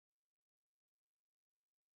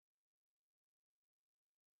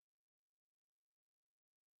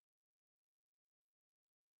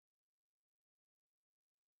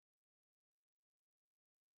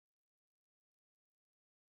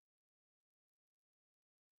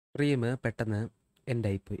Stream പെട്ടെന്ന്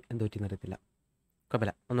എൻഡായിപ്പോയി. എന്തോ പറ്റിയെന്ന് അറിയത്തില്ല.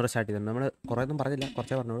 കുഴപ്പമില്ല, ഒന്നുകൂടെ സ്റ്റാർട്ട് ചെയ്തിട്ടുണ്ട്. നമ്മൾ കുറേ ഒന്നും പറഞ്ഞില്ല,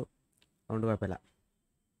 കുറച്ചേ പറഞ്ഞോളൂ. അതുകൊണ്ട് കുഴപ്പമില്ല.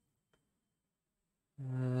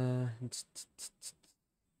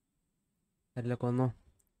 അതിലൊക്കെ വന്നോ?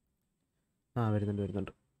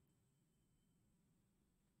 വരുന്നുണ്ട്.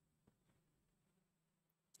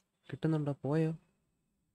 കിട്ടുന്നുണ്ടോ? പോയോ?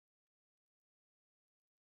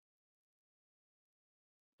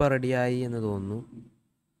 ഇപ്പം റെഡിയായി എന്ന് തോന്നുന്നു.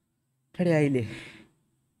 റെഡിയായില്ലേ?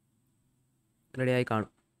 റെഡിയായി കാണും.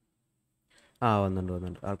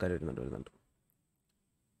 വന്നുണ്ട്. ആൾക്കാർ വരുന്നുണ്ട്.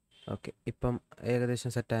 ഓക്കെ, ഇപ്പം ഏകദേശം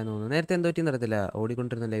സെറ്റായെന്ന് തോന്നുന്നു. നേരത്തെ എന്തോ പറ്റിയെന്ന് അറിയത്തില്ല,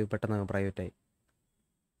 ഓടിക്കൊണ്ടിരുന്ന ലൈവ് പെട്ടെന്ന് പ്രൈവറ്റായി.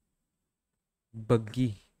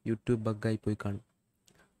 യൂട്യൂബ് ബഗ്ഗായി പോയി കാണും.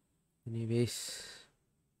 എനിവേസ്,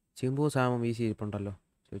 ചിമ്പു സാമും വീശി ഇരിപ്പുണ്ടല്ലോ,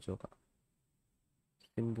 ചോദിച്ചു നോക്കാം.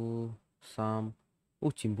 ചിമ്പു സാം.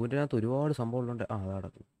 ചിമ്പുവിൻ്റെ അകത്ത് ഒരുപാട് സംഭവങ്ങളുണ്ട്. അതാ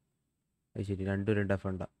നടക്കും. അത് ശരി, രണ്ടും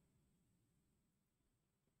ഫണ്ടാ.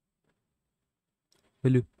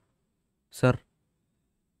 Hello sir.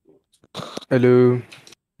 ഹലോ,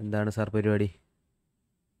 എന്താണ് സാർ പരിപാടി?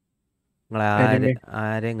 നിങ്ങൾ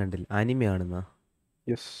ആരെയും കണ്ടില്ല? ആനിമ കാണുന്ന?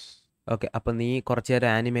 ഓക്കെ, അപ്പം നീ കുറച്ച് നേരം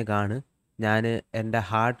ആനിമ കാണ്. ഞാൻ എൻ്റെ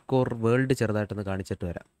ഹാർഡ് കോർ വേൾഡ് ചെറുതായിട്ടൊന്ന് കാണിച്ചിട്ട്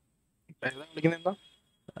വരാം.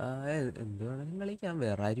 എന്ത് വേണമെങ്കിലും കളിക്കാം,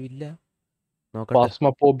 വേറെ ആരും ഇല്ല. നോക്കട്ടെ.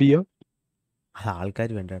 അത് ആൾക്കാർ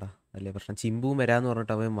വേണ്ടടാ, അല്ലേ പ്രശ്നം. ചിമ്പുവും വരാന്ന്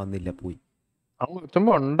പറഞ്ഞിട്ട് അവൻ വന്നില്ല, പോയി.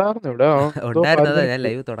 ഉണ്ടായിരുന്നതാ, ഞാൻ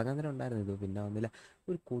ലൈവ് തുടങ്ങാൻ തന്നെ ഉണ്ടായിരുന്നു. ഇത് പിന്നെ വന്നില്ല.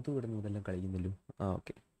 ഒരു കൊതു വിടുന്നു, ഇതെല്ലാം കളിക്കുന്നില്ലോ.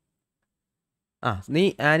 ഓക്കെ. നീ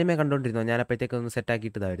ആനിമ കണ്ടോണ്ടിരുന്നോ? ഞാൻ അപ്പോഴത്തേക്ക് ഒന്ന് സെറ്റ്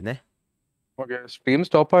ആക്കിയിട്ട് വരുന്നേ. സ്ട്രീം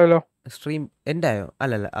സ്റ്റോപ്പ് ആയല്ലോ. സ്ട്രീം എൻ്റെ ആയോ?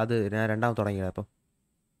 അല്ലല്ല, അത് ഞാൻ രണ്ടാമത് തുടങ്ങിയത്. അപ്പം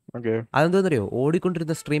അതെന്തോന്നറിയോ,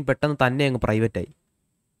 ഓടിക്കൊണ്ടിരുന്ന സ്ട്രീം പെട്ടെന്ന് തന്നെ അങ്ങ് പ്രൈവറ്റ് ആയി.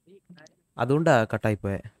 അതുകൊണ്ടാണ്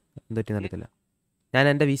കട്ടായിപ്പോയെ. എന്തൊറ്റി നടത്തില്ല. ഞാൻ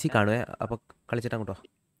എൻ്റെ വി സി കാണുവേ, അപ്പോൾ കളിച്ചിട്ട് അങ്ങോട്ടോ.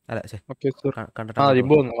 അല്ല കണ്ടിട്ട്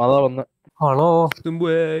ഹലോ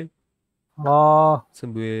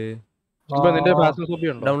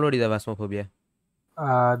ഡൗൺലോഡ് ചെയ്താ വാസ്മോഫോബിയ?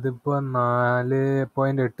 അതിപ്പോ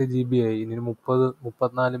 4.8 GB ആയി. ഇനി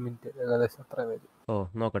 34 മിനിറ്റ് ഏകദേശം അത്ര വരും.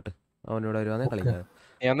 നോക്കട്ടെ, അവനോട് വരുവാന്നേ കളിക്കാം.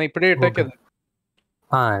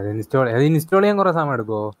 ഇൻസ്റ്റാൾ ചെയ്യാൻ കുറെ സമയം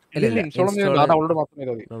എടുക്കുമോ? ഡൗൺലോഡ്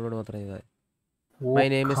മാത്രമേ ചെയ്താൽ. My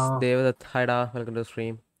name is Devadath. ഹൈഡാ, welcome to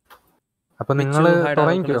stream. അപ്പൊ നിങ്ങൾ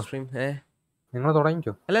തുടങ്ങിക്കോ. സ്ട്രീം നിങ്ങൾ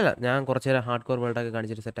തുടങ്ങിക്കോ. അല്ലല്ല, ഞാൻ കുറച്ച് നേരം ഹാർഡ് കോർ വേൾഡ് ഒക്കെ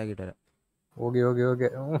കാണിച്ചിട്ട് സെറ്റ് ആക്കിയിട്ട് വരാം. ഓക്കെ.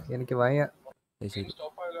 എനിക്ക് വയ്യ.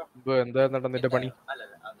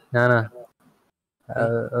 ഞാനാ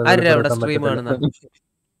ആരുടെ സ്ട്രീം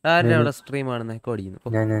കാണുന്ന കോടിക്കുന്നു.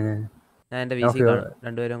 ഞാൻ എന്റെ വി സി കാണും.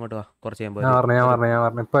 രണ്ടുപേരും അങ്ങോട്ട് വാ, കുറച്ച് ഞാൻ വരും.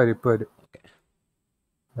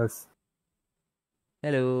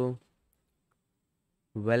 Hello,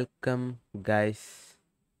 welcome guys.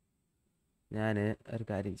 ഞാൻ ഒരു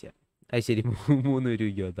കാര്യം ചെയ്യാം. അത് ശരി, 3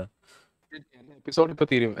 രൂപയ്ക്ക് എപ്പിസോഡ് ഇപ്പൊ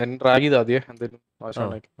തീരും.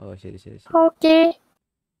 ശരി. ഓക്കേ,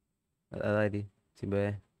 അതായത് സിംബേ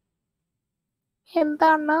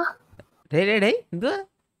എന്താണ് എന്തുവാ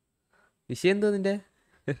വിഷയം? എന്തോ നിന്റെ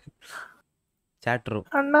ചാറ്റ് റൂം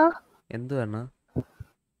എന്തുവാണ്?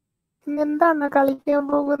 എന്താണ് കളിക്കാൻ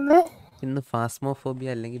പോകുന്നത്? ഇന്ന് ഫാസ്മോഫോബിയ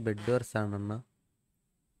അല്ലെങ്കിൽ ബെഡ് വേഴ്സ് ആണെണ്ണ.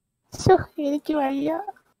 എനിക്ക് വയ്യ.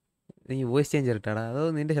 നീ വോയിസ് ചേഞ്ച് ഇട്ടാടാ, അതോ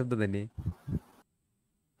നിന്റെ ശബ്ദം തന്നെ?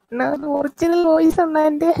 ഒറിജിനൽ വോയിസ് ഉണ്ടോ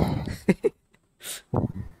എന്റെ?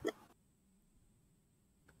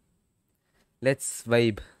 Let's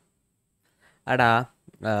vibe. അടാ,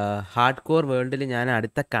 ഹാർഡ് കോർ വേൾഡിൽ ഞാൻ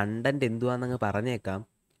അടുത്ത കണ്ടന്റ് എന്തുവാന്നങ്ങ് പറഞ്ഞേക്കാം.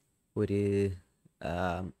 ഒരു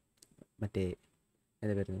മറ്റേ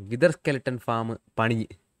എന്താ പറയുന്നത്, വിതർ സ്കെലട്ടൺ ഫാം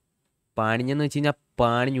പണിഞ്ഞെന്ന് വെച്ച്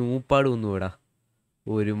കഴിഞ്ഞാൽ ഊപ്പാട് ഒന്നും ഇടാ.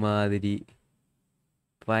 ഒരുമാതിരി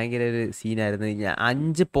ഭയങ്കര ഒരു സീനായിരുന്നു.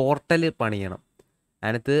 5 പോർട്ടൽ പണിയണം.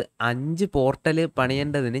 അതിനകത്ത് 5 പോർട്ടൽ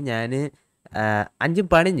പണിയേണ്ടതിന് ഞാൻ 5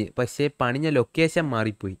 പണിഞ്ഞ്, പക്ഷേ പണിഞ്ഞ ലൊക്കേഷൻ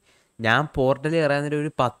മാറിപ്പോയി. ഞാൻ പോർട്ടൽ കയറാൻ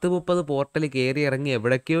ഒരു 10-30 പോർട്ടൽ കയറി ഇറങ്ങി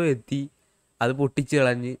എവിടേക്കോ എത്തി. അത് പൊട്ടിച്ച്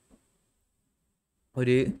കളഞ്ഞ്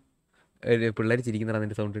ഒരു പിള്ളേർ ചിരിക്കുന്നതാണ്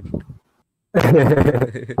എൻ്റെ സൗണ്ട് ഇട്ടിട്ട്.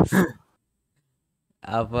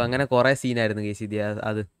 അപ്പോൾ അങ്ങനെ കുറേ സീനായിരുന്നു കേസ് ഇത്.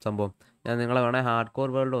 അത് സംഭവം ഞാൻ നിങ്ങളെ വേണേൽ ഹാർഡ് കോർ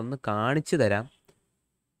വേൾഡ് ഒന്ന് കാണിച്ചു തരാം.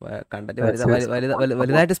 കണ്ടന്റ്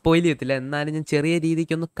വലുതായിട്ട് സ്പോയിൽ ചെയ്യത്തില്ല, എന്നാലും ഞാൻ ചെറിയ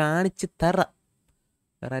രീതിക്കൊന്ന് കാണിച്ചു തരാം.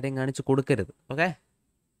 വേറെ ആരെയും കാണിച്ചു കൊടുക്കരുത്. ഓക്കെ.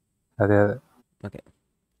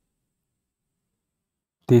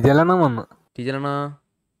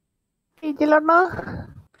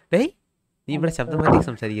 നീ ഇവിടെ ശബ്ദം മാറ്റി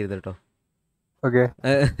സംസാരിക്കരുത് കേട്ടോ.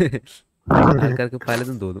 ആൾക്കാർക്ക്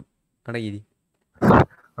പലതും തോന്നും. കടകിരി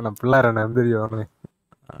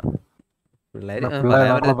പിള്ളേര്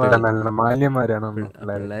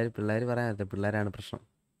പറയാൻ, പിള്ളേരാണ് പ്രശ്നം.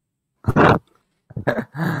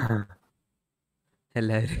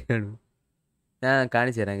 എല്ലാവരും കാണും. ഞാൻ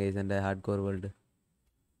കാണിച്ചു തരാം ഗൈസ് എൻ്റെ ഹാർഡ് കോർ വേൾഡ്.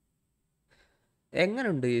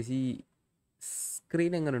 എങ്ങനെയുണ്ട് ഗൈസ് ഈ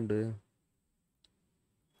സ്ക്രീൻ? എങ്ങനെയുണ്ട്?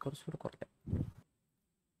 കുറച്ചുകൂടെ കുറയ്ക്കാം.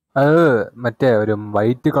 അത് മറ്റേ ഒരു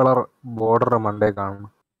വൈറ്റ് കളർ ബോർഡർ മണ്ടേ കാണുന്നു.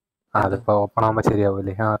 അതിപ്പോ ഓപ്പൺ ആകുമ്പോ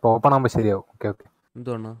ശരിയാവൂലേ? ഇപ്പൊ ഓപ്പൺ ആകുമ്പോ ശരിയാവും. Okay okay.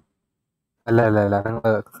 എന്തുകൊണ്ടാ? അല്ല നിങ്ങൾ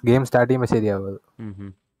ഗെയിം സ്റ്റാർട്ട് ചെയ്യുമ്പോ ശരിയാവും അത്.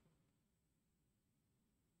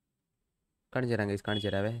 കാണിച്ചു തരാം ഗൈസ്, കാണിച്ചു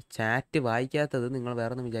തരാവേ. ചാറ്റ് വായിക്കാത്തത് നിങ്ങൾ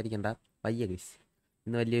വേറെ ഒന്നും വിചാരിക്കണ്ട. വയ്യ ഗൈസ്,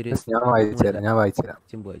 ഇന്ന് വലിയൊരു ഞാൻ വായിച്ചുതരാം.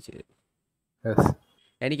 ചിമ്പ് വായിച്ചു തരും. Yes.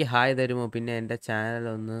 എനിക്ക് ഹായ് തരുമോ? പിന്നെ എൻ്റെ ചാനൽ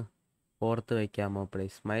ഒന്ന് ഓർത്ത് വയ്ക്കാമോ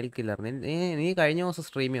പ്ലീസ്? Smile killer. നീ കഴിഞ്ഞ ദിവസം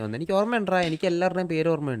സ്ട്രീമിൽ വന്നു, എനിക്ക് ഓർമ്മയുണ്ടാ. എനിക്ക് എല്ലാവരുടെയും പേര്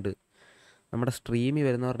ഓർമ്മയുണ്ട്. നമ്മുടെ സ്ട്രീമിൽ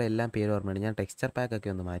വരുന്നവരുടെ എല്ലാം പേര് ഓർമ്മയുണ്ട്. ഞാൻ ടെക്സ്ചർ പാക്ക് ഒക്കെ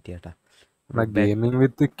ഒന്ന് മാറ്റിയേട്ടാ. ഗെയിമിംഗ്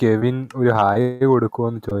വിത്ത് കെവിൻ ഒരു ഹായ്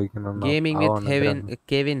കൊടുക്കുമെന്ന് ചോദിക്കുന്നുണ്ടോ? Gaming with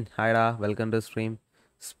Kevin ഹായ്ഡാ, welcome to stream.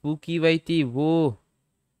 Spooky വൈറ്റി വോ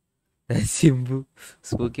സിംബു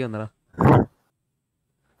സ്പൂക്കി വന്നടാ.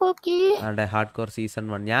 അതെ, ഹാർഡ് കോർ സീസൺ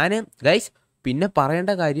 1. ഞാൻ ഗൈസ് പിന്നെ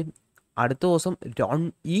പറയേണ്ട കാര്യം, അടുത്ത ദിവസം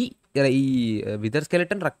ഈ വിതർ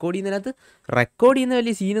സ്കെലട്ടൺ റെക്കോർഡ് ചെയ്യുന്ന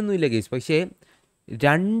വലിയ സീനൊന്നുമില്ല ഗൈസ്. പക്ഷേ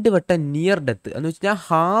 2 വട്ടം നിയർ ഡെത്ത് എന്ന് വെച്ചാൽ ഞാൻ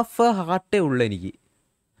ഹാഫ് ഹാർട്ടേ ഉള്ളൂ എനിക്ക്.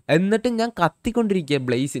 എന്നിട്ടും ഞാൻ കത്തിക്കൊണ്ടിരിക്കുക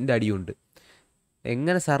ബ്ലേസിൻ്റെ അടിയുണ്ട്.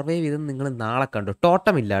 എങ്ങനെ സർവൈവ് ചെയ്തെന്ന് നിങ്ങൾ നാളെ കണ്ടു.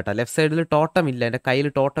 ടോട്ടം ഇല്ല കേട്ടോ, ലെഫ്റ്റ് സൈഡിൽ ടോട്ടം ഇല്ല, എൻ്റെ കയ്യിൽ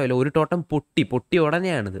ടോട്ടം ഇല്ല. ഒരു ടോട്ടം പൊട്ടി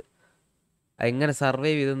ഉടനെയാണിത്. എങ്ങനെ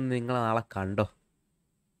സർവൈവ് ചെയ്തെന്ന് നിങ്ങൾ നാളെ കണ്ടോ.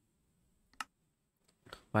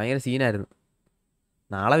 ഭയങ്കര സീനായിരുന്നു.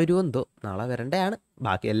 നാളെ വരുമോ എന്തോ, നാളെ വരണ്ടയാണ്.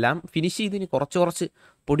 ബാക്കി എല്ലാം ഫിനിഷ് ചെയ്ത് ഇനി കുറച്ച്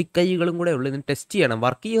പൊടിക്കൈകളും കൂടെ ഉള്ളു. ഇതിന് ടെസ്റ്റ് ചെയ്യണം,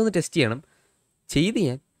 വർക്ക് ചെയ്യുമെന്ന് ടെസ്റ്റ് ചെയ്യണം. ചെയ്ത്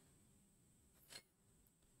ഞാൻ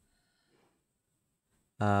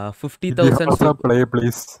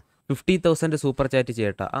 50,000 സൂപ്പർ ചാറ്റ്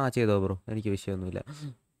ചെയ്യട്ടാ. ചെയ്തോ ബ്രോ, എനിക്ക് വിഷയമൊന്നുമില്ല.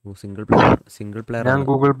 സിംഗിൾ പ്ലെയർ ഞാൻ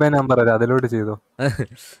ഗൂഗിൾ പേ നമ്പർ അതിലോട്ട് ചെയ്തോ.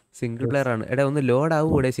 സിംഗിൾ പ്ലെയർ ആണ്. എടാ ഒന്ന് ലോഡ്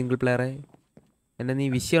ആവൂടെ സിംഗിൾ പ്ലെയറെ? എന്നെ നീ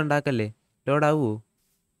വിഷയം ഉണ്ടാക്കല്ലേ. ലോഡ് ആവൂ?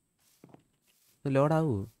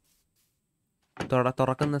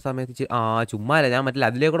 തുറക്കുന്ന സമയത്ത് ചുമ്മാ അല്ല, ഞാൻ മറ്റേ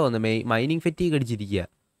അതിലേ കൂടെ വന്നു. Mining fatigue അടിച്ചിരിക്കുക.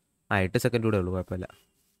 8 സെക്കൻഡ് കൂടെ ഉള്ളൂ, കുഴപ്പമില്ല.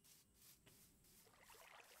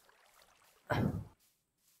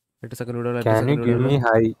 8 സെക്കൻഡ് കൂടെ.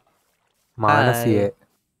 ഹായ്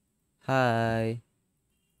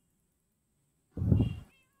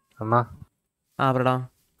പറടാ.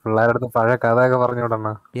 പിള്ളേരുടെ അടുത്ത് പഴയ കഥയൊക്കെ പറഞ്ഞോടണ്ണ.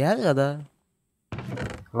 ഏത് കഥ?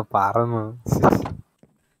 പറഞ്ഞു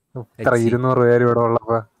 200 പേര് ഇവിടെ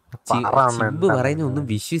ഉള്ളപ്പോ ചിമ്പ് പറയുന്ന ഒന്നും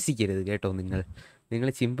വിശ്വസിക്കരുത് കേട്ടോ. നിങ്ങൾ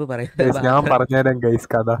ചിമ്പ് പറയുന്നത് ഞാൻ പറഞ്ഞുതരാം ഗൈസ്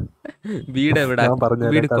കഥ. വീട് എവിടെ?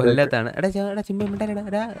 വീട് കൊല്ലത്താണ്. ചിമ്പ്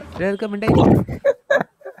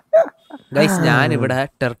ഗൈസ്, ഞാനിവിടെ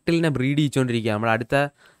ടെർട്ടിലിനെ ബ്രീഡ് ചെയ്യിച്ചോണ്ടിരിക്കുക. നമ്മുടെ അടുത്ത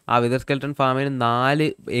വിതർ സ്കെൽട്ടൺ ഫാമിന് 4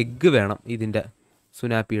 എഗ്ഗ് വേണം. ഇതിന്റെ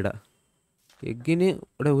സുനാപ്പിയുടെ എഗ്ഗിന്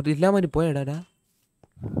ഇവിടെ ഒരു ഇല്ലാമതി പോയടാ.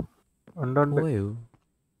 പോയോ?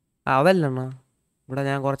 അതല്ലണ്ണ, ഇവിടെ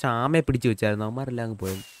ഞാൻ കുറച്ച് ആമയെ പിടിച്ചു വെച്ചായിരുന്നു. അവന്മാരെല്ലാം അങ്ങ്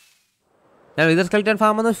പോയത്. ഞാൻ വിതർ സ്കെൽട്ടൺ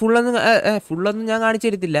ഫാമൊന്നും ഫുള്ളൊന്നും ഞാൻ കാണിച്ചു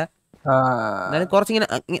തരത്തില്ല. എന്നാലും കുറച്ചിങ്ങനെ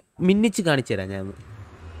മിന്നിച്ച് കാണിച്ചു തരാം ഞാൻ.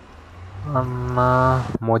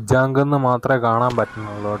 മൊജാങ്കെന്ന് മാത്രമേ കാണാൻ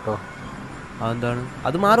പറ്റുന്നുള്ളൂ കേട്ടോ. അതെന്താണ്?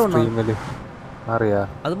 അത് മാറും. അറിയാ?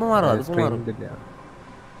 അത് മാറും.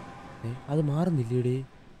 അത് മാറുന്നില്ലേടേ?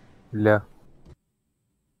 ഇല്ല.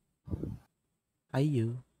 അയ്യോ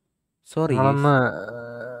സോറി,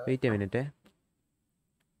 വെയിറ്റ് എ മിനിറ്റ്.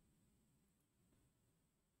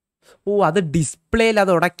 അത് ഡിസ്പ്ലേയിൽ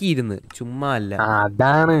അത് ഉടക്കിയിരുന്നു, ചുമ്മാ അല്ല.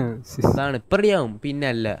 അതാണ് ഇപ്പൊ റെഡിയാവും. പിന്നെ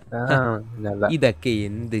അല്ല, ഇതൊക്കെ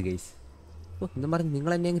എന്ത് ഗൈസ്? എന്താ പറഞ്ഞു,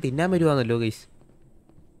 നിങ്ങൾ എന്നെ അങ്ങ് തിന്നാൻ വരുവാന്നല്ലോ ഗൈസ്.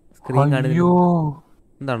 സ്ക്രീൻ കാണുന്നു.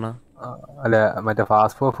 എന്താണ്? അല്ല മറ്റേ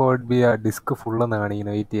ഫാസ്റ്റ് ഫോർവേഡ് ഡിസ്ക് ഫുൾ എന്ന്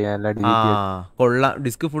കാണിക്കുന്നു. വെയിറ്റ് ചെയ്യാൻ കൊള്ളാം.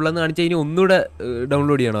 ഡിസ്ക് ഫുൾ എന്ന് കാണിച്ചാൽ ഇനി ഒന്നുകൂടെ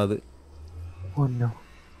ഡൗൺലോഡ് ചെയ്യണോ അത്?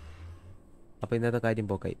 അപ്പൊ ഇന്നത്തെ കാര്യം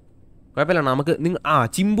പോക്കായി. കുഴപ്പമില്ല. നമുക്ക്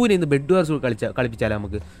ചിമ്പുവിനെ ഇന്ന് ബെഡ് വേർസ് കളിപ്പിച്ചാലോ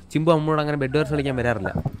നമുക്ക്? ചിമ്പു നമ്മളോട് അങ്ങനെ ബെഡ് വേർസ് കളിക്കാൻ വരാറില്ല.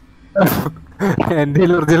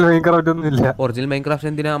 ഒറിജിനൽ മൈൻക്രാഫ്റ്റ്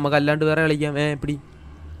എന്തിനാ? നമുക്ക് അല്ലാണ്ട് വേറെ കളിക്കാം. എപ്പിടി?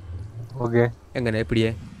 എങ്ങനെ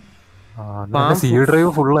എപ്പിടിയേ?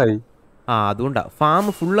 അതുകൊണ്ടാ ഫാം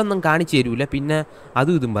ഫുള്ളൊന്നും കാണിച്ചു തരൂല. പിന്നെ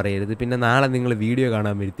അതും ഇതും പറയരുത്. പിന്നെ നാളെ നിങ്ങൾ വീഡിയോ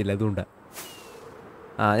കാണാൻ വരത്തില്ല. അതുകൊണ്ടാ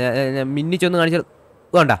മിന്നിച്ചൊന്ന് കാണിച്ചാൽ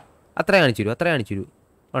വേണ്ട. അത്ര കാണിച്ചു തരൂ.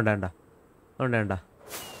 വേണ്ട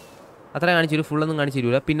അത്ര കാണിച്ചു തരൂ. ഫുള്ളൊന്നും കാണിച്ചു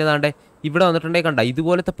തരൂല. പിന്നെ താണ്ടെ ഇവിടെ വന്നിട്ടുണ്ടെങ്കിൽ കണ്ട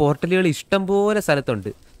ഇതുപോലത്തെ പോർട്ടലുകൾ ഇഷ്ടം പോലെ സ്ഥലത്തുണ്ട്.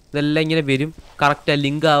 ഇതെല്ലാം ഇങ്ങനെ വരും. കറക്റ്റ്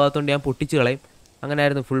ലിങ്ക് ആവാത്തതുകൊണ്ട് ഞാൻ പൊട്ടിച്ച് കളയും.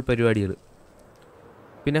 അങ്ങനെയായിരുന്നു ഫുൾ പരിപാടികൾ.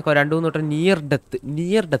 പിന്നെ 2-3 വട്ടം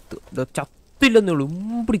നിയർ ഡെത്ത് ചത്തില്ലെന്നേ ഉള്ളൂ.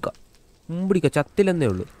 ഉമ്പിടിക്ക ചത്തില്ലെന്നേ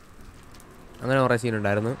ഉള്ളൂ. അങ്ങനെ കുറേ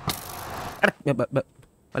സീനുണ്ടായിരുന്നു.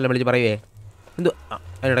 വല്ല വിളിച്ച് പറയുവേ എന്തോ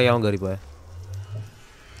അതിനിടയ്ക്ക് അവൻ കയറിപ്പോയെ.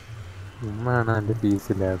 ഉമ്മാണ് എന്റെ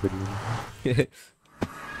പീസ് ലാബിരിക്കുന്നത്.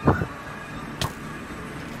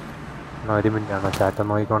 ഒരു മിനിറ്റ് ആണോ ചാറ്റ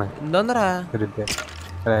നോക്കിക്കോണേ. എന്തോന്നറാ? ഒരു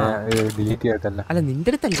ഡിലീറ്റ് ചെയ്തിട്ടല്ല. അല്ല നിന്റെ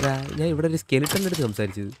അടുത്തല്ലടാ, ഞാൻ ഇവിടെ ഒരു സ്കെലിട്ടൻ്റെ അടുത്ത്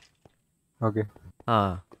സംസാരിച്ചത്. ഓക്കെ. ആ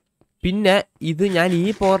പിന്നെ ഇത് ഞാൻ ഈ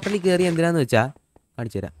പോർട്ടലിൽ കയറി എന്തിനാന്ന് വെച്ചാ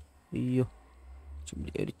കാണിച്ചു തരാം. അയ്യോ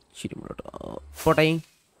ഒരു ചിരി മുന്നോട്ടോ പോട്ടെ.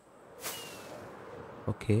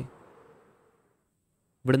 ഓക്കെ,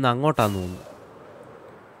 ഇവിടുന്ന് അങ്ങോട്ടാന്ന് തോന്നുന്നു.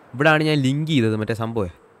 ഇവിടാണ് ഞാൻ ലിങ്ക് ചെയ്തത് മറ്റേ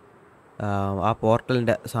സംഭവം, ആ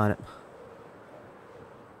പോർട്ടലിൻ്റെ സാധനം.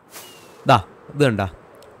 ദാ ഇത് കണ്ടാ,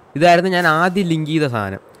 ഇതായിരുന്നു ഞാൻ ആദ്യം ലിങ്ക് ചെയ്ത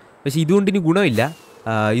സാധനം. പക്ഷെ ഇതുകൊണ്ട് ഇനി ഗുണമില്ല.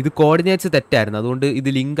 ഇത് കോർഡിനേറ്റ്സ് തെറ്റായിരുന്നു, അതുകൊണ്ട് ഇത്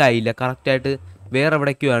ലിങ്ക് ആയില്ല. കറക്റ്റായിട്ട് വേറെ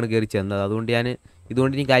എവിടേക്കുമാണ് കയറി ചെന്നത്. അതുകൊണ്ട് ഞാൻ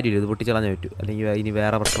ഇതുകൊണ്ട് ഇനി കാര്യമില്ല, ഇത് പൊട്ടിച്ചളഞ്ഞേ പറ്റൂ, അല്ലെങ്കിൽ ഇനി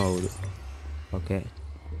വേറെ പ്രശ്നമാവും ഇത്. Okay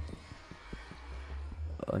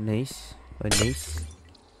nice nice.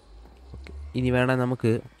 ഓക്കെ, ഇനി വേണം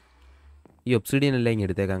നമുക്ക് ഈ ഒബ്സിഡിയൻ എല്ലാം ഇങ്ങനെ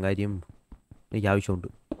എടുത്തേക്കാം, കാര്യം എനിക്ക് ആവശ്യമുണ്ട്.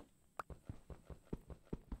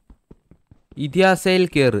 ഇതിഹാസയിൽ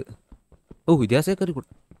കയറ്. ഓ ഇതിഹാസയിൽ കയറി കൂടെ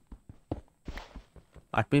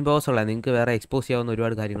അഡ്മിൻ പവേഴ്സ് ഉള്ള നിങ്ങൾക്ക് വേറെ എക്സ്പോസ് ചെയ്യാവുന്ന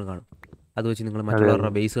ഒരുപാട് കാര്യങ്ങൾ കാണും. അത് വെച്ച് നിങ്ങൾ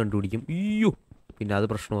മറ്റുള്ളവരുടെ ബേസ് കണ്ടുപിടിക്കും. അയ്യോ പിന്നെ അത്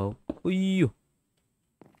പ്രശ്നമാവും. അയ്യോ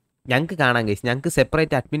ഞങ്ങൾക്ക് കാണാൻ കഴിച്ചു, ഞങ്ങൾക്ക്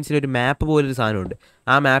സെപ്പറേറ്റ് അഡ്മിൻസിന് ഒരു മാപ്പ് പോലൊരു സാധനമുണ്ട്.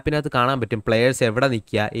 ആ മാപ്പിനകത്ത് കാണാൻ പറ്റും പ്ലെയേഴ്സ് എവിടെ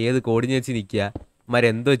നിൽക്കുക, ഏത് കോർഡിനേറ്റ്സ് നിൽക്കുക,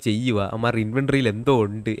 അവന്മാരെന്തോ ചെയ്യുക, അവന്മാരുടെ ഇൻവെൻട്രിയിൽ എന്തോ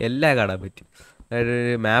ഉണ്ട്, എല്ലാം കാണാൻ പറ്റും. ഒരു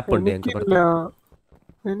മാപ്പ് ഉണ്ട് ഞങ്ങൾക്ക്.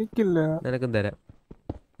 എനിക്കില്ല. നിനക്കും തരാം.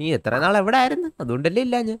 നീ എത്ര നാൾ എവിടെ ആയിരുന്നു? അതുകൊണ്ടല്ലേ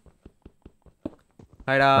ഇല്ല ഞാൻ.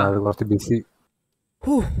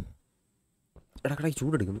 ഇടക്കിടയ്ക്ക്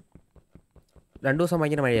ചൂടെടുക്കുന്നു. 2 ദിവസം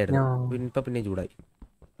ഭയങ്കര മഴയായിരുന്നു, ഇപ്പൊ പിന്നെ ചൂടായി.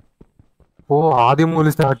 ഓ ആദ്യം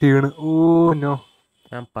മുതൽ സ്റ്റാർട്ട് ചെയ്യണ്. ഓ നോ,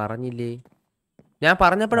 ഞാൻ പറഞ്ഞില്ലേ, ഞാൻ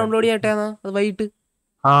പറഞ്ഞപ്പോ ഡൗൺലോഡ് ചെയ്യട്ടേന്നാ അത് വൈകിട്ട്.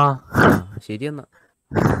 ശരി എന്നാ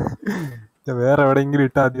വേറെ എവിടെയെങ്കിലും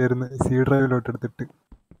ഇട്ടാ മതിയായിരുന്നു, സി ഡ്രൈവിലോട്ട് എടുത്തിട്ട്.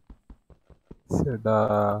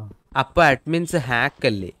 അപ്പൊ അഡ്മിൻസ്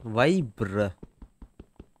ഹാക്കല്ലേ? വൈ ബ്ര,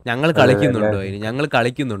 ഞങ്ങൾ കളിക്കുന്നുണ്ടോ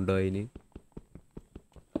അതിന്?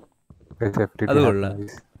 അത് കൊള്ളാം,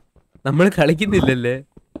 നമ്മൾ കളിക്കുന്നില്ലല്ലേ.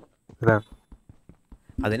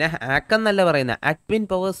 അതിനെ ഹാക്കെന്നല്ല പറയുന്ന, അഡ്മിൻ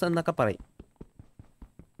പവേഴ്സ് എന്നൊക്കെ പറയും.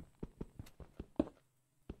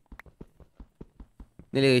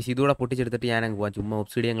 ഇതൂടെ പൊട്ടിച്ചെടുത്തിട്ട് ഞാൻ അങ്ങ് പോവാം. ചുമ്മാ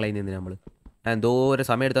ഒബ്സിഡിയൻ കളയിൽ നിന്ന് നമ്മൾ ഞാൻ എന്തോരം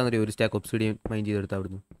സമയം എടുത്താൽ ഒരു സ്റ്റാക്ക് ഒബ്സിഡിയൻ മൈൻഡ് ചെയ്തെടുത്ത്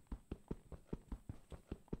അവിടുന്ന്.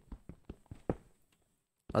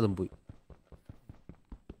 അതും പോയി.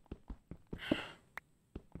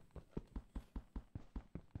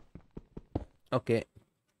 Okay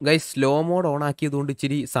guys, slow mode on ആക്കിയതുകൊണ്ട്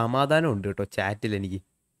ഇച്ചിരി സമാധാനം ഉണ്ട് കേട്ടോ ചാറ്റിൽ എനിക്ക്.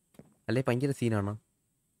 അല്ലെ ഭയങ്കര സീനാണോ?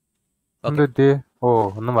 ഓ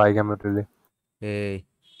ഒന്നും വായിക്കാൻ പറ്റില്ലേ.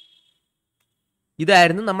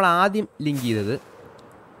 ഇതായിരുന്നു നമ്മൾ ആദ്യം ലിങ്ക്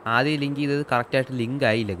ചെയ്തത്. കറക്റ്റായിട്ട് ലിങ്ക്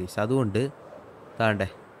ആയില്ല ഗൈസ്. അതുകൊണ്ട് താണ്ടേ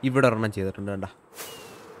ഇവിടെ ഒരെണ്ണം ചെയ്തിട്ടുണ്ട് കണ്ട.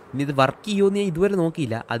 ഇനി ഇത് വർക്ക് ചെയ്യുമോ ഞാൻ ഇതുവരെ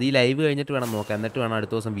നോക്കിയില്ല. അത് ഈ ലൈവ് കഴിഞ്ഞിട്ട് വേണം നോക്കാം, എന്നിട്ട് വേണം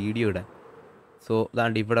അടുത്ത ദിവസം വീഡിയോ ഇടാൻ. സോ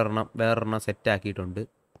ഇതാണ്ട് ഇവിടെ വേറൊരെണ്ണം സെറ്റ് ആക്കിയിട്ടുണ്ട്.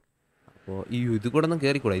 അപ്പോൾ ഇത് കൂടെ ഒന്നും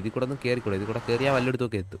കയറിക്കൂടാ, ഇതിൽ കൂടെ കയറിയാൽ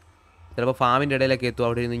വല്ലയിടത്തൊക്കെ എത്തും. ചിലപ്പോൾ ഫാമിൻ്റെ ഇടയിലൊക്കെ എത്തും,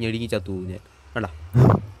 അവിടെ നിന്ന് ഞെടുങ്ങി ചത്തു പോകും ഞാൻ. കണ്ട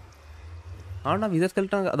ആണോ വിത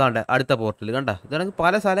സ്കെൽട്ടൺ? അതാണ്ട് അടുത്ത പോർട്ടൽ കണ്ട. ഇതാണെങ്കിൽ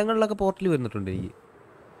പല സ്ഥലങ്ങളിലൊക്കെ പോർട്ടൽ വരുന്നിട്ടുണ്ട് എനിക്ക്.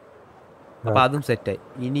 അപ്പോൾ അതും സെറ്റായി.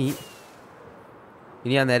 ഇനി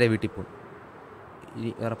ഞാൻ നേരെ വീട്ടിൽ പോകും. ഇനി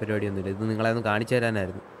വേറെ പരിപാടിയൊന്നുമില്ല. ഇത് നിങ്ങളെ ഒന്ന് കാണിച്ചു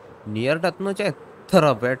തരാനായിരുന്നു. നിയർ ഡെത്ത് എന്ന് വെച്ചാൽ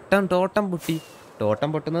എത്ര പെട്ടെന്ന് ടോട്ടം പൊട്ടി. ടോട്ടം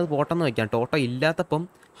പൊട്ടുന്നത് പോട്ടെന്ന് വയ്ക്കാം. ടോട്ടം ഇല്ലാത്തപ്പം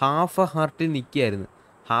ഹാഫ് എ ഹാർട്ടിൽ നിൽക്കുകയായിരുന്നു.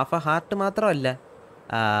 ഹാഫ് എ ഹാർട്ട് മാത്രമല്ല,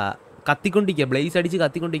 കത്തിക്കൊണ്ടിരിക്കുക, ബ്ലേസ് അടിച്ച്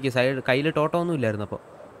കത്തിക്കൊണ്ടിരിക്കുക. സൈഡ് കയ്യിൽ ടോട്ടമൊന്നും ഇല്ലായിരുന്നു. അപ്പോൾ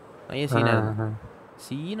ഭയങ്കര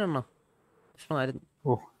സീനെണ്ണ പ്രശ്നമായിരുന്നു.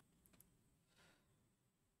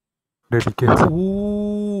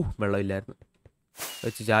 വെള്ളമില്ലായിരുന്നു,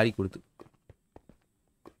 വെച്ച് ചാടി കൊടുത്തു.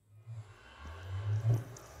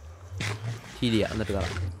 ശരിയാ, എന്നിട്ട്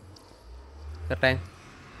കാണാം കേട്ടെ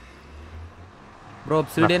ബ്രോ.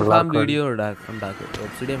 ഒബ്സിഡിയൻ ഫാം വീഡിയോ ഉണ്ടാക്കും.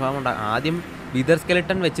 ഒബ്സിഡിയൻ ഫാം ആദ്യം വിതർ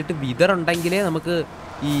സ്കെലിട്ടൺ വെച്ചിട്ട് വിതർ ഉണ്ടെങ്കിലേ നമുക്ക്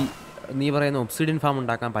ഈ നീ പറയുന്ന ഒബ്സിഡിയൻ ഫാം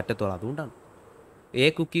ഉണ്ടാക്കാൻ പറ്റത്തുള്ളൂ. അതുകൊണ്ടാണ്. എ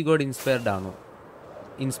കുക്കി ഗോഡ് ഇൻസ്പയർഡ് ആണോ?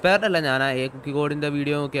 ഇൻസ്പയർഡ് അല്ല, ഞാൻ ആ എ കുക്കി ഗോഡിൻ്റെ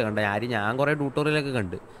വീഡിയോ നോക്കിയാൽ കണ്ടത്. ഞാൻ കുറേ ട്യൂട്ടോറിയലൊക്കെ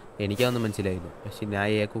കണ്ട്, എനിക്കതൊന്നും മനസ്സിലായില്ല. പക്ഷെ ഞാൻ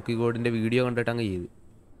എ കുക്കി ഗോഡിൻ്റെ വീഡിയോ കണ്ടിട്ട് അങ്ങ് ചെയ്തു.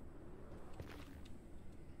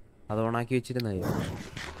 അത് ഓണാക്കി വെച്ചിരുന്നായി.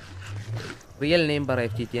 റിയൽ നെയിം പറ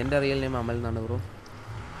FTT. എൻ്റെ റിയൽ നെയിം അമൽ എന്നാണ് ബ്രോ.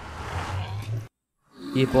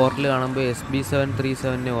 ഈ പോർട്ടൽ കാണുമ്പോൾ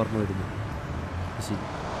SB737 ഓർമ്മ വരുന്നു. ശരി,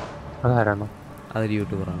 അതാരാണോ? അതൊരു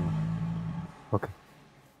യൂട്യൂബറാണോ? ഓക്കെ.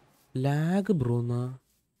 ലാഗ് ബ്രോ എന്നാ?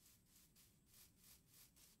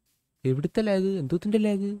 എവിടുത്തെ ലാഗ്? എന്തോത്തിൻ്റെ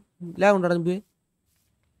ലാഗ് ഉണ്ടാടാ മുമ്പേ?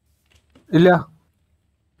 ഇല്ല.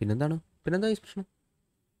 പിന്നെന്താ പ്രശ്നം?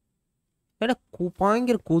 എടാ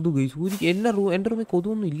ഭയങ്കര കൊതുക് സൂര്യക്ക് എൻ്റെ റൂമിൽ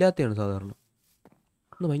കൊതുകൊന്നും ഇല്ലാത്തതാണ് സാധാരണ.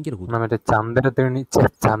 ഇന്ന് ഭയങ്കര കൊതുക്. മറ്റേ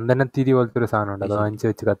ചന്ദനത്തിരി പോലത്തെ ഒരു സാധനം ഉണ്ട്, അത് വാങ്ങിച്ച്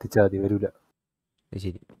വെച്ച് കത്തിച്ചാൽ മതി, വരൂല.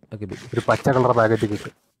 ശരി ഓക്കെ. ഒരു പച്ച കളർ പാക്കറ്റ്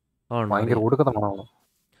കിട്ടും, ഭയങ്കര ഒടുക്കത്തെ മണമാണ്.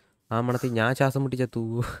 ആ മണത്തിൽ ഞാൻ ശ്വാസം മുട്ടി ചത്തു.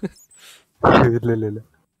 ഇല്ല.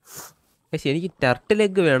 പക്ഷെ എനിക്ക് ടർട്ടിൽ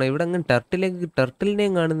എഗ് വേണം. ഇവിടെ അങ്ങനെ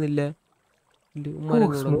ടർട്ടിലിനെയും കാണുന്നില്ല.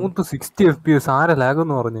 സ്മൂത്ത് 60 FPS ആരെ ലാഗ്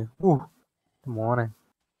എന്ന് പറഞ്ഞു മോനെ.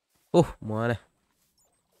 മോനെ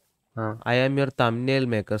I am your thumbnail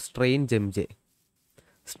maker strain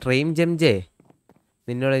ജെംജെ.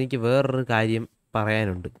 നിന്നോട് എനിക്ക് വേറൊരു കാര്യം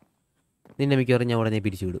പറയാനുണ്ട്. നിന്നെ മിക്കവാറും ഞാൻ ഉടനെ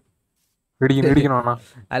പിരിച്ചുവിടും.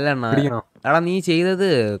 അല്ലണ്ണ എടാ നീ ചെയ്തത്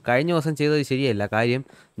കഴിഞ്ഞ ദിവസം ചെയ്തത് ശരിയല്ല. കാര്യം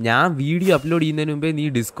ഞാൻ വീഡിയോ അപ്ലോഡ് ചെയ്യുന്നതിന് മുമ്പേ നീ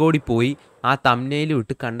ഡിസ്കോഡിൽ പോയി ആ തംബ്നെയിൽ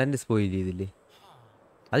വിട്ട് കണ്ടന്റ് സ്പോയിൽ ചെയ്തില്ലേ,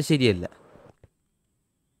 അത് ശരിയല്ല.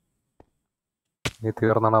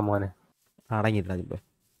 മോനെ അടങ്ങിയിട്ടില്ല.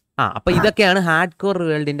 അപ്പൊ ഇതൊക്കെയാണ് ഹാർഡ് കോർ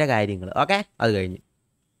വേൾഡിന്റെ കാര്യങ്ങൾ. ഓക്കെ, അത് കഴിഞ്ഞ്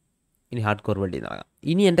ഇനി ഹാർഡ് കോർ വേൾഡിൽ നടക്കാം.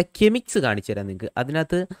 ഇനി എൻ്റെ കെമിക്സ് കാണിച്ചു തരാം നിങ്ങൾക്ക്.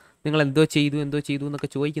 അതിനകത്ത് നിങ്ങൾ എന്തോ ചെയ്തു എന്നൊക്കെ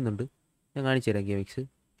ചോദിക്കുന്നുണ്ട്. ഞാൻ കാണിച്ചു തരാം കെമിക്സ്.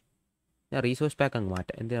 ഞാൻ റീസോഴ്സ് പാക്ക് അങ്ങ്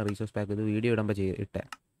മാറ്റാം. എൻ്റെ റീസോഴ്സ് പാക്ക് ഇത് വീഡിയോ ഇടുമ്പോൾ ഇട്ടേ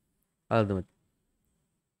അത് മതി.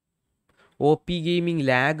 OP gaming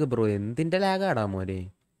lag bro. എന്തിൻ്റെ ലാഗാടാ മോനെ?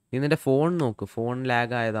 നീ നിൻ്റെ ഫോൺ നോക്ക്, ഫോൺ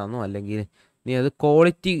ലാഗ് ആയതാണോ അല്ലെങ്കിൽ നീ അത്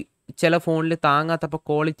ക്വാളിറ്റി ചില ഫോണിൽ താങ്ങാത്തപ്പോൾ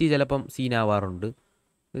ക്വാളിറ്റി ചിലപ്പം സീനാവാറുണ്ട്.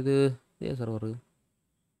 ഇത് സെർവർ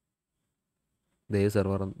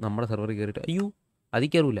നമ്മുടെ സെർവർ കയറിയിട്ട് അയ്യോ അതിൽ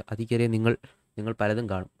കയറൂല. അതിൽ കയറിയാൽ നിങ്ങൾ പലതും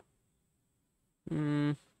കാണും.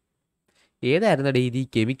 ഏതായിരുന്നു ഡെയിലി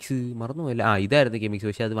കെമിക്സ് മറന്നുപോയില്ല. ഇതായിരുന്നു കെമിക്സ്.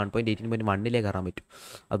 പക്ഷേ അത് 1.18.1 കയറാൻ പറ്റും.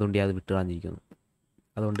 അതുകൊണ്ട് അത് വിട്ട് കളഞ്ഞിരിക്കുന്നു.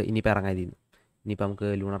 അതുകൊണ്ട് ഇനിയിപ്പോൾ ഇറങ്ങാതിരുന്നു. ഇനിയിപ്പോൾ നമുക്ക്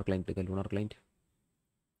lunar client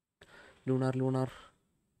lunar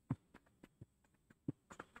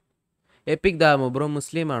EPIC Damoh bro.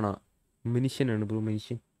 മുസ്ലിം ആണോ? മനുഷ്യനാണ് ബ്രോ,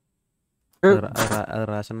 മനുഷ്യൻ. അത്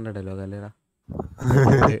റാഷൻ്റെ ഡയലോഗ് അല്ലേടാ.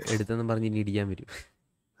 എടുത്തെന്നും പറഞ്ഞ് ഇനി ഇടിക്കാൻ വരും.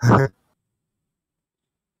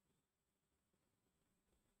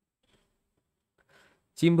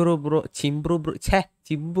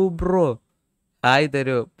 ചിമ്പു ബ്രോ ഹായ്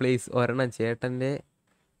തരോ പ്ലീസ് ഒരെണ്ണം ചേട്ടൻ്റെ.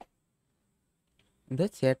 എന്താ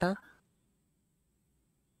ചേട്ടാ?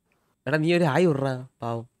 എടാ നീ ഒരു ഹായ് ഉറ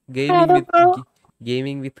പാവം.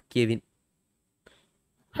 Gaming with Kevin.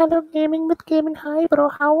 Hello, gaming with Kevin. Hi, bro.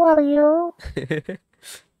 How are you?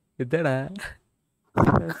 ഇതാടാ.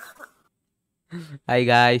 Hi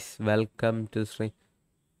guys, welcome to stream.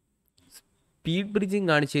 Speed bridging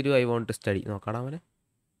കാണിച്ചു തരൂ. I want to study. നോക്കണം അവനെ.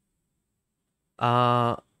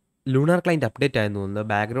 ലൂണാർ ക്ലൈൻറ്റ് അപ്ഡേറ്റ് ആയെന്ന് തോന്നുന്നു.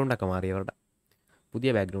 ബാക്ക്ഗ്രൗണ്ടൊക്കെ മാറി അവരുടെ. പുതിയ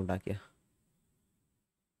ബാക്ക്ഗ്രൗണ്ട് ആക്കിയ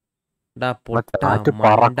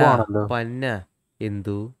പന്ന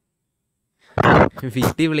എന്തോ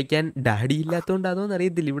വീട്ടിൽ വിളിക്കാൻ ഡാഡി ഇല്ലാത്തതുകൊണ്ട് അതോന്ന്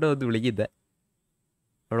അറിയത്തില്ല. ഇവിടെ വന്ന് വിളിക്കുന്നത്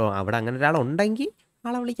അവിടെ അങ്ങനെ ഒരാളുണ്ടെങ്കിൽ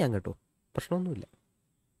ആളെ വിളിക്കാം കേട്ടോ, പ്രശ്നമൊന്നുമില്ല.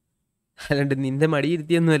 അല്ലാണ്ട് നിന്റെ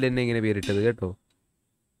മടിയിരുത്തിയൊന്നുമല്ല എന്നെ ഇങ്ങനെ പേരിട്ടത് കേട്ടോ.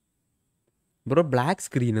 ബ്രോ ബ്ലാക്ക്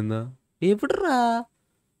സ്ക്രീൻ എന്നാ എവിടാ?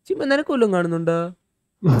 ചിമ്മ നിനക്ക് വല്ലതും കാണുന്നുണ്ടോ?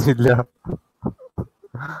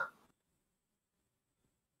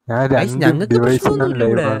 ഞങ്ങൾക്ക് പ്രശ്നമൊന്നുമില്ല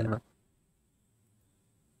ഇവിടെ.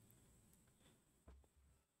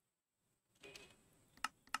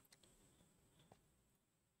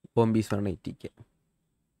 ബോംബീസ് വേണം എത്തിക്ക.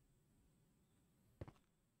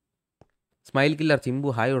 Smile killer Chimbu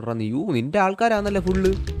hi വിടറാന്ന്. നിന്റെ ആൾക്കാരാന്നല്ലേ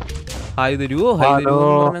ഫുള്ള്. ഹായ് തരുവോ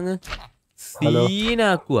പറഞ്ഞങ്ങ്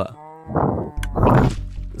സീനാക്കുക.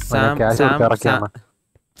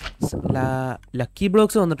 ലക്കി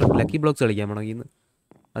ബ്ലോക്സ് വന്നിട്ടുണ്ട്. ലക്കി ബ്ലോക്സ് കളിക്കാൻ വേണമെങ്കിൽ ഇന്ന്.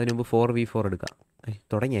 അതിന് മുമ്പ് 4v4 എടുക്കാം.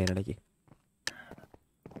 തുടങ്ങിയ ഇടയ്ക്ക്.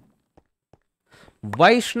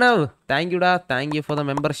 Vaishnav thank യുടാ, thank you for the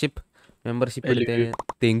membership എടുത്തതിന്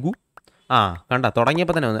തെങ്കു. കണ്ട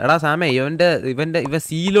തുടങ്ങിയപ്പോൾ തന്നെ വന്നു. എടാ സാമേ ഇവ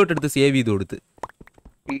സീലോട്ട് എടുത്ത് സേവ് ചെയ്ത് കൊടുത്ത്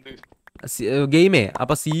ഗെയിമേ.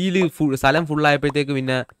 അപ്പൊ സീല് സ്ഥലം ഫുള്ളായപ്പോഴത്തേക്ക്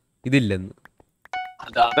പിന്നെ ഇതില്ലെന്ന്.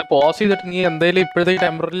 പോസ് ചെയ്തിട്ട് നീ എന്തായാലും ഇപ്പോഴത്തെ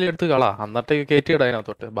ടെമ്പററി എടുത്ത് കളാ, എന്നിട്ട് കയറ്റി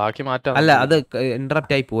ഇടാനകത്തോട്ട് ബാക്കി മാറ്റാം. അല്ല അത്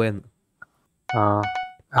ഇന്ററപ്റ്റ് ആയി പോയെന്ന്.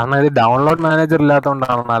 ഡൗൺലോഡ് മാനേജർ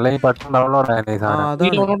ഇല്ലാത്തോണ്ടാണ്, അല്ലെങ്കിൽ പെട്ടെന്ന് ഡൗൺലോഡ് മാനേജർ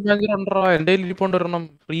ഉണ്ടോ? എന്റെ ഇരിപ്പോണ്ട് ഒരെണ്ണം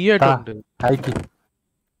ഫ്രീ ആയിട്ടുണ്ട്.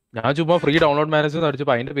 ഞാൻ ചുമ്മാ ഫ്രീ ഡൗൺലോഡ് മാനേജർ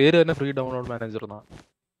അടിച്ചപ്പോ അതിന്റെ പേര് തന്നെ ഫ്രീ ഡൗൺലോഡ് മാനേജർ.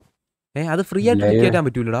 അത് ഫ്രീ ആയിട്ട് കയറ്റാൻ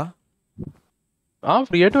പറ്റൂലടാ?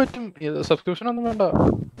 ഫ്രീ ആയിട്ട് പറ്റും, സബ്സ്ക്രിപ്ഷൻ ഒന്നും വേണ്ട.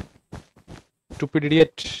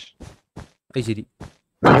 ശരി.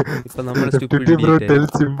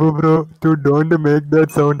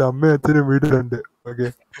 അമ്മ അച്ഛനും വീട്ടിലുണ്ട്.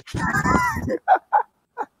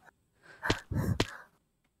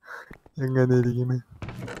 എങ്ങനെ ഇരിക്കുന്നു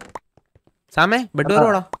സാമേ? ബെഡ്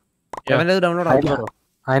വരോടാ.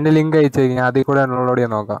 അതിന്റെ ലിങ്ക് അയച്ചു, അതിൽ കൂടെ ഡൗൺലോഡ്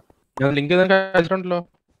ചെയ്യാൻ നോക്കാം. Link അയച്ചിട്ടുണ്ടല്ലോ.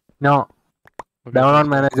 No, download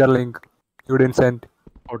manager link U didn't send.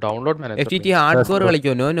 Oh download manager. FTT hard core bro.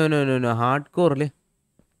 കളിക്കോ? No no no no no hard കോറില്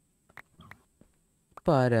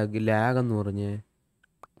lag എന്ന് പറഞ്ഞേ.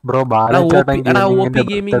 ബ്രോ OP ബാലചേട്ടൻ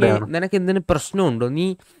ഗെയിമിങ് നിനക്ക് എന്തിനു പ്രശ്നമുണ്ടോ? നീ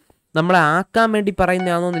നമ്മളെ ആക്കാൻ വേണ്ടി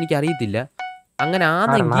പറയുന്നതാണോന്ന് എനിക്ക് അറിയത്തില്ല. അങ്ങനെ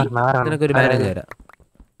ആണെങ്കിൽ നിനക്കൊരു ബാനർ തരാം.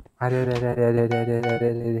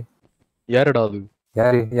 യാരടാ അത്?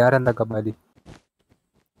 യാരെന്താ കമ്മാലി?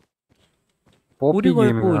 ഒരു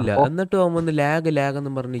കുഴപ്പമില്ല. എന്നിട്ട് വന്ന് ലാഗ്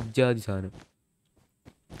എന്നും പറഞ്ഞ് ഇജാതി സാധനം.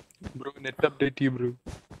 ബ്രോ നെറ്റ് അപ്ഡേറ്റ് ചെയ്യൂ ബ്രോ.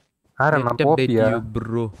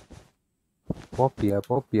 ബ്രോ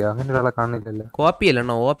പോപ്പിയാ അങ്ങനെ ഒരാളെ കാണില്ലല്ലോ. കോപ്പി അല്ല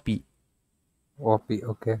OP. OP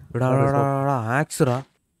okay. ആക്സറാ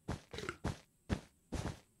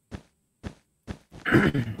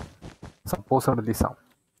സപ്പോസ് റിലീസാം.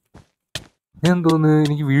 ഞാൻ തോന്നുന്നു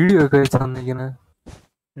എനിക്ക് വീഡിയോ ഒക്കെ അയച്ചാന്നിരിക്കണേ.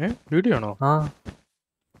 വീഡിയോ ആണോ? ആ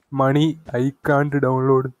money I can't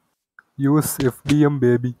download use FDM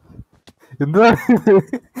baby. എന്താ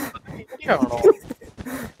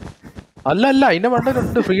അല്ല അതിന്റെ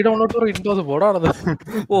മണ്ടയിലുണ്ട് free download four Windows. പോടാണത്.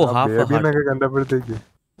 Oh ബേബിന്നൊക്കെ കണ്ടപ്പോഴത്തേക്ക്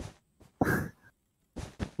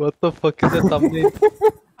what the fuck is that thumbnail?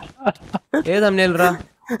 ഏത് തമ്മിൽറാ?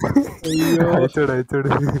 അയച്ചോട്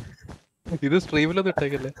ഇത് സ്ട്രീമിലൊന്നും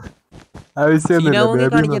ഇട്ടേക്കല്ലേ?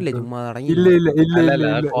 കാണിക്കല്ലേ ചുമ്മാ അടങ്ങി.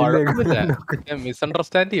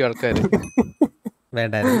 മിസ്അണ്ടർസ്റ്റാൻഡ് ചെയ്യും ആൾക്കാര്.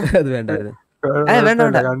 വേണ്ടായിരുന്നു, അത് വേണ്ടായിരുന്നു.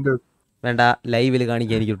 വേണ്ട, ലൈവില്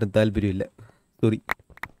കാണിക്കാൻ എനിക്ക് ഒട്ടും താല്പര്യമില്ല. സോറി,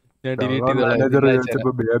 ഞാൻ ഡിലീറ്റ്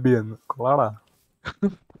ചെയ്തോളാം.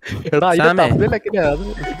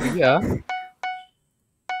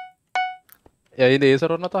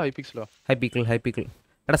 ഹൈപ്പിക്കിൾ.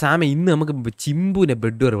 എടാ സാമ, ഇന്ന് നമുക്ക് ചിമ്പുവിനെ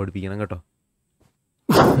ബെഡ് വരെ പഠിപ്പിക്കണം കേട്ടോ.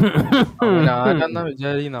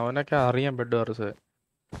 അവനൊക്കെ അറിയാം ബെഡ് വർസ്.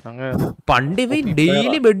 പണ്ട് ഇവ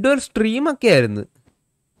ഡെയിലി ബെഡ് വർ സ്ട്രീം ഒക്കെ ആയിരുന്നു.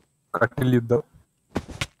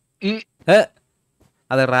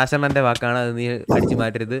 അത് റാഷണന്റെ വാക്കാണ്, അത് നീ അടിച്ചു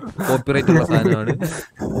മാറ്റരുത്. കോപ്പിറൈറ്റ് ഉള്ള സാധനമാണ്.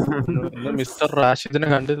 മിസ്റ്റർ റാഷിദിനെ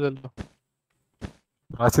കണ്ടില്ലല്ലോ.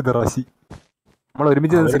 റാഷി നമ്മൾ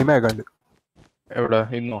ഒരുമിച്ച് സിനിമ കണ്ടു. എവിടെ?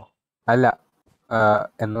 ഇന്നോ? അല്ല,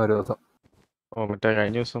 എന്നോ ഒരു ദിവസം. ഓ മറ്റേ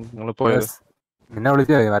കഴിഞ്ഞ ദിവസം നിങ്ങൾ പോയത്. നിന്നെ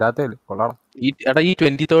വിളിച്ച വരാത്തേ കൊള്ളാം. എടാ ഈ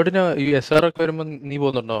 23rd ഈ SR ഒക്കെ വരുമ്പോ നീ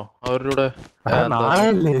പോകുന്നുണ്ടോ അവരുടെ?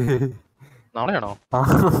 നാളെയാണോ?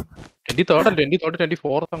 23rd അല്ല,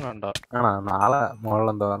 24th കണ്ട. നാളെ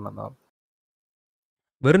മോളിലെന്തോ പറഞ്ഞോ.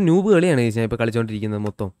 വെറും ന്യൂബ് കളിയാണ് ഞാൻ ഇപ്പൊ കളിച്ചോണ്ടിരിക്കുന്നത്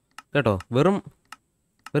മൊത്തം കേട്ടോ. വെറും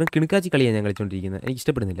കിണുക്കാച്ചി കളിയാണ് ഞാൻ കളിച്ചോണ്ടിരിക്കുന്നത്. എനിക്ക്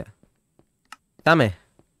ഇഷ്ടപ്പെടുന്നില്ല. താമേ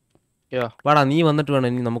വാടാ, നീ വന്നിട്ട് വേണം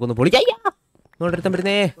ഇനി നമുക്കൊന്ന് പൊളിക്കാം. ഇങ്ങോട്ടെടുത്താൻ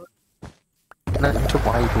പറ്റുന്നേ.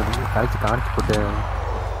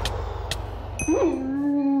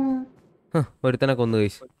 ഒരുത്തനെ കൊന്നു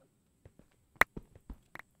കഴിച്ചു.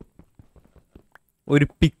 ഒരു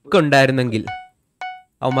പിക്ക് ഉണ്ടായിരുന്നെങ്കിൽ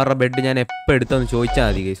അവന്മാരുടെ ബെഡ് ഞാൻ എപ്പോൾ എടുത്തെന്ന് ചോദിച്ചാൽ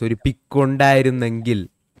മതി കേസ്. ഒരു പിക്ക് ഉണ്ടായിരുന്നെങ്കിൽ.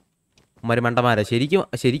 അവന്മാർ മണ്ടന്മാരാ ശരിക്കും.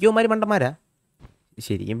 അവന്മാർ മണ്ടന്മാരാ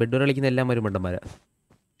ശരിക്കും. ബെഡ് കളിക്കുന്ന എല്ലാവരും മണ്ടന്മാരാ.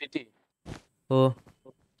 ഓ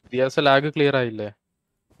ലാഗ് ക്ലിയർ ആയില്ലേ?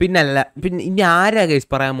 പിന്നെ ഇനി ആരാ കേസ്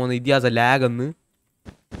പറയാൻ പോകുന്നത് ഇതിഹാസ ലാഗ് എന്ന്?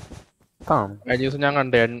 കഴിഞ്ഞ ദിവസം ഞാൻ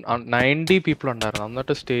കണ്ടേ 90 പീപ്പിൾ ഉണ്ടായിരുന്നു.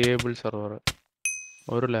 എന്നിട്ട് സ്റ്റേബിൾ സെർവർ,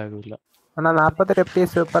 ഒരു ലാഗും ഇല്ല. 40 FPS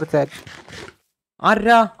സൂപ്പർ ചാറ്റ്.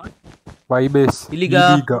 ആരാ? വൈബേസ് ഇലിഗ.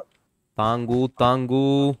 താങ്കൂ.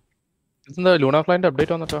 ഇതെന്താ ലൂണാ ഫ്ലൈന്റെ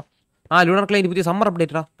അപ്ഡേറ്റ് വന്നിട്ടോ? ആ ലൂണാർ ക്ലൈന്റ് പുതിയ സമ്മർ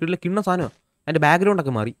അപ്ഡേറ്റാ. കിണ്ണ സാധനമാണ്. അതിന്റെ ബാക്ക്ഗ്രൗണ്ട്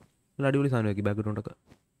ഒക്കെ മാറി. നല്ല അടിപൊളി സാധനമാക്കി ബാക്ക്ഗ്രൗണ്ട് ഒക്കെ.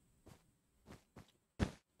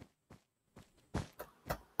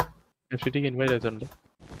 ഇൻവൈറ്റ് ചെയ്തിട്ടുണ്ട്.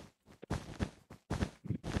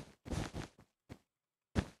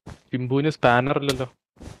 ചിമ്പുവിന് സ്പാനർ ഇല്ലല്ലോ.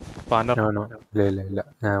 ഇല്ല,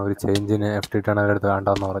 ഞാൻ ഒരു ചേഞ്ചിന് FTT എടുത്ത്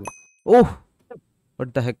വേണ്ടെന്ന് പറഞ്ഞു. ഓ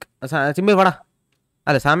ചിമ്പു വാടാ.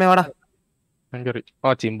 അല്ല സാമേ വാടാ.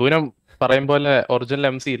 ചിമ്പുവിനെ പറയും പോലെ ഒറിജിനൽ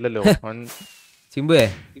MC ഇല്ലല്ലോ. ചിമ്പുവേ,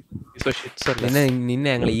 നിന്നെ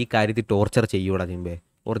ഞങ്ങൾ ഈ കാര്യത്തിൽ ടോർച്ചർ ചെയ്യൂടാ ചിമ്പേ.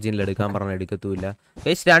 ഒറിജിനൽ എടുക്കാൻ പറഞ്ഞാൽ എടുക്കത്തുമില്ല.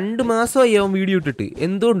 2 മാസമായി അവൻ വീഡിയോ ഇട്ടിട്ട്.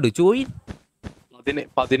 എന്തുകൊണ്ട് ചോയി?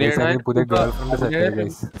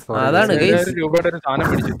 അതാണ്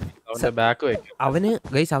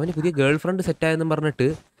അവന് പുതിയ ഗേൾ ഫ്രണ്ട് സെറ്റ് ആയെന്ന് പറഞ്ഞിട്ട്.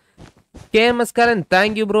 KMS Karan,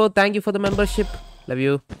 thank you bro, thank you for the membership, love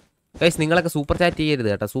you guys. നിങ്ങളൊക്കെ സൂപ്പർ ചാറ്റ് ചെയ്യരുത്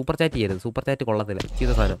കേട്ടോ. സൂപ്പർ ചാറ്റ് കൊള്ളത്തില്ല,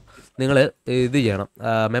 ചെയ്ത സാധനം. നിങ്ങൾ ഇത് ചെയ്യണം,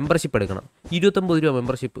 മെമ്പർഷിപ്പ് എടുക്കണം. 29 രൂപ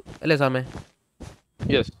മെമ്പർഷിപ്പ് അല്ലേ സാമേ?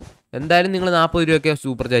 എന്തായാലും നിങ്ങൾ 40 രൂപയൊക്കെ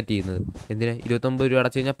സൂപ്പർ ചാറ്റ് ചെയ്യുന്നത്. എന്തിനാ 29 രൂപ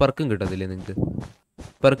അടച്ചു കഴിഞ്ഞാൽ പെർക്കും കിട്ടത്തില്ലേ നിങ്ങൾക്ക്?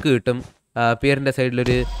 പെർക്ക് കിട്ടും. പേരിന്റെ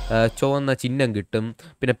സൈഡിലൊരു ചുവന്ന ചിഹ്നം കിട്ടും.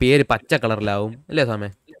 പിന്നെ പേര് പച്ച കളറിലാവും അല്ലേ സാമേ?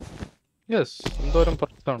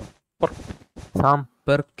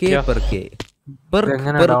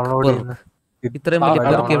 ഇത്രയും വലിയ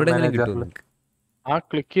പെർക്ക് എവിടെയെങ്കിലും കിട്ടും? ആ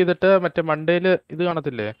ക്ലിക്ക് ചെയ്തിട്ട് മറ്റേ മണ്ടയില് ഇത്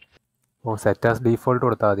കാണത്തില്ലേ? ഓ സെറ്റ് ആസ് ഡീഫോൾട്ട്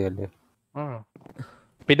കൊടുത്താൽ മതിയല്ലേ? ആ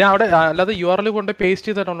പിന്നെ അവിടെ അല്ലാതെ URL കൊണ്ട് പേസ്റ്റ്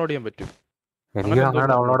ചെയ്ത് ഡൗൺലോഡ് ചെയ്യാൻ പറ്റും. എനിക്ക് അങ്ങനെ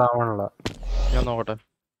ഡൗൺലോഡ് ആവാനുള്ള. ഞാൻ നോക്കട്ടെ.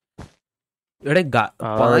 എടേ ആ,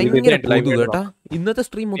 ഭയങ്കര ഇതിന്റെ live കൊതു ആയിട്ട് കേട്ടാ. ഇന്നത്തെ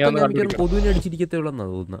സ്ട്രീം നീ മൊത്തം ഒന്ന് ഞാൻ മിക്കവാറും കണ്ടുപിടിക്കണം. കൊതുവിനെ അടിച്ചിരിക്കത്തേ ഉള്ളെന്നാ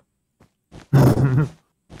തോന്നുന്ന.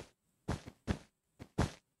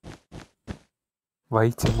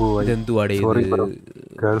 വൈച്ചമ്പൂ ഇതെന്തുവാടേ Sorry ഇത് bro.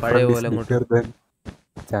 പഴയ ഗേൾഫ്രണ്ട് പോലെ അങ്ങോട്ട്.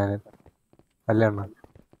 ചാനൽ അല്ല അണ്ണാ.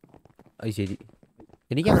 അത് ശരി,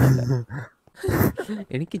 എനിക്കങ്ങനല്ല.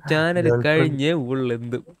 എനിക്ക് ചാനൽ Girlfriend. കഴിഞ്ഞേ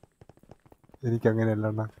ഉള്ളെന്തും. എനിക്ക് അങ്ങനെയല്ല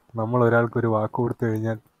അണ്ണാ. നമ്മൾ ഒരാൾക്ക് ഒരു വാക്ക് കൊടുത്തു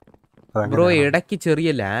കഴിഞ്ഞാൽ ബ്രോ അതങ്ങനെയാണ്. ഇടയ്ക്ക് ചെറിയ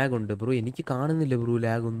ലാഗ് ഉണ്ട് ബ്രോ. എനിക്ക് കാണുന്നില്ല ബ്രോ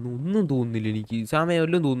ലാഗ് ഒന്നും തോന്നുന്നില്ല എനിക്ക്. സമയം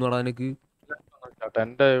വല്ലതും തോന്നുവാടാ എനിക്ക്?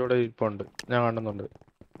 എന്റെ ഇവിടെ ഇപ്പൊ ഉണ്ട്, ഞാൻ കാണുന്നുണ്ട്.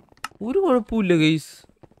 ഒരു കുഴപ്പമില്ല guys.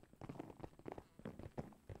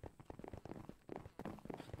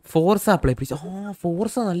 Forza play please.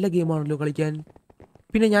 Forza നല്ല ഗെയിമാണല്ലോ കളിക്കാൻ.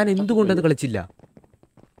 പിന്നെ ഞാൻ എന്തുകൊണ്ടത് കളിച്ചില്ല?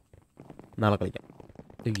 നാളെ കളിക്കാം.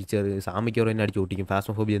 എനിക്ക് ചെറിയ സാമിക്കോറോ എന്നെ അടിച്ച് ഓട്ടിക്കും.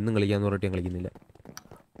 ഫാസ്മോഫോബിയ എന്നും കളിക്കാന്ന് പറഞ്ഞിട്ട് ഞാൻ കളിക്കുന്നില്ല.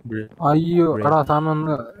 അയ്യോ എടാ സാമ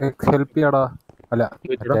ഒന്ന് ഹെൽപ്പ് ചെയ്യടാ. അല്ല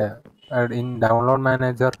മറ്റേ in download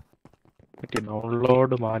manager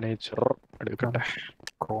download manager എടുക്കട്ടെ.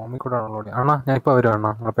 ക്രോമിൽ കൂടെ ഡൗൺലോഡ് ചെയ്യാം. അണ്ണാ ഞാൻ ഇപ്പൊ വരും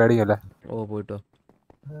അണ്ണാ. നിങ്ങൾ പേടിക്കല്ലേ? ഓ പോയിട്ടോ.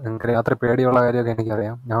 നിങ്ങൾക്ക് അത്ര പേടിയുള്ള കാര്യമൊക്കെ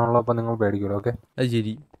എനിക്കറിയാം. ഞാൻ ഉള്ളപ്പോൾ നിങ്ങൾ പേടിക്കുമല്ലോ. ഓക്കെ അത്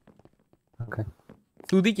ശരി. ഓക്കെ.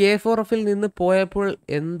 സുധി K4Fൽ നിന്ന് പോയപ്പോൾ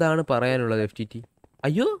എന്താണ് പറയാനുള്ളത് FTT?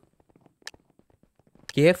 അയ്യോ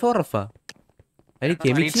K4F അതിന്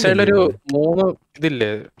റൈറ്റ് സൈഡിലൊരു 3 ഇതില്ലേ,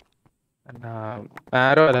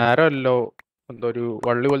 ആരോ അല്ലോ, എന്തോ ഒരു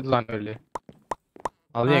വള്ളി പോലത്തെ സാധനമില്ലേ,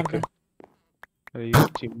 അത് ഞെക്ക്. ഓ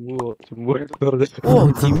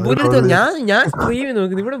ചിമ്പൂരിടത്ത് ഞാൻ സ്ട്രീം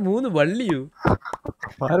നോക്കുന്നു. ഇവിടെ 3 വള്ളിയോ.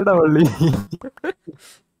 ആരുടെ വള്ളി?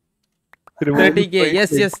 30K.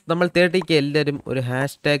 യെസ് നമ്മൾ 30K എല്ലാവരും ഒരു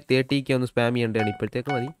 #30K ഒന്ന് സ്പാം ചെയ്യേണ്ടതാണ്.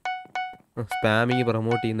 ഇപ്പോഴത്തേക്ക് മതി. സ്പാമിങ്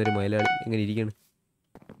പ്രൊമോട്ട് ചെയ്യുന്ന ഒരു മലയാളി എങ്ങനെ ഇരിക്കണം?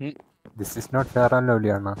 This is not fair and lovely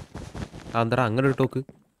അണ്ണാ. എന്താ അങ്ങനെ ഒരു ടോക്ക്?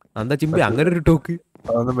 എന്താ ചിമ്പി അങ്ങനെ ഒരു ടോക്ക്?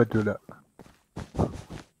 അതൊന്നും പറ്റൂല.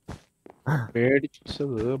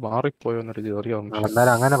 പേടിച്ചത് മാറിപ്പോയോന്നൊരു ചെറിയ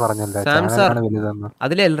എന്നാലും അങ്ങനെ പറഞ്ഞല്ലേ, സാംസർ ചാനലാണ് വലുതെന്ന്.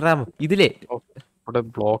 അതിലെ എൽറാം ഇതിലെ ഇവിടെ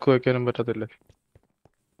ബ്ലോക്ക് വെക്കാനും പറ്റത്തില്ല.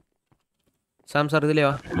 സാംസർ ഇതിലെ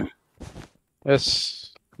വാ. Yes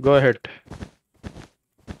go head.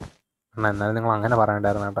 എന്നാലും നിങ്ങൾ അങ്ങനെ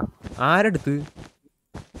പറയണ്ടായിരുന്നു കേട്ടോ. ആരെടുത്ത്?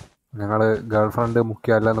 നിങ്ങള് ഗേൾഫ്രണ്ട്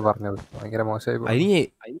മുഖ്യമല്ലെന്ന് പറഞ്ഞത് ഭയങ്കര മോശമായി പോയി. അതിന്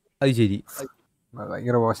അത് ശരി.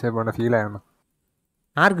 ഭയങ്കര മോശമായി പോകേണ്ട ഫീൽ ആയിരുന്നു.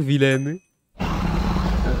 ആർക്ക് ഫീൽ ആയെന്ന്?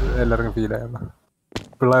 എല്ലാവർക്കും ഫീൽ ആയിരുന്നു.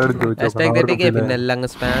 പിള്ളേരോട് #30K പിന്നെ എല്ലാം അങ്ങ്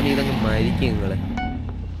സ്പാം ചെയ്തങ്ങ് മരിക്കും നിങ്ങളെ.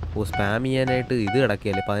 ഓ സ്പാം ചെയ്യാനായിട്ട് ഇത്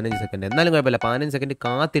കിടക്കുകയല്ലേ 15 സെക്കൻഡ്. എന്നാലും കുഴപ്പമില്ല, 15 സെക്കൻഡ്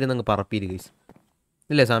കാത്തിരുന്ന് അങ്ങ് പറപ്പീര് ഗൈസ്.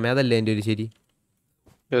 ഇല്ലേ സാമി? അതല്ലേ എൻ്റെ ഒരു ശരി.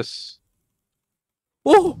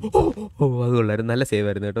 ഓ അത് കൊള്ളായിരുന്നു. നല്ല സേവ്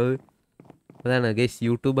ആയിരുന്നു കേട്ടോ അത്. അതാണ് ഗൈസ്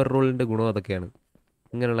യൂട്യൂബർ റോളിന്റെ ഗുണം അതൊക്കെയാണ്.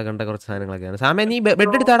 ഇങ്ങനെയുള്ള കണ്ട കുറച്ച് സാധനങ്ങളൊക്കെയാണ്. സാമേ നീ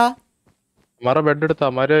ബെഡ് എടുത്താടാ? ബെഡ് എടുത്താ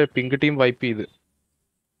അമാരെ പിങ്ക് ടീം വൈപ്പ് ചെയ്ത്.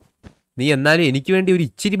 നീ എന്നാലും എനിക്ക് വേണ്ടി ഒരു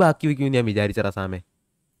ഇച്ചിരി ബാക്കി വെക്കുമെന്ന് ഞാൻ വിചാരിച്ചടാ സാമേ.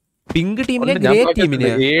 പിങ്ക് ടീമിനെ ഗ്രേ ടീമിനെ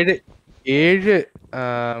 7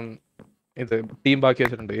 ഇത് ടീം ബാക്കി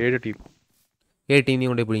വെച്ചിട്ടുണ്ട്. 7 ടീം. 7 ടീമിനെ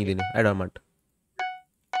കൊണ്ടേ പിടിങ്ങില്ല. I don't want.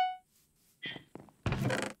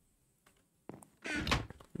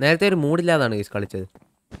 നേരത്തെ ഒരു മൂഡില്ലാതാണ് ഗൈസ് കളിച്ചത്.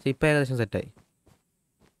 പക്ഷെ ഇപ്പൊ ഏകദേശം സെറ്റായി.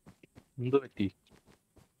 എന്ത് പറ്റി?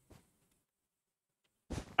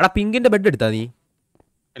 എടാ പിങ്കിന്റെ ബെഡ് എടുത്താ നീ?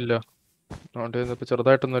 ഇല്ല, അതുകൊണ്ട്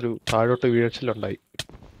ചെറുതായിട്ടൊന്നൊരു താഴോട്ട് വീഴ്ചയിലുണ്ടായി.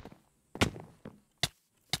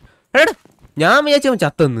 ഞാൻ വിചാരിച്ചവൻ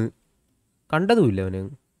ചത്തെന്ന്. കണ്ടതുമില്ല അവനെ.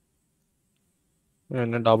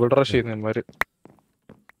 എന്നെ ഡബിൾ റഷ് ചെയ്യുന്നവന്മാര്.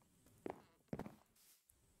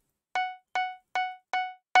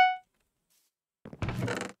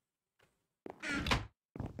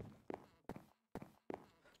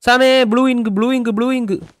 സാമേ blue ink.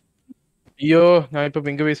 അയ്യോ ഞാൻ ഇപ്പൊ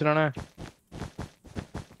പിങ്ക് ബേസിലാണ്.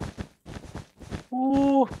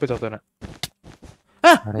 ഇപ്പൊ ചത്തനെ.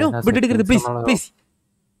 ബെഡ് എടുക്കരുത് പ്ലീസ് പ്ലീസ്.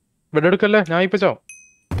 ബെഡ് എടുക്കല്ലേ, ഞാൻ ഇപ്പൊ ചാവും.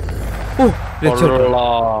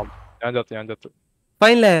 ഞാൻ ചത്തു.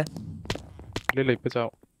 ഫൈനലേ ഇല്ല ഇപ്പൊ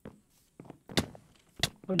ചാവും.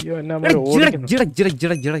 അയ്യോ എന്നെ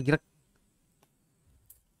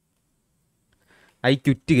I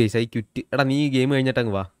quit guys, I quit. എടാ നീ ഗെയിം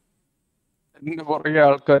കഴിഞ്ഞിട്ടങ്ങ് വാ. എന്റെ പുറകെ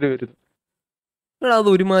ആൾക്കാർ വരുന്നു. എടാ അത്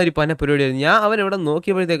ഒരുമാതിരി പന പരിപാടിയായിരുന്നു. ഞാൻ അവൻ ഇവിടെ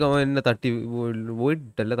നോക്കിയപ്പോഴത്തേക്ക് അവൻ എന്നെ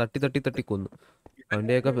പോയിട്ടല്ല തട്ടി കൊന്നു.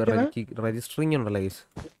 അവന്റെയൊക്കെ രജിസ്റ്ററിങ് ഉണ്ടല്ലോ ഗൈസ്.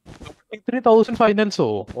 30,000 ഫൈനൽസോ?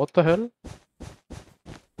 What the hell?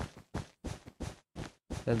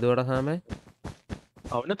 എന്തുവാടാ സാമേ?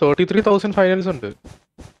 അവന് 33,000 ഫൈനൽസ് ഉണ്ട്.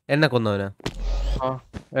 എന്നെ കൊന്നവനാ?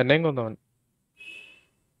 എന്നെയും കൊന്നവൻ.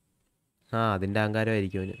 ആ അതിന്റെ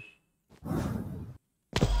അഹങ്കാരമായിരിക്കും അവന്.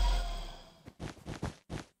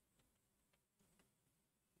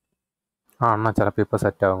 അണ്ണാ ചിലപ്പോ ഇപ്പൊ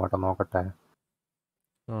സെറ്റ് ആവും കേട്ടോ, നോക്കട്ടെ.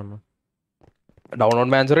 ആണോ?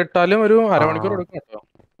 ഡൗൺലോഡ് മാനേജർ ഇട്ടാലും ഒരു അരമണിക്കൂർ എടുക്കും കേട്ടോ.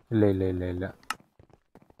 ഇല്ല ഇല്ല ഇല്ല ഇല്ല.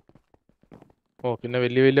 ഓ പിന്നെ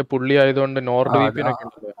വലിയ വലിയ പുള്ളി ആയതുകൊണ്ട് നോർഡ് VPN ഒക്കെ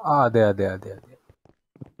ഉണ്ടല്ലോ. അതെ അതെ അതെ അതെ.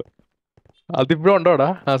 അതിപ്പോഴും ഉണ്ടോടാ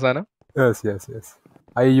ആ സാധനം? Yes yes yes.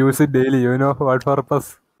 I use it daily. You know what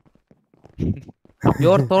purpose?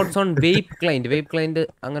 Your thoughts on വേപ്പ് ക്ലൈന്റ്. വേപ്പ് ക്ലൈന്റ്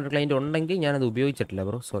അങ്ങനെ ഒരു ക്ലൈന്റ് ഉണ്ടെങ്കിൽ ഞാനത് ഉപയോഗിച്ചിട്ടില്ല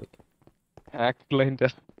bro, sorry. Hack client.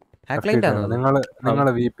 Hack client ആണോ?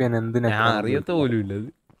 നിങ്ങളെ VPN എന്തിനാ? ഞാൻ അറിയത്ത പോലും ഇല്ല.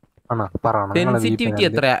 സെൻസിറ്റിവിറ്റി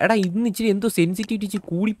എത്രയാ എടാ? ഇന്ന് ഇച്ചിരി എന്തോ സെൻസിറ്റിവിറ്റി ഇച്ചിരി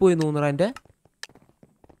കൂടിപ്പോയെന്ന് തോന്നുന്നു എന്റെ.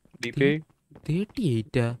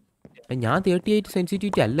 38 ഞാൻ 38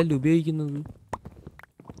 സെൻസിറ്റിവിറ്റി അല്ലല്ലോ ഉപയോഗിക്കുന്നത്.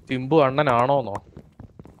 ചിമ്പു അണ്ണനാണോന്നോ?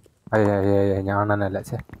 ഞാൻ അണ്ണനല്ല.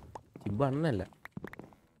 ചിമ്പു അണ്ണനല്ല,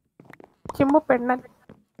 ചിമ്പു പെണ്ണൻ.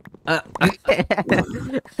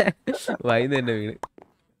 വൈന്ന് തന്നെ വീണ്.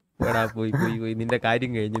 എടാ പോയി പോയി പോയി, നിന്റെ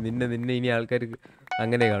കാര്യം കഴിഞ്ഞു. നിന്നെ ഇനി ആൾക്കാർക്ക്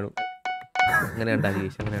അങ്ങനെ കാണും. അങ്ങനെ ഉണ്ടാകും,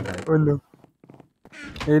 അങ്ങനെ ഉണ്ടാകും.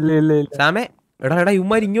 സാമേ എടാ എടാ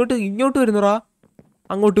ഇവന്മാർ ഇങ്ങോട്ട് വരുന്നറാ,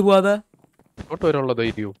 അങ്ങോട്ട് പോവാതെ. ഇങ്ങോട്ട് വരാനുള്ള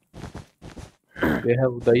ധൈര്യവും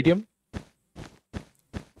ധൈര്യം.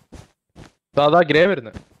 സാധാ ഗ്രേ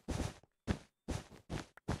വരുന്നത്.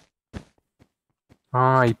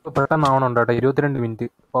 ഇപ്പൊ പെട്ടെന്നാവണുണ്ട് കേട്ടോ. 22 മിനിറ്റ്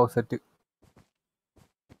പൗസെറ്റ്.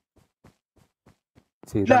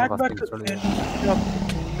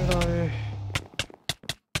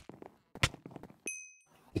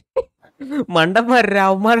 മണ്ടന്മാരാ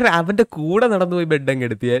അവന്റെ കൂടെ നടന്നു പോയി ബെഡ് അങ്ങ്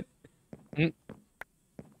എടുത്തിയാൻ.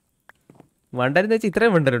 മണ്ടരെന്ന് വെച്ചാൽ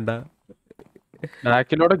ഇത്രയും മണ്ടരുണ്ടാ?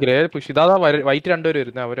 ബാക്കിലൂടെ ഗ്രേ പുഷ്. ഇതാ വൈറ്റ് രണ്ടുപേരും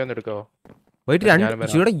വരുന്നത്. അവരെ ഒന്ന് എടുക്കാവോ? വൈറ്റ്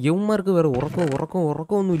ഇവിടെ യവന്മാർക്ക് വേറെ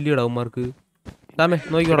ഉറക്കമൊന്നും ഇല്ലടാ അവന്മാർക്ക്. താമേ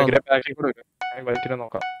നോക്കിക്കോടാ. വൈറ്റിനെ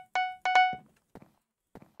നോക്കാം.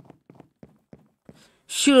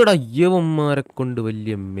 ഷീടാ യവന്മാരെ കൊണ്ട്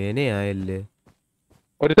വലിയ മെനയായല്ലേ.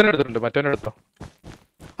 ഒരുത്തനെ എടുത്തിട്ടുണ്ട്, മറ്റവനെ എടുത്തോ.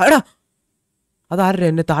 എടാ അതാരാ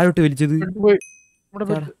എന്നെ താഴോട്ട് വലിച്ചത്?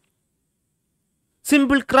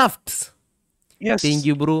 Simple crafts. Thank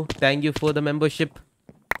you bro, thank you for the membership.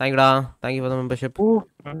 Thank you for the membership.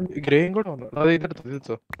 ഗ്രേയും കൂടെ വന്നു. അത്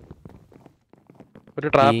ഇതെടുത്തോ. ഒരു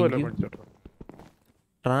ട്രാപ്പ്.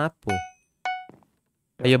 ട്രാപ്പോ?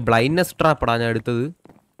 അയ്യോ ബ്ലൈൻഡ്നെസ് ട്രാപ്പടാ ഞാൻ എടുത്തത്.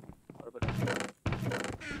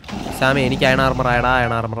 സാമേ എനിക്ക് അയൺ ആർമറായടാ.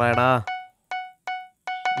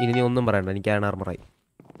 ഇനി നീ ഒന്നും പറയണ്ട, എനിക്ക് അയൺ ആർമറായി.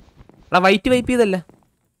 എടാ വൈറ്റ് വൈപ്പ് ചെയ്തല്ല.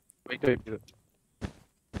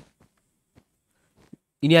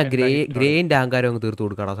 ഇനി ആ ഗ്രേന്റെ അഹങ്കാരം അങ്ങ് തീർത്തു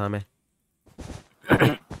കൊടുക്കാടാ സാമേ.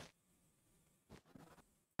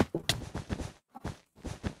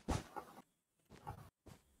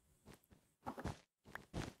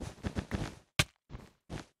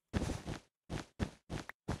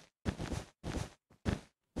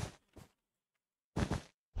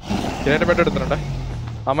 എടുത്തിട്ടുണ്ടേ.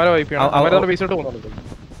 അമര വൈപ്പ് ചെയ്യണം. പൈസ ഇട്ട് പോകുന്നുണ്ട്.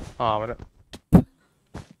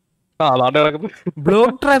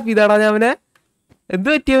 ബ്ലോക്ക് ട്രാപ്പ് ചെയ്താടാ ഞാൻ അവനെ. എന്ത്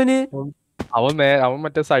പറ്റിയവന്? അവൻ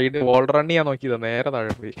മറ്റേ സൈഡ് വോൾ റൺ ചെയ്യാൻ നോക്കിയതാ, നേരെ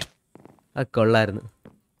താഴെ പോയി. അത് കൊള്ളായിരുന്നു.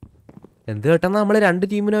 എന്ത് കേട്ടെന്നാ നമ്മള് 2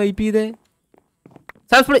 ടീമിനെ വൈപ്പ് ചെയ്തേ.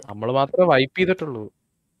 നമ്മള് മാത്രമേ വൈപ്പ് ചെയ്തിട്ടുള്ളൂ.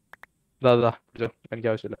 എനിക്ക്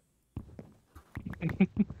ആവശ്യമില്ല.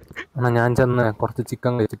 ഞാൻ ചെന്ന് കുറച്ച്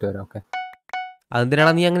ചിക്കൻ കഴിച്ചിട്ട് വരാം. ഓക്കെ.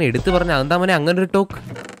 അതെന്തിനാണ് നീ അങ്ങനെ എടുത്ത് പറഞ്ഞ? അതെന്താ മോനെ അങ്ങനെ ഒരു ടോക്ക്?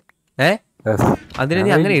 അതിനെ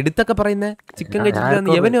നീ അങ്ങനെ എടുത്തൊക്കെ പറയുന്നേ? ചിക്കൻ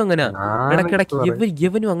കഴിച്ചിട്ട് യവനും അങ്ങനെ ഇടയ്ക്കിടയ്ക്ക്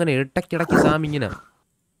അങ്ങനെ ഇടയ്ക്കിടയ്ക്ക് സാമിങ്ങനെ.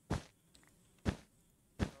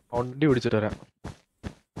 വണ്ടി പിടിച്ചിട്ട് വരാം.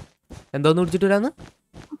 എന്തോന്ന് പിടിച്ചിട്ട് വരാന്ന്?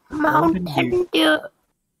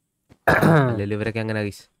 അല്ലല്ലോ ഇവരൊക്കെ അങ്ങനെ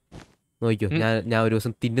നോക്കിയോ. ഞാൻ ഒരു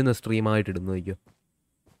ദിവസം തിന്നുന്ന സ്ട്രീമായിട്ട് ഇടുന്നു, നോക്കിയോ.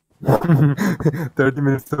 30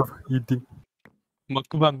 minutes of eating.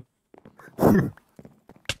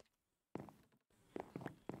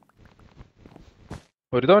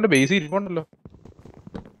 ഒരു തവണ ബേസ് ഇരിപ്പുണ്ടല്ലോ.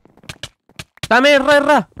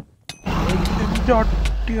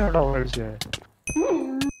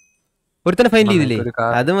 ഒരുത്തനെ ഫൈൻ ചെയ്തില്ലേ?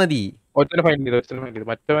 അത് മതി. ഒരുത്തനെ ഫൈൻ ചെയ്തു.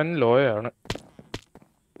 മറ്റവൻ ലോയാണ്.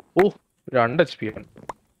 2 HP ആണ്.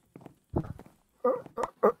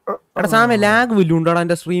 എടാ സാമേ ലാഗ് വല്ലതും ഉണ്ടോടാ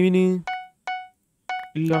എന്റെ സ്ട്രീമിന്?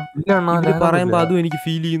 ഇല്ല പറയുമ്പോ അതും എനിക്ക്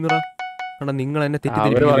ഫീൽ ചെയ്യുന്നടാ. എടാ നിങ്ങൾ എന്നെ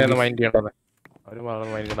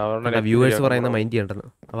വ്യൂവേഴ്സ് പറയുന്ന മൈൻഡ് ചെയ്യണ്ടെന്ന്.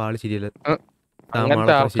 അപ്പൊ ആള് ശരിയല്ല.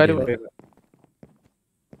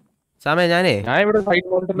 സാമേ ഞാനേ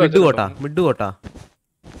മിഡ് കോട്ടാ.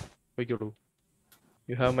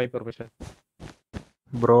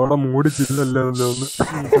 ബ്രോയുടെ മൂഡ് ചില്ലല്ലോ.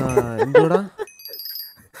 എന്തോടാ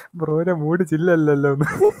ബ്രോയുടെ മൂഡ് ചില്ലല്ലോ.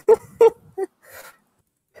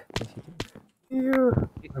 അയ്യോ.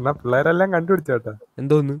 എന്നാ പിള്ളേരെല്ലാം കണ്ടുപിടിച്ചോട്ടാ.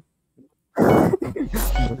 എന്തോന്ന്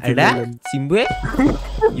എടാ ചിമ്പുവേ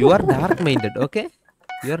you are dark minded. Okay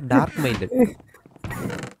you are dark minded.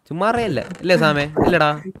 ചുമ്മാ അറിയല്ല അല്ലേ സാമേ?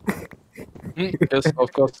 അല്ലടാ Yes, of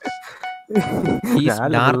course.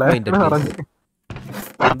 Dark minded.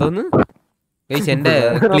 എന്തോന്ന് ഗൈസ് എന്റെ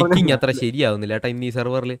ക്ലിക്കിങ് അത്ര ശരിയാവുന്നില്ല ഏട്ടാ ഇന്ന് ഈ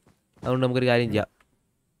സെർവറിൽ. അതുകൊണ്ട് നമുക്കൊരു കാര്യം ചെയ്യാം.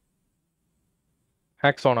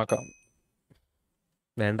 Hacks on ആക്കാം.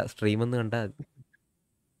 വേണ്ട സ്ട്രീം ഒന്ന് കണ്ടാ മതി.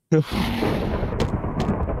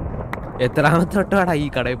 എത്രാമത്തെ തൊട്ടാടാ ഈ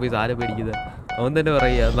കടയിൽ പോയി സാധനം മേടിക്കുന്നത്? അവൻ തന്നെ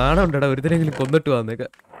പറയാ നാണം ഉണ്ടടാ ഒരുത്തരെങ്കിലും കൊന്നിട്ട് വന്നേക്ക.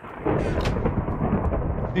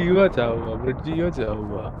 ജീവ ചാവുക, ബ്രിഡ്ജിയോ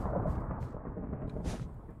ചാവുക.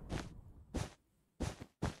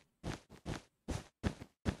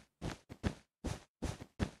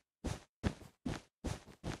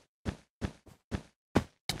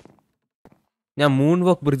 ഞാൻ മൂൺ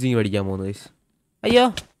വോക്ക് ബ്രിഡ്ജിങ് പഠിക്കാൻ പോകുന്നു ഗൈസ്. അയ്യോ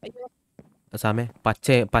സാമേ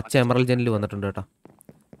പച്ച എമറൽ ജനലിൽ വന്നിട്ടുണ്ട് കേട്ടോ.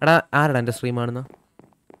 എടാ ആരടാ എൻ്റെ സ്ട്രീം ആണെന്ന്?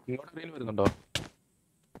 ഇങ്ങോട്ട് റീൽ വരുന്നുണ്ടോ?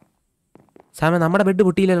 സാമേ നമ്മുടെ ബെഡ്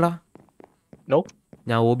പൊട്ടിയില്ലടാ. No.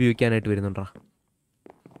 ഞാൻ ഓബി വയ്ക്കാനായിട്ട് വരുന്നുണ്ടാ.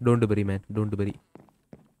 Don't bury man, don't bury.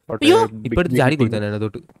 But, അയ്യോ big, ഇപ്പൊ big ചാടി teams. കൊടുത്താൻ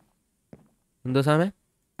അതിനകത്തോട്ട്. എന്തോ സാമേ?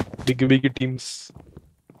 Big teams.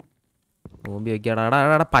 ഓബി വയ്ക്കാടാ.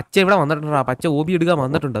 എടാ പച്ച ഇവിടെ വന്നിട്ടുണ്ടാ. പച്ച ഓബി എടുക്കാൻ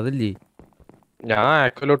വന്നിട്ടുണ്ട് അതല്ലേ? ഞാൻ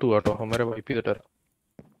ആക്വലോട്ട് പോവാട്ടോ, അമ്മരെ വൈപ്പ് ചെയ്തിട്ട് വരാം.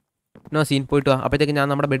 നോ സീൻ പോയിട്ട് വാ. അപ്പോഴത്തേക്ക് ഞാൻ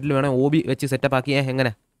നമ്മുടെ ബെഡിൽ വേണം ഓബി വെച്ച് സെറ്റപ്പ് ആക്കി.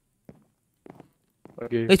 എങ്ങനെ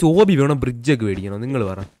Okay. ഓബി വേണം ബ്രിഡ്ജൊക്കെ മേടിക്കണോ നിങ്ങൾ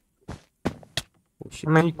പറ.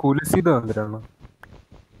 ഈ കുലിസിത് വന്നിട്ടാണ്.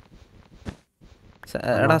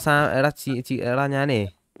 എടാ ഞാനേ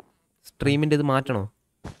സ്ട്രീമിന്റെ ഇത് മാറ്റണോ?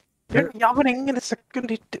 അവൻ എങ്ങനെ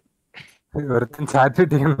സെക്കൻഡ് ഹിറ്റ്? ഒരുത്തൻ ചാറ്റ്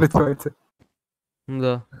ഇട്ടിങ്ങനെ ചോദിച്ചു.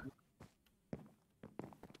 എന്തോ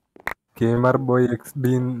ഗെയിമർ ബോയ് XD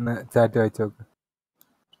ചാറ്റ് വായിച്ചു നോക്ക്.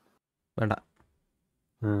 വേണ്ട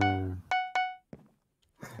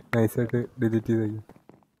നൈസായിട്ട് ഡിലീറ്റ് ചെയ്ത്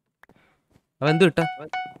അവൻ എന്ത് കിട്ടാ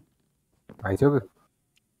വായിച്ചു നോക്ക്.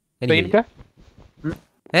 എനിക്ക്?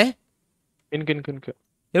 ഏ എനിക്ക്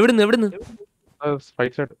എവിടുന്ന്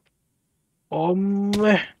റൈറ്റ് സൈഡ്.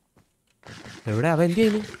 ഓമ്മേ എവിടെ അവൻ എന്ത്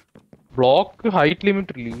ചെയ്യുന്നു? Block height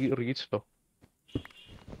limit റീച്ചോ?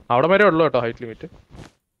 അവിടെ വരെ ഉള്ളു കേട്ടോ ഹൈറ്റ് ലിമിറ്റ്.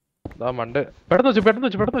 മണ്ടേ പെട്ടെന്ന്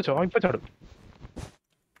വെച്ചോ ഇപ്പൊ ചാടും.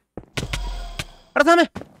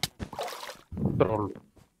 ഇത്രേ ഉള്ളൂ.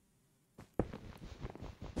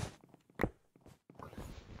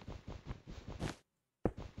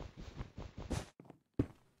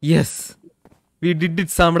 Yes we did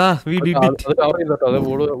it സാമടാ, we did it. അത് കവർ ചെയ്തോ, അത്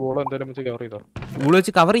ബോൾ എന്തായാലും വെച്ച് കവർ ചെയ്തോ. ഊള്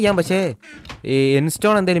വെച്ച് കവർ ചെയ്യാം, പക്ഷേ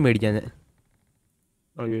ഇൻസ്റ്റോൺ എന്തായാലും മേടിക്കാൻ.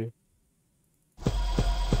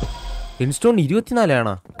 ഇൻസ്റ്റോൺ 24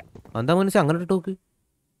 ആണോ? എന്താ മനസ്സിൽ അങ്ങനെ ടോക്ക്?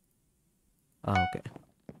 ആ ഓക്കെ.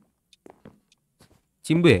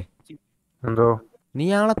 ചിമ്പുവേ എന്തോ നീ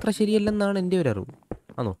ആളത്ര ശരിയല്ലെന്നാണ് എൻ്റെ ഒരു അറിവ്.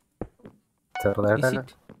 ആണോ? ചെറുതായിട്ട്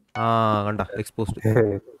ആ കണ്ട എക്സ്പോസ്ഡ്.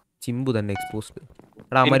 ചിമ്പു തന്നെ എക്സ്പോസ്ഡ്.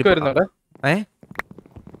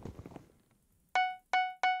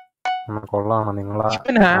 കൊള്ളാണോ നിങ്ങളാ?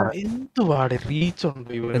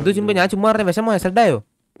 എന്തോ ചിമ്പു ഞാൻ ചുമ്മാ പറഞ്ഞ വിഷമോ സെഡായോ?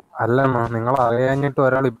 അല്ലണ്ണോ നിങ്ങൾ അറിയാഞ്ഞിട്ട്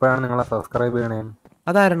ഒരാൾ ഇപ്പോഴാണ് നിങ്ങളെ സബ്സ്ക്രൈബ് ചെയ്യണേ.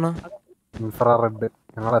 അതാരണോ? ഇൻഫ്രാറെഡ്.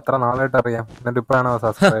 നിങ്ങൾ എത്ര നാളായിട്ട് അറിയാം, എന്നിട്ട് ഇപ്പോഴാണ്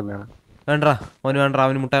സബ്സ്ക്രൈബ് ചെയ്യണം. വേണ്ടാ അവന് വേണ്ട,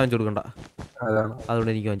 അവന് മുട്ട വാങ്ങിച്ചു കൊടുക്കണ്ട. അതാണ്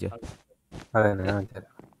അതുകൊണ്ട് എനിക്ക് വാങ്ങിച്ചോ. അതെ ഞാൻ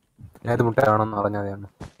ഏത് മുട്ട വേണമെന്ന് പറഞ്ഞാൽ മതിയാണ്.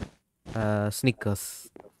 സ്നിക്കേഴ്സ്.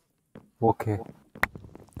 ഓക്കെ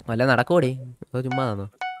അല്ല നടക്കോടെ ചുമ്മാ തന്നോ?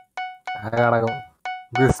 നടക്കും.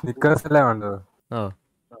 സ്നിക്കേഴ്സ് അല്ലേ വേണ്ടത്? ഓ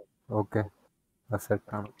ഓക്കെ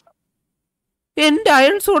സെറ്റാണ്. എന്റെ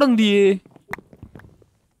അയൺ സോഡ് എന്തിയേ?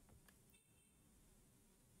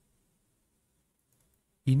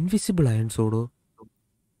 Invisible iron സോഡോ?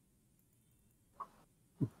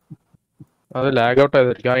 അത് ലാഗ് ഔട്ട്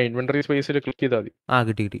ആയതായിരിക്കും. ആ ഇൻവെന്ററി സ്പേസിൽ ക്ലിക്ക് ചെയ്താൽ മതി. ആ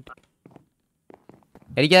കിട്ടി.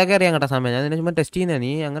 എനിക്കതൊക്കെ അറിയാം കേട്ടോ സമയം. ഞാൻ നിന്നെ ചുമ്മാ ടെസ്റ്റ് ചെയ്യുന്ന.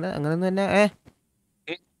 നീ അങ്ങനെ തന്നെ.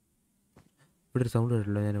 ഇവിടെ ഒരു സൗണ്ട്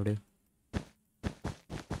കേട്ടല്ലോ ഞാനിവിടെ.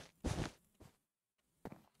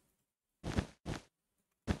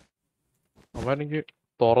 അവൻ എനിക്ക്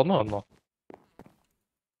തുറന്നു വന്നോ?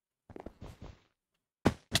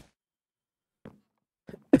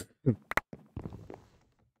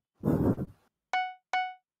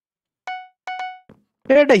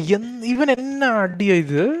 എടാ ഇവൻ എന്നാ അടിയാ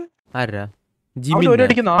ഇത്? ആരാ?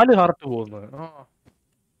 ഒരടിക്ക് 4 ഹാർട്ട് പോകുന്നത്.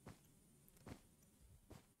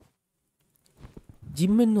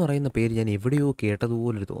 ജിം എന്ന് പറയുന്ന പേര് ഞാൻ എവിടെയോ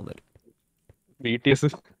കേട്ടതുപോലൊരു തോന്നൽ. BTS.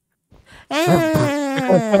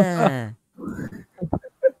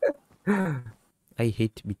 I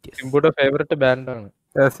hate BTS. സിംബുയുടെ favourite ബാൻഡാണ്.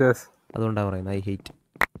 അതുകൊണ്ടാ പറയുന്നത് ഐ ഹേറ്റ്.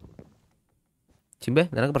 ചിമ്പേ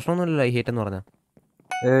നിനക്ക് പ്രശ്നമൊന്നുമില്ലല്ലോ ഈ ഹേറ്റ് എന്ന് പറഞ്ഞാൽ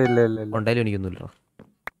ഇല്ല ഇല്ല ഇല്ല ഉണ്ടായാലും എനിക്കൊന്നുമില്ലല്ലോ.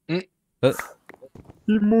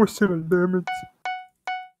 Emotional damage.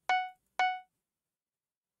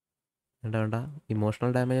 വേണ്ട വേണ്ട, ഇമോഷണൽ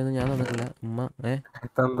ഡാമേജ് ഒന്നും ഞാൻ തന്നിട്ടില്ല ഉമ്മ.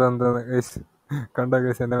 കണ്ട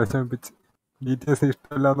കേസ് എന്നെ വിഷമിപ്പിച്ച് ഡീറ്റെയിൽസ്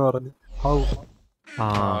ഇഷ്ടമില്ലാന്ന് പറഞ്ഞു. ആ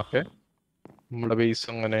നമ്മുടെ ബേസ്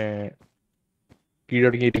അങ്ങനെ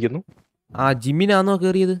കീഴടങ്ങിയിരിക്കുന്നു. ആ ജിമ്മിനാന്നോ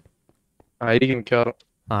കേറിയത്? ആയിരിക്കും മിക്കവാറും.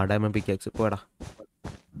 ആ ഡയമണ്ട് പിക്കാക്സ് പോടാ.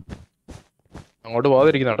 അങ്ങോട്ട്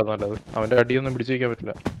പോകാതിരിക്കുന്ന നല്ലത്. അവന്റെ അടിയൊന്നും പിടിച്ചു വയ്ക്കാൻ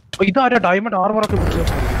പറ്റില്ല. ഇതാരാ ഡയമണ്ട് ആർമറൊക്കെ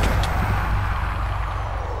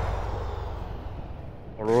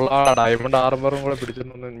ഉള്ള ഡയമണ്ട് ആർമറും കൂടെ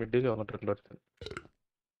പിടിച്ചെന്ന് മിഡിൽ വന്നിട്ടുണ്ട്.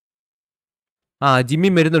 ആ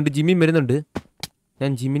ജിമ്മിൻ വരുന്നുണ്ട്.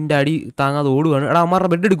 ഞാൻ ജിമ്മിന്റെ അടി താങ്ങാതെ ഓടുകയാണ്. എടാ അമ്മാരുടെ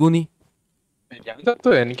ബെഡ് എടുക്കൂ നീ.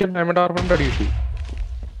 എനിക്ക് ഡയമണ്ട് ആർമറിന്റെ അടി കിട്ടി.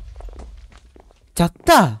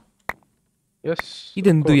 ചത്ത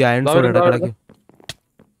ഇതെന്തു അയൺ സോഡ് ഇടക്കിടക്ക്.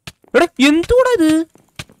 എടാ എന്തുകൂടാ ഇത്?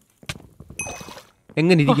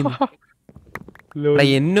 എങ്ങനെ ഇരിക്കുന്നു?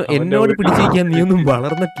 എന്നോട് പിടിച്ചിരിക്കാൻ നീ ഒന്നും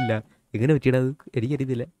വളർന്നിട്ടില്ല. എങ്ങനെ പറ്റിയടാ അത്?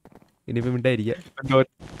 എനിക്കറിയത്തില്ല. ഇനിയിപ്പോ മിണ്ടായിരിക്കാം.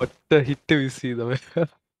 ഒറ്റ ഹിറ്റ് മിസ് ചെയ്തവ.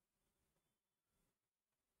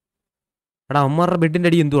 എടാ അമ്മാരുടെ ബെഡിന്റെ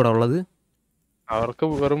അടി എന്തുവാടാ ഉള്ളത്? അവർക്ക്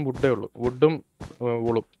വെറും വുഡേ ഉള്ളൂ. വുഡും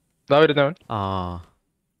വൂളും. ഇതാ വരുന്നവൻ. ആ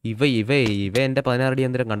ഇവ എന്റെ 16 അടി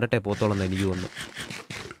യന്ത്രം കണ്ടിട്ടേ പോത്തോളന്ന് എനിക്ക് തോന്നുന്നു.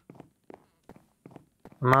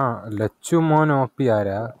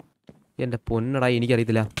 എന്റെ പൊന്നടാ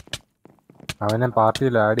എനിക്കറിയത്തില്ല. അവനെ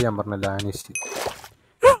പാർട്ടിയിൽ ആഡ് ചെയ്യാൻ പറഞ്ഞില്ല അനീഷ്.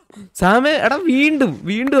 സാമേ എടാ വീണ്ടും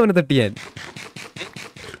അവനെ തട്ടിയാൻ.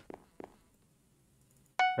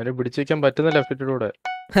 അവനെ പിടിച്ചേക്കാൻ പറ്റുന്ന ലെഫ്റ്റിലൂടെ.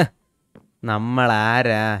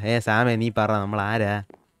 നമ്മളാരാ? സാമേ നീ പറ നമ്മളാരാ?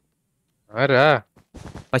 ആരാ?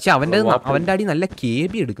 പക്ഷെ അവന്റെ അടി നല്ല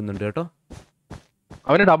KB എടുക്കുന്നുണ്ട് കേട്ടോ.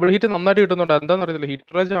 അവന് ഡബിൾ ഹിറ്റ് നന്നായിട്ട് കിട്ടുന്നുണ്ട്. എന്താന്ന് അറിയത്തില്ല,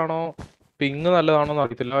 ഹിറ്റ് റേഞ്ച് ആണോ പിങ് നല്ലതാണോ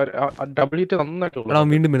അറിയത്തില്ല. Double hit നന്നായിട്ടുള്ള.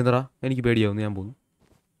 വീണ്ടും വരുന്നടാ, എനിക്ക് പേടിയാവുന്നു. ഞാൻ പോകുന്നു.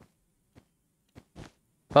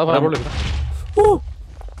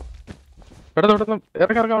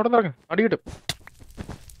 ഇറങ്ങ അവിടെ ഇറങ്ങ, അടി കിട്ടും.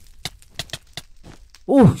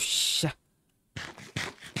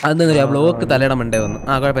 അതെന്താ ബ്ലോക്ക് തലയുടെ മണ്ടേ വന്നു.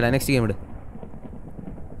 ആ കുഴപ്പമില്ല, നെക്സ്റ്റ് ഗെയിം ഇട്.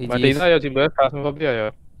 ഇതായോ ചിമ്പ്? പബ്ജി ആയോ?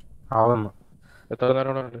 എത്ര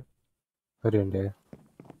നേരം ഉണ്ട്? ഒരു മിനിറ്റ്.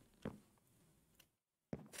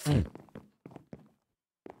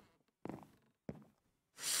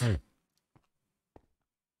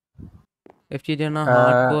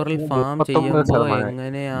 ഹാർഡ്കോറിൽ ഫാം ചെയ്യുമ്പോ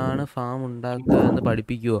എങ്ങനെയാണ് ഫാം ഉണ്ടാക്കുക എന്ന്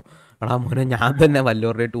പഠിപ്പിക്കുവോ? എടാ മോനെ ഞാൻ തന്നെ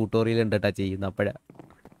വല്ലോരുടെ ട്യൂട്ടോറിയൽ ഉണ്ടട്ടാ ചെയ്യുന്ന. അപ്പഴാ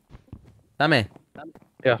സാമേ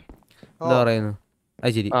എന്താ പറയുന്നു?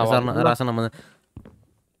 അത് ശരി റാസ നമ്മ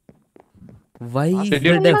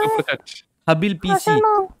ഹബിൽ PC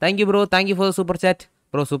thank you bro, thank you for super chat.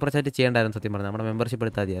 Bro super chat ചെയ്യേണ്ടായിരുന്നു സത്യം പറഞ്ഞാൽ. നമ്മുടെ മെമ്പർഷിപ്പ്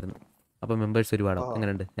എടുത്താൽ മതിയായിരുന്നു. അപ്പൊ മെമ്പേഴ്സ് ഒരുപാടോ.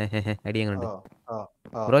 എങ്ങനെയുണ്ട് ഐഡി? എങ്ങനെയുണ്ട്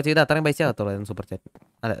ബ്രോ? ചെയ്ത അത്രയും പൈസ ആകത്തോളായിരുന്നു സൂപ്പർ ചാറ്റ്,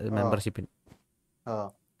 അല്ല മെമ്പർഷിപ്പിന്.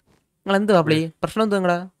 നിങ്ങൾ എന്ത് പ്ലേ പ്രശ്നം എന്ത്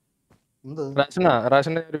നിങ്ങളാ?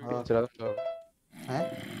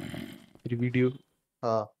 ഒരു വീഡിയോ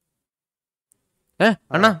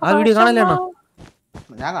അണ്ണാ ആ വീഡിയോ കാണല്ലേ അണ്ണാ?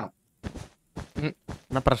 ഞാൻ കാണും.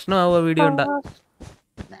 എന്നാ പ്രശ്നമാവോ വീഡിയോ ഉണ്ടാ?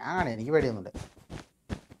 ഞാൻ കാണും, എനിക്ക് പേടിയൊന്നുമില്ല.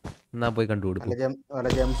 എന്നാ പോയി കണ്ടുപിടിക്കും.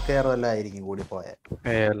 കൂടി പോയ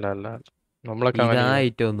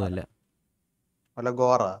ഐറ്റം ഒന്നുമല്ല.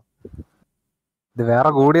 ഇത് വേറെ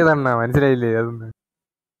കൂടിയതന്നെ, മനസ്സിലായില്ലേ? അതൊന്ന്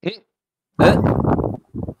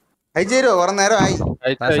കുറെ നേരമായി.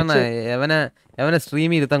 എവനെ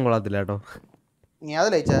സ്ട്രീം ഇരുത്താൻ കൊള്ളത്തില്ല കേട്ടോ. നീ അത്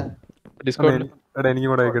ലയിച്ചാ എനിക്ക്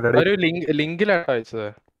കൂടെ ലിങ്കിലാണ് അയച്ചത്.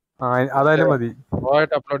 അതായാലും മതി.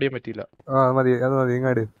 അപ്ലോഡ് ചെയ്യാൻ പറ്റില്ല. മതി, അത് മതി.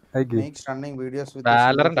 ഇങ്ങോട്ട്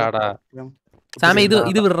സാമേ ഇത്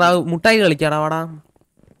മുട്ടായി കളിക്കാടാ വാടാ.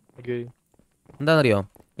 എന്താന്നറിയോ,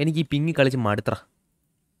 എനിക്ക് ഈ പിങ്ങി കളിച്ച് മടുത്ര.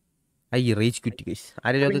 I rage quit guys.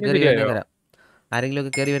 ആരെങ്കിലും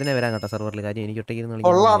ഒക്കെ കയറി വരുന്നേ വരാൻ കേട്ടോ സെർവറിൽ. കാര്യം എനിക്ക് ഒറ്റയ്ക്ക്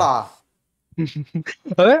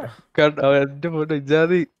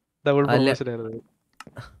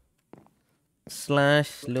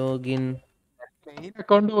 /login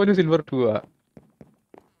അക്കൗണ്ട് പോലും സിൽവർ 2 ആ.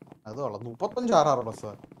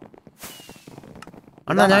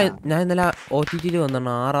 അണ്ണാ ഞാൻ ഇന്നലെ OTT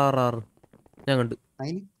വന്നാണ് RRR ഞാൻ കണ്ടു.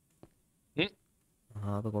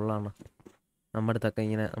 അത് കൊള്ളാണ്. നമ്മുടെ അടുത്തൊക്കെ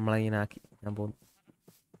ഇങ്ങനെ നമ്മളെങ്ങനെ ആക്കി. ഞാൻ പോകുന്നു.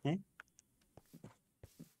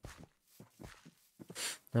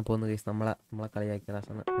 കേസ് നമ്മളെ കളിയാക്കി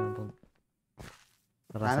റാസന. ഞാൻ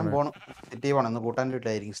പോകുന്നു.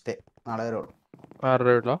 സ്റ്റേ നാളെ വരെ.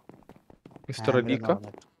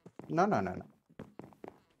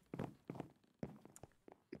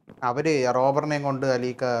 അവര് റോബറിനെ കൊണ്ട്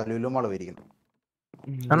അലീക്ക ലുലുമാള് വരിക്കുന്നു.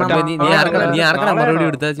 നീ ആർക്കാണ് മറുപടി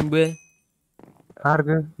കൊടുത്ത ചിമ്പുവേ?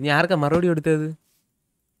 ആർക്ക് നീ ആർക്കാ മറുപടി കൊടുത്തത്?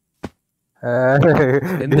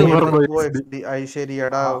 എന്ത് Gamer Boy ഓ, XD. XD.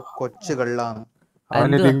 ശരിയടാ, കൊച്ചു കള്ളാണ്.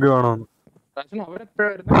 അവന് എന്തുവാ? ലിങ്ക് വേണോന്ന്.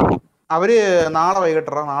 അവരെപ്പോഴായിരുന്നു? അവര് നാളെ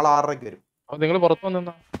വൈകിട്ടറ, നാളെ 6:30 വരും. നിങ്ങൾ പുറത്തു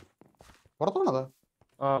വന്നാ പുറത്തുള്ളത്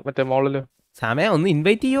മറ്റേ മോളില് സമയം ഒന്ന്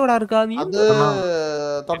ഇൻവൈറ്റ് ചെയ്യോടാ ആർക്കാ നീ? അത്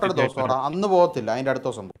തൊട്ടടുത്ത ദിവസം അന്ന് പോകത്തില്ല, അതിന്റെ അടുത്ത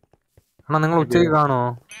ദിവസം പോകും. അണ്ണാ നിങ്ങൾ ഉച്ചയ്ക്ക് കാണോ?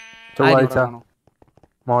 ചൊവ്വാഴ്ച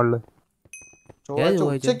മോളില്. ചൊവ്വാഴ്ച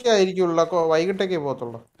ഉച്ചയ്ക്ക് ആയിരിക്കുള്ള, വൈകിട്ടേക്കേ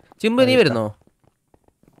പോകത്തുള്ളൂ. ചിമ്പ് നീ വരുന്നോ?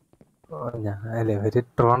 അല്ലേ ഇവര്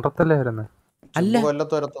ട്രിവാൻഡ്രത്തല്ലേ വരുന്നത്? അല്ല.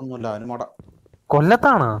 കൊല്ലത്ത് വരത്തൊന്നുമില്ല, അവന് മുട.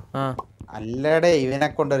 കൊല്ലത്താണോ? ആ അല്ലടേ, ഇവനെ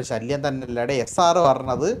കൊണ്ടൊരു ശല്യം തന്നെ അല്ലടേ. SR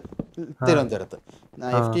പറഞ്ഞത് തിരുവനന്തപുരത്ത്,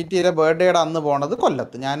 FTTയുടെ ബർത്ത്ഡേയുടെ അന്ന് പോണത്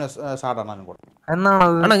കൊല്ലത്ത്. ഞാനും സാധാരണ കൂടെ.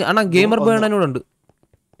 എന്നാണ് അണ്ണാ ഗെയിമർ ബോയ് എന്നോടുണ്ട്.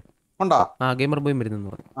 ഉണ്ടോ? ആ ഗെയിമർ ബോയും വരുന്നെന്ന്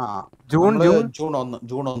പറഞ്ഞു. ജൂൺ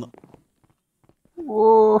 1. ഓ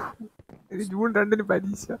ജൂൺ 2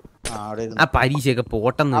 പരീക്ഷ. ആ പരീക്ഷയൊക്കെ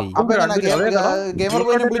പോട്ടെന്ന് പോയി. ഗെയിമർ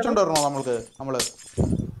ബോയിനെ വിളിച്ചോണ്ട് വരണോ നമ്മള്?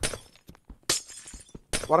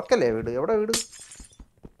 വർക്കല്ലേ വീട്? എവിടെ വീട്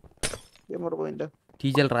ഗെയിമർ ബോയിന്റെ?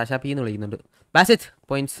 ടീച്ചർ റാഷാപ്പിന്ന് വിളിക്കുന്നുണ്ട്. Basit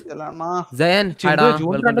points. ഇതെല്ലാണോ? Jayan ഹാടാ,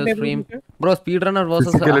 welcome to stream bro. Speed runner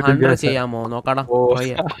versus 100 ചെയ്യാമോ? നോക്കാടാ.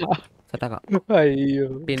 സെറ്റാക്കാം. അയ്യോ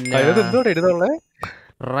പിന്നെ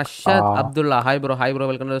റഷദ് Abdulla, hi bro.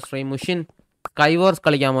 Welcome to stream. മുഷിൻ sky wars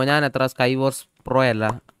കളിക്കാമോ? ഞാൻ എത്ര സ്കൈ വാർസ് പ്രോ അല്ല.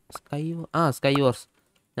 സ്കൈ വാർസ്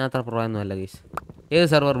ഞാൻ അത്ര പ്രോ ഒന്നും അല്ല ഗൈസ്. ഏത്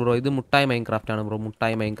സെർവർ ബ്രോ? ഇത് മുട്ടായി മൈൻക്രാഫ്റ്റ് ആണ് ബ്രോ.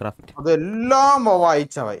 മുട്ടായി മൈൻക്രാഫ്റ്റ്. അതെല്ലാം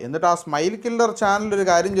വായിച്ചവൻ. എന്നിട്ട് ആ സ്മൈൽ കില്ലർ ചാനലിൽ ഒരു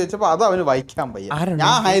കാര്യം ചോദിച്ചപ്പോ അത് അവന് വായിക്കാൻ വയ്യ.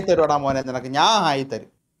 ഞാൻ ഹായ് തരുവാടാ മോനെ നിനക്ക്, ഞാൻ ഹായ്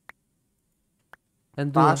തരും.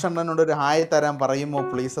 റാഷണ്ണനോട് ഒരു ഹായ് തരാൻ പറയുമോ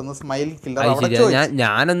പ്ലീസ് എന്ന് സ്മൈൽ കില്ലർ.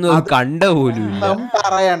 ഞാനൊന്നും കണ്ട പോലും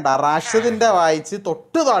പറയണ്ട. റാഷിദിന്റെ വായിച്ച്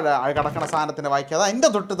തൊട്ട് താഴെ കിടക്കണ സാധനത്തിന്റെ വായിക്കുക, അത് അതിന്റെ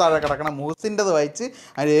തൊട്ട് താഴെ കിടക്കണം. മൂസിൻ്റെത് വായിച്ച്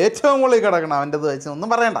അതിന് ഏറ്റവും മുകളിൽ കിടക്കണം അവൻ്റെത് വായിച്ച്. ഒന്നും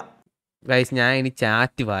പറയണ്ട ഗൈസ്. ഞാൻ ഇനി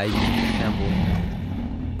ചാറ്റ് വായിക്കും. ഞാൻ പോകും.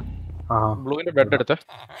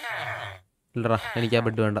 ഇല്ലടാ, എനിക്ക് ആ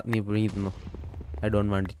ബെഡ് വേണ്ട. നീ തിന്നോ. I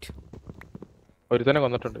don't want it. ഒരുത്തനെ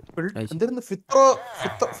കൊന്നിട്ടുണ്ട്. എന്തായിരുന്നു? ഫിട്രോ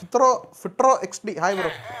XD. Hi bro.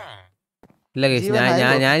 ഇല്ല ഗൈസ്,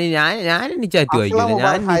 ഞാൻ ഇനി ചാറ്റ് വായിക്കില്ല.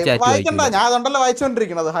 വായിക്കണ്ട, ഞാൻ അതുകൊണ്ടല്ലോ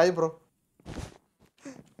വായിച്ചോണ്ടിരിക്കണത്. Hi bro.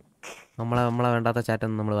 നമ്മളെ വേണ്ടാത്ത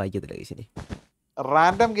ചാറ്റൊന്നും നമ്മൾ വായിക്കത്തില്ല guys.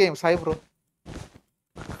 Random games. Hi bro.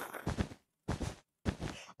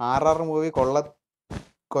 RR movie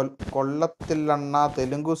കൊള്ളത്തില്ലണ്ണ.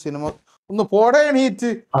 Telugu cinema ഒന്ന് പോടേ എണീറ്റ്.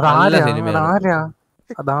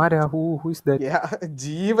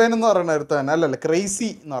 ജീവൻ എന്ന് പറയുന്ന ഒരുത്തൻ അല്ലല്ല, ക്രേസി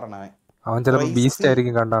എന്ന് പറഞ്ഞവൻ. അവന്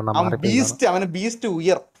ബീസ്റ്റ്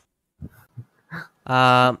ഉയർ.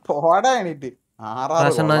 പോടാ എണീറ്റ്.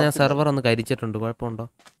 ഞാൻ സെർവർ ഒന്ന് കരിച്ചിട്ടുണ്ട്. കുഴപ്പമുണ്ടോ?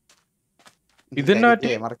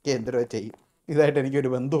 മറക്കേ എന്തൊരു ചെയ്യും. ഇതായിട്ട് എനിക്കൊരു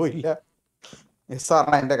ബന്ധവും ഇല്ല. SR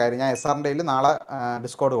എന്റെ കാര്യം. ഞാൻ SRന്റെ നാളെ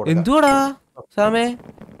ഡിസ്കോഡ് കൊടുക്കും. എന്തുവാടാ സാമേ?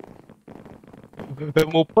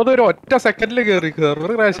 30 ഒരു ഒറ്റ സെക്കൻഡില് കേറി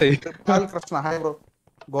സെർവർ ക്രാഷ് ആയി. Krishna hi bro.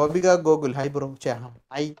 Gopika Gokul hi bro.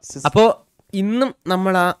 അപ്പോ ഇന്നും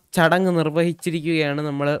നമ്മൾ ആ ചടങ്ങ് നിർവഹിച്ചിരിക്കുകയാണ്.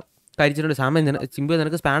 നമ്മള് കഴിച്ചിട്ടുണ്ട്. സാമേ ചിമ്പു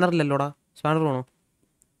നിനക്ക് സ്പാനർ ഇല്ലല്ലോടാ? സ്പാനർ വേണോ?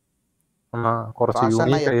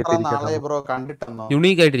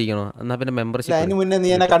 യുണീക്ക് ആയിട്ടിരിക്കണോ? എന്നാ പിന്നെ മെമ്പർഷിപ്പ്. അതിന് മുന്നേ നീ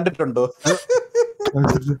എന്നെ കണ്ടിട്ടുണ്ടോ?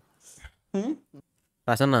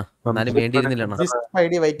 റസണ്ണ എന്നാലും വേണ്ടിയിരുന്നില്ല.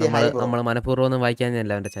 നമ്മള് മനഃപൂർവ്വം ഒന്നും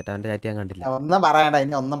വായിക്കാഞ്ഞല്ല അവന്റെ ചാറ്റ്. അവന്റെ ചാറ്റ് ഞാൻ കണ്ടില്ല. ഒന്നും പറയണ്ട,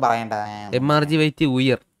 ഇനി ഒന്നും പറയണ്ട. MRG വൈറ്റ്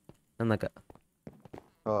ഉയർ എന്നൊക്കെ.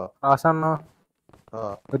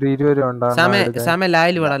 സാമേ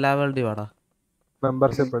ലായിൽ വാടാ, ലാവൽഡി വാടാ.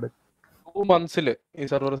 മെമ്പർഷിപ്പ് 2 monthsല് ഈ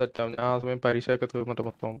സെർവർ സെറ്റ് ആവും. ആ സമയം പരീക്ഷയൊക്കെ തീർന്നിട്ട്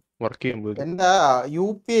മൊത്തം വർക്ക് ചെയ്യുമ്പോൾ എന്റെ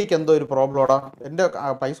UPIക്ക് എന്തോ ഒരു പ്രോബ്ലം ഓടാ. എന്റെ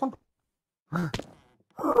പൈസ ഉണ്ട്.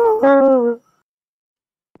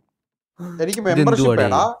 എനിക്ക് മെമ്പർഷിപ്പ്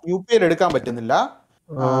വേടാ. UPIയിൽ എടുക്കാൻ പറ്റുന്നില്ല.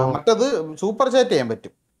 മറ്റത് സൂപ്പർ ചാറ്റ് ചെയ്യാൻ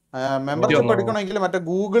പറ്റും. മെമ്പർഷിപ്പ് എടുക്കണമെങ്കിൽ മറ്റേ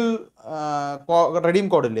ഗൂഗിൾ റെഡീം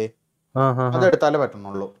കോഡ് ഇല്ലേ, അതെടുത്താലേ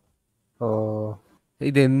പറ്റുന്നുള്ളൂ.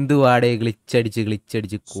 ഇതെന്തുവാടേ ഗ്ലിച്ചടിച്ച്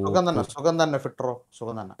സുഖം തന്നെ ഫിട്രോ,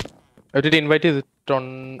 സുഖം തന്നെ.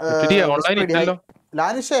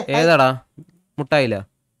 ഏതാടാ മുട്ടായില്ല?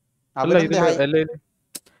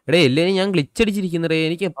 എടേ എല്ലേ ഞാൻ ഗ്ലിച്ചടിച്ചിരിക്കുന്നേ.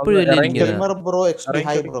 എനിക്ക് എപ്പോഴും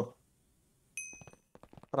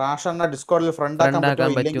ഡിസ്കോർഡിൽ ഫ്രണ്ട്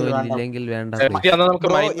ആക്കാൻ പറ്റുമോ ഇല്ലെങ്കിൽ വേണ്ട.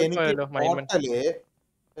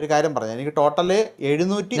 ഒരു കാര്യം പറഞ്ഞു, എനിക്ക് ടോട്ടല്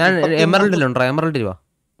 700. ഞാൻ എമറൽഡിലുണ്ടോ? എമറൽഡിൽ വാ.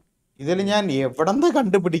 ഇതിൽ ഞാൻ എവിടെന്ന്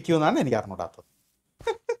കണ്ടുപിടിക്കുമെന്നാണ് എനിക്ക് അറിഞ്ഞൂടാത്തത്.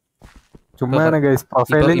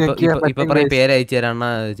 പേര് അയച്ചു തരാണ്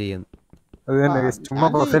ചെയ്യുന്നത്.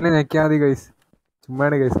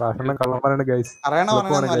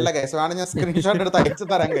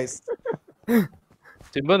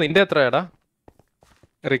 നിന്റെ എത്രയാടാ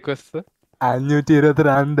റിക്വസ്റ്റ്?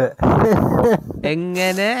 522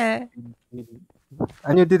 എങ്ങനെ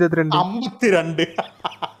 522 52.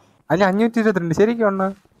 അല്ല 522 ശരിക്കും അണ്ണാ.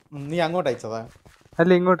 നീ അങ്ങോട്ട് അയച്ചതാ?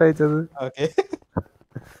 അല്ല ഇങ്ങോട്ട് അയച്ചത്. ഓക്കെ.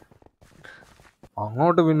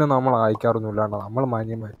 അങ്ങോട്ട് പിന്നെ നമ്മൾ അയക്കാറൊന്നുമില്ല, നമ്മൾ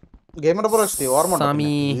മാന്യന്മാർ. ഗെയിമർ പ്രൊഫഷണൽ ഓർമ്മ ഉണ്ടോ? സാമി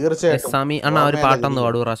തീർച്ചയായിട്ടും സാമി അണ്ണാ ഒരു പാട്ടൊന്ന്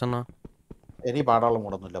പാടൂ റാഷണ്ണ. എനിക്ക് പാടാനുള്ള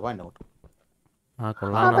മൂടൊന്നുമില്ല. അപ്പൊ എന്നെ കൂട്ടും. ആ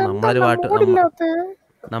കൊള്ളാം. നമ്മളൊരു പാട്ട്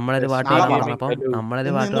നമ്മളൊരു പാട്ട് നാളെ പാടാം. പാടാം. അപ്പം നമ്മളൊരു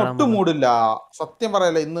ഇന്ന് പാട്ട് ഇന്ന് ഒട്ടും പാടാൻ മൂടില്ല, സത്യം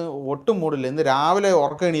പറയല്ല. ഇന്ന് ഒട്ടും മൂടില്ല. ഇന്ന് രാവിലെ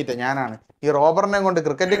ഉറക്കം എണീറ്റ ഞാനാണ് ഈ റോബറിനെ കൊണ്ട്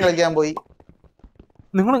ക്രിക്കറ്റ് കളിക്കാൻ പോയി.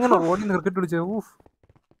 നിങ്ങൾ എങ്ങനെ റോഡിൽ നിന്ന് ക്രിക്കറ്റ് കളിച്ചേ?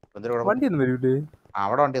 എന്തൊരു കുഴപ്പം? വണ്ടി ഒന്നും വരൂലേ?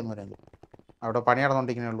 അവിടെ വണ്ടിയൊന്നും വരാൻ, അവിടെ പണി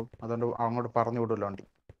നടന്നോണ്ടിരിക്കുന്നേ ഉള്ളൂ. അതുകൊണ്ട് അങ്ങോട്ട് പറഞ്ഞു വിടില്ല വണ്ടി.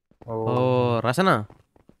 ഓ റഷന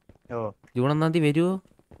ഓ ജൂൺ 1 വരുവോ?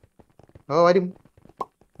 ഓ വരും.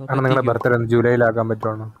 നിങ്ങളുടെ ബർത്ത്ഡേ ജൂലൈയിലാക്കാൻ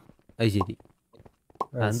പറ്റുവാണോ? അത് ശരി.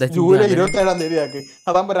 എന്താ ജൂലൈ 27 ആക്കി.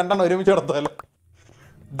 അതാകുമ്പോ രണ്ടെണ്ണം ഒരുമിച്ച് നടത്താലോ.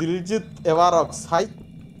 ദിൽജിത്ത് എവാറോക്സ് ഹായ്.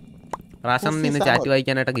 റാഷൻ നിന്ന് chat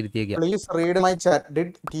വായിക്കാനായിട്ടൊക്കെ ഇരുത്തിയേക്കാം. Please read my chat.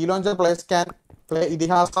 Did ടീലോഞ്ചർ place can play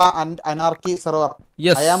ഇതിഹാസ and anarchy server?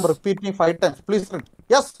 I am repeating 5 times. Please read.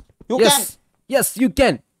 Yes, you can. Yes, you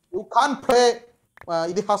can. You can't play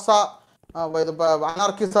ഇതിഹാസ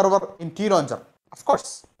anarchy server in T-Launcher. Of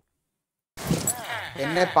course.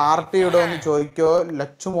 എന്നെ party ഇടുമെന്ന് ചോദിക്കോ?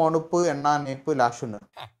 Lachu മോണുപ്പ് എണ്ണാ നെപ്പ് ലാഷുന്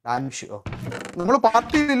ലാൻഷോ. നമ്മൾ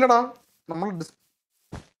പാർട്ടിയിലില്ലടാ. നമ്മൾ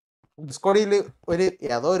ഡിസ്കോഡിയിൽ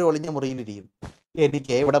ഏതോ ഒരു ഒളിഞ്ഞ മുറിയിലിരിക്കും.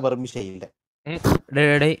 എനിക്ക് ഇവിടെ permission ഇല്ല.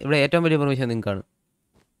 ഇവിടെ ഏറ്റവും വലിയ പെർമിഷൻ നിങ്ങൾക്കാണ്.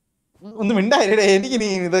 ഒന്നും മിണ്ടായില്ലേ? എനിക്ക് നീ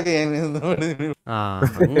ഇതൊക്കെ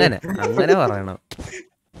അങ്ങനെ പറയണം.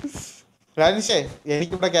 ലാൻഷേ,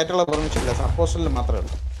 എനിക്കിവിടെ കയറ്റുള്ള പെർമിഷൻ ഇല്ല. സപ്പോസലിൽ മാത്രമേ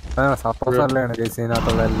ഉള്ളൂ.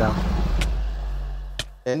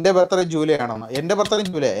 എന്റെ ബർത്ത്ഡേ ജൂലൈ ആണോ? എന്റെ birthday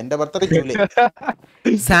July.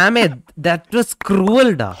 സാമേ that was cruel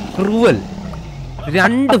ഡാ, ക്രൂവൽ.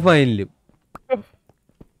 2 ഫൈനലും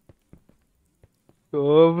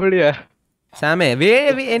സാമേ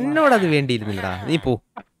എന്നോടത് വേണ്ടിയിരുന്നില്ലടാ. നീ പോ.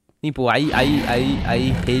 I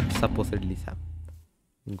hate supposedly Sam.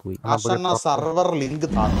 Server link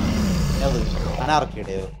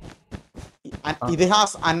അനാർക്കിയുടെ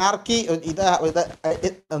Itihas anarchy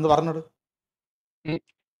എന്ന് പറഞ്ഞോട്.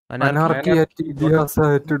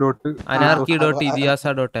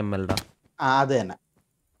 anarchy.ഇതിഹാസ.ml ഡാ. അത് തന്നെ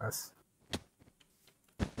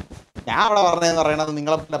ഞാൻ അവിടെ പറഞ്ഞതെന്ന് പറയണത്.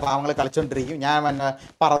 നിങ്ങളെ പാവങ്ങളെ കളിച്ചോണ്ടിരിക്കും, ഞാൻ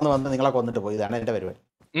പറന്ന് വന്ന് നിങ്ങളെ കൊന്നിട്ട് പോയി. ഇതാണ് എന്റെ പരിപാടി.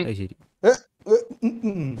 ശരി.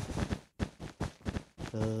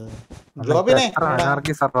 ജോബിനെ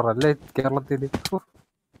കേരളത്തില്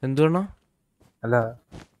എന്തുകൊണ്ടാ? അല്ല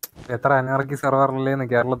എത്ര അനാർക്കി സെർവറില്ലേന്ന്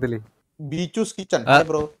കേരളത്തില്? ബീച്ചൂസ് kitchen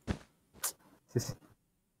bro.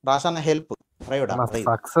 Ration help പറയൂടാ.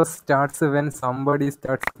 Success starts when somebody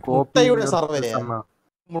starts copy.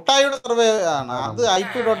 മുട്ടായിയുടെ survey ആണ് അത്.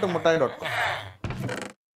 ip.mutai.com.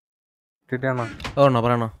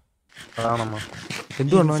 പറയണോ?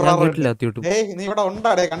 എന്തുകൊണ്ടോ ഞാൻ കേട്ടില്ല. നീ ഇവിടെ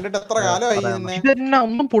ഉണ്ടാടേ, കണ്ടിട്ട് എത്ര കാലമായി. ഇതെന്നാ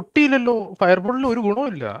ഒന്നും പൊട്ടിയില്ലല്ലോ. ഫയർബോളിൽ ഒരു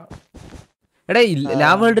ഗുണമില്ല. എടേ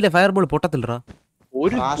ലാബ് വേൾഡിലെ ഫയർബോൾ പൊട്ടത്തില്ലടാ. ഈ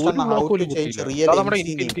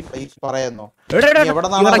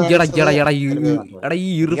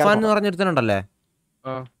ഇർഫാൻ എന്ന് പറഞ്ഞൊരുത്തനുണ്ടല്ലേ,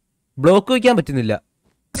 ബ്ലോക്ക് വെക്കാൻ പറ്റുന്നില്ല.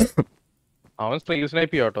 അവൻ സ്ട്രീം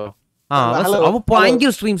സ്നൈപ്പ് ചെയ്യാട്ടോ. അവൻ ഭയങ്കര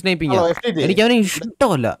സ്ട്രീം സ്നൈപ്പിംഗ്. എനിക്ക് അവനെ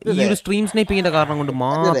ഇഷ്ടമല്ല ഈ ഒരു സ്ട്രീം സ്നൈപ്പിങ്ങിന്റെ കാരണം കൊണ്ട്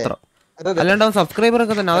മാത്രം. അല്ലാണ്ട് അവൻ സബ്സ്ക്രൈബർ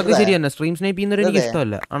ഒക്കെ തന്നെ, അതൊക്കെ ശരി തന്നെ. സ്ട്രീം സ്നൈപ്പ് ചെയ്യുന്നവരെ എനിക്ക്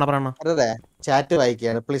ഇഷ്ടമല്ല. ആണോ പറയണ? ചാറ്റ്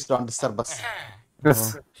വായിക്കുകയാണ്. Please don't disturb us.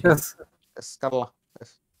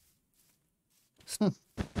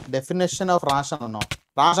 Definition of ration ആണോ?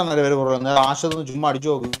 റാഷൻ അല്ലേ പേര് പറയുന്നത്? റാഷൻ ചുമ്മാ അടിച്ചു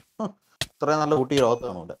നോക്കും. ഇത്രയും നല്ല കുട്ടി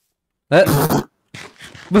ലോകത്താണുണ്ട്.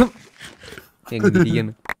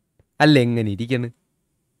 എങ്ങനെ ഇരിക്കണ്?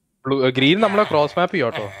 ഗ്രീൻ നമ്മളെ ക്രോസ് മാപ്പ്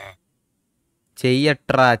ചെയ്യാട്ടോ.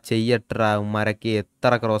 ചെയ്യട്രാ ഉമ്മരക്ക്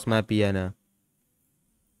എത്ര ക്രോസ് മാപ്പ് ചെയ്യാനാ?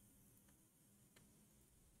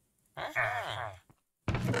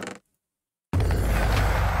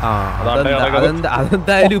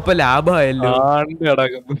 അതെന്തായാലും ഇപ്പൊ ലാഭമായല്ലോ.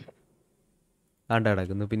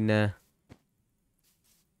 കിടക്കുന്നു. പിന്നെ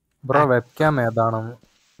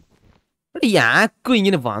യാക്കും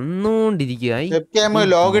ഇങ്ങനെ വന്നോണ്ടിരിക്കുക.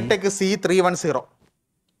 ലോഗിടെക് C310.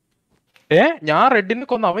 ഞാൻ റെഡിനെ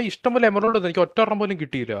കൊന്നു. അവൻ ഇഷ്ടംപോലെ എമറോൾഡ്. എനിക്ക് ഒറ്റ ഒരെണ്ണം പോലും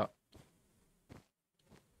കിട്ടിയില്ല.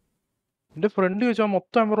 എന്റെ ഫ്രണ്ട് ചോദിച്ചാൽ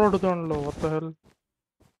മൊത്തം എമറോൾഡ് ഇതാണല്ലോ.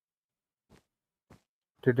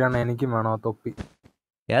 എനിക്കും വേണോ തൊപ്പി?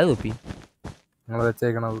 ഏത് തൊപ്പി? നിങ്ങൾ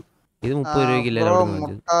വെച്ചേക്കണത് ഇത് 30 രൂപയ്ക്കില്ല.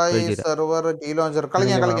 സെർവർ T-Launcher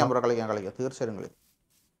കളിക്കാം തീർച്ചയായും കളിക്കാം.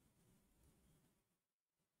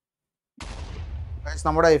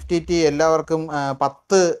 നമ്മുടെ FTT എല്ലാവർക്കും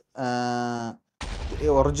 10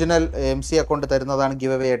 ഒറിജിനൽ MC അക്കൗണ്ട് തരുന്നതാണ്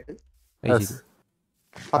ഗിവ് അവേ ആയിട്ട്. അത് ശരി.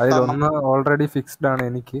 അതിലൊന്ന് ഓൾറെഡി ഫിക്സ്ഡ് ആണ്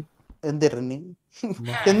എനിക്ക്. എന്തിരുന്നു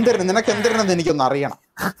നിനക്ക് എന്തിരുന്നെന്ന് എനിക്കൊന്ന് അറിയണം.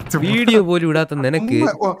 വീഡിയോ പോലും ഇടാത്ത നിനക്ക്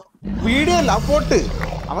വീഡിയോ അല്ല പോട്ട്,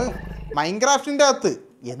 അവൻ മൈൻക്രാഫ്റ്റിന്റെ അകത്ത്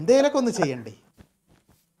എന്തേലൊക്കെ ഒന്ന് ചെയ്യണ്ടേ.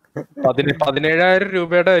 17,000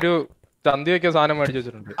 രൂപയുടെ ഒരു ചന്തി വെക്കാൻ സാധനം മേടിച്ചു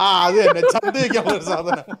വെച്ചിട്ടുണ്ട്. ആ അത് തന്നെ, ചന്തി വെക്കാനുള്ള ഒരു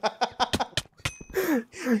സാധനം.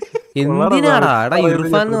 എന്തിനാടാ എടാ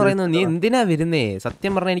ഇർഫാൻ എന്ന് പറയുന്നത്? നീ എന്തിനാ വരുന്നേ?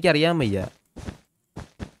 സത്യം പറഞ്ഞാൽ എനിക്ക് അറിയാൻ വയ്യ.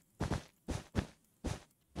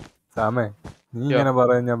 സാമേ നീ ഇങ്ങനെ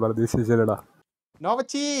പറയാൻ ഞാൻ പ്രതീക്ഷിച്ചില്ലടാ.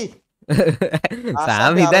 നോവച്ചി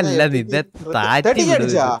സാം ഇതല്ല നിന്നെ താറ്റി വിടും.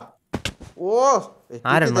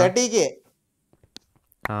 ആരെണ്ണ?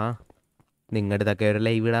 ആ നിങ്ങളുടെ ഇതൊക്കെ ഒരു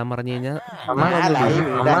ലൈവ് ഇടാൻ പറഞ്ഞു കഴിഞ്ഞാൽ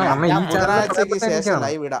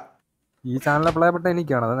ഈ ചാനലിലെ പ്ലേപ്പെട്ട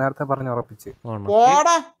എനിക്കാണ്, അത് നേരത്തെ പറഞ്ഞ് ഉറപ്പിച്ച്. ഓണം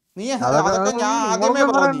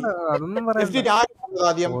അതൊന്നും പറയണ്ട.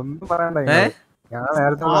 ഞാൻ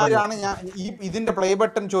നേരത്തെ ഇതിന്റെ പ്ലേ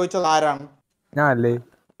ബട്ടൺ ചോദിച്ചത് ആരാണ്? ഞാനല്ലേ?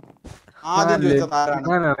 ആദ്യം ചോദിച്ചത് ആരാണ്?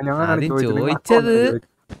 ഞാനാണ് ചോദിച്ചത്.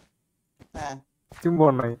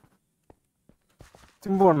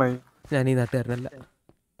 ചുമ്പോണ്ണായി ഞാൻ ഈ നാട്ടുകാരനല്ല.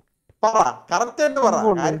 പറ, കറക്റ്റ് ആയിട്ട് പറ.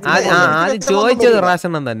 ആദ്യം ചോദിച്ചത്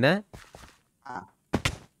റാഷണം തന്നെ,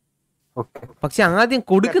 പക്ഷെ ആദ്യം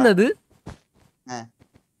കൊടുക്കുന്നത്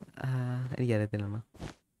എനിക്കറിയത്തില്ല.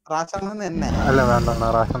 അല്ല വേണ്ട,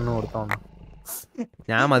 റാഷൻ കൊടുത്തോ.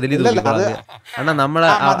 ഞാൻ മതില് അണ്ണാ നമ്മളെ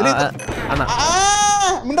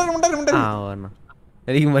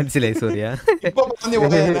എനിക്ക് മനസ്സിലായി. സോറിയാ,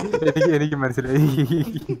 എനിക്ക് മനസ്സിലായി.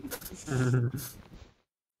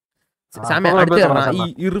 സാമ അടുത്ത ഈ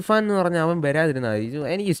ഇർഫാൻ എന്ന് പറഞ്ഞ അവൻ വരാതിരുന്ന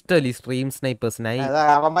എനിക്ക് ഇഷ്ടമല്ല. ഈ സ്ട്രീം സ്നൈപ്പേഴ്സിനായി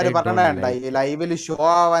അവന്മാര് പറഞ്ഞ ലൈവില് ഷോ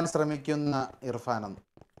ആവാൻ ശ്രമിക്കുന്ന ഇർഫാൻ.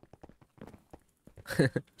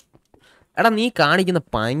 എടാ നീ കാണിക്കുന്ന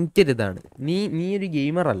ഭയങ്കര ഇതാണ്. നീ ഒരു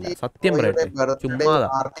ഗെയിമർ അല്ല, സത്യം പറയട്ടെ. ചുമ്മാതാ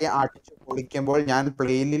പൊളിക്കുമ്പോൾ ഞാൻ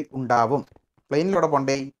പ്ലെയിനിൽ ഉണ്ടാവും. പ്ലെയിനിലൂടെ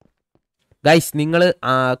പോണ്ടേ ഗൈസ്. നിങ്ങള്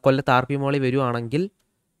കൊല്ലത്ത് RP മോളിൽ വരുവാണെങ്കിൽ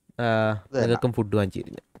നിങ്ങൾക്കും ഫുഡ് വാങ്ങിച്ചു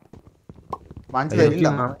തരും.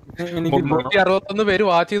 361 പേര്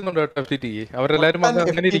വാച്ച് ചെയ്യുന്നുണ്ട്. അവരെല്ലാരും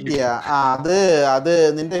അത്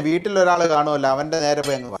നിന്റെ വീട്ടിൽ ഒരാള് കാണുമല്ലോ, അവന്റെ നേരെ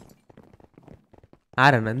പോയി അങ്ങ്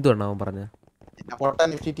ആരാണ്? എന്തുകൊണ്ടാ അവൻ പറഞ്ഞ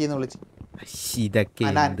ഇതൊക്കെ?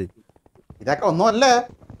 ഇതൊക്കെ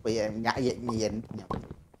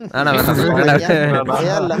ഒന്നുമല്ല. ാണ്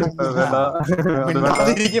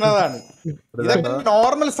ഇതൊക്കെ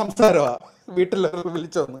നോർമൽ സംസാരമാ. വീട്ടിൽ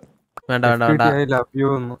വിളിച്ചോന്ന് വേണ്ട വേണ്ട വേണ്ട.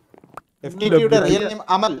 റിയൽ നെയിം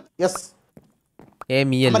അമൽ. യെസ്,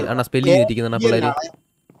 സ്പെല്ല് ചെയ്തിരിക്കുന്ന പിള്ളേര്.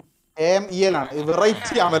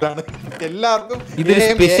 വെറൈറ്റി അമലാണ്. എല്ലാവർക്കും ഇതൊരു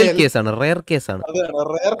സ്പെഷ്യൽ കേസാണ്, റെയർ കേസാണ്.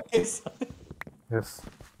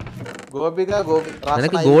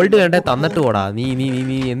 നിനക്ക് ഗോൾഡ് വേണ്ടേ? തന്നിട്ട് പോടാ. നീ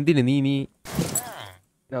എന്തിന് നീ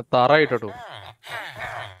തറയിട്ടോ?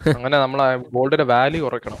 അങ്ങനെ നമ്മളെ ഗോൾഡിന്റെ വാല്യൂ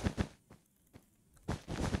കുറയ്ക്കണം.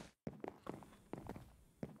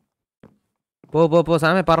 പോ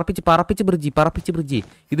സാമേ, പറപ്പിച്ച് ബ്രിഡ്ജി.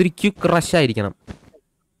 ഇതൊരു ക്യുക്ക് റഷ് ആയിരിക്കണം.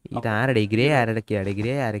 ഇതാരടേ? ഗ്രേ ആരൊക്കെയാടേ?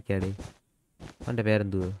 അവന്റെ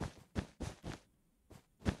പേരെന്തുവാ?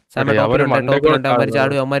 സാമേ ടോപ്പിലുണ്ട്. അവന്മാര്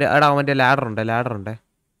ചാടും. എടാ അവന്റെ ലാഡർ ഉണ്ട്.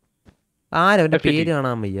 ആരവന്റെ പേര്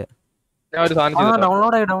കാണാൻ വയ്യ.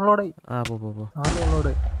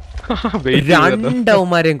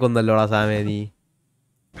 രണ്ടവന്മാരെയും കൊന്നല്ലോടാ സാമേ നീ.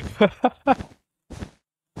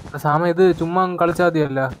 സാമ ഇത് ചുമ്മാ കളിച്ചാൽ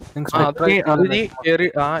മതിയല്ല.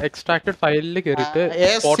 എക്സ്ട്രാക്റ്റഡ് ഫയലിൽ കേറിയിട്ട്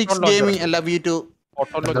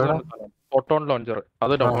ഫോട്ടോൺ ലോഞ്ചർ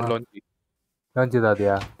അത് ഡൗൺലോഡ് ലോഞ്ച് ചെയ്താൽ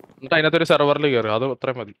മതിയാ. എന്നിട്ട് അതിനകത്തൊരു സെർവറിൽ കയറി, അത്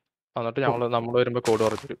അത്രയും മതി. എന്നിട്ട് നമ്മൾ വരുമ്പോ കോഡ്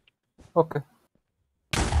പറഞ്ഞു തരും. ഓക്കെ,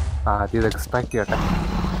 ആദ്യം എക്സ്ട്രാക്ട് ചെയ്യട്ടെ.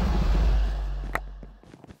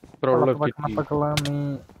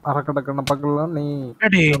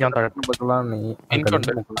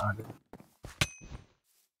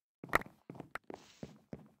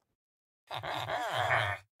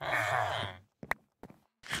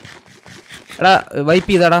 എടാ വൈപ്പ്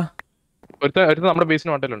ചെയ്താടാ. നമ്മുടെ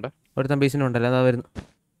ബേസിന് ഹോട്ടലുണ്ട്. ഒരുത്തൻ ബേസിന് ഉണ്ടല്ലോ, അതാ വരുന്നു.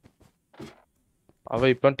 അവ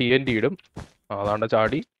ഇപ്പം TNT ഇടും. അതാണ്ട്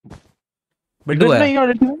ചാടി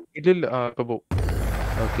ഇല്ല. ഇപ്പൊ പോവും.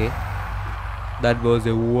 Okay, that was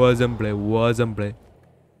A awesome play.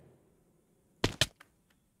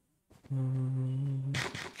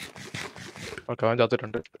 Okay, അവൻ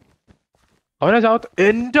ചാത്തിട്ടുണ്ട്. അവനെ ചാത്ത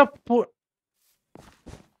എന്റെ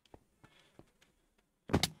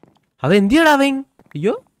അവൻ എന്തിയാടാ അവൻ?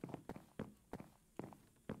 അയ്യോ,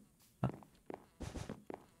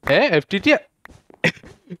 FTT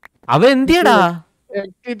അവൻ എന്തിയാടാ?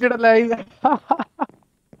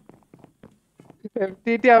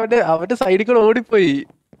 FTT അവന്റെ സൈഡിൽ കൂടെ ഓടിപ്പോയി.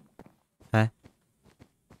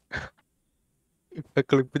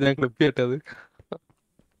 ഞാൻ ക്ലിപ്പ് ചെയ്യട്ടത്.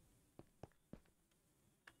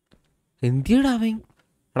 എന്തിയടാ അവൻ?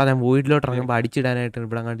 എടാ ഞാൻ വീട്ടിലോട്ട് ഇറങ്ങുമ്പോ അടിച്ചിടാനായിട്ട്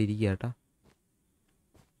ഇവിടെ അങ്ങാണ്ട് ഇരിക്കുക കേട്ടാ.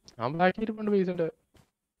 ഞാൻ ബാക്കി ഇരിപ്പുണ്ട് പൈസന്റെ.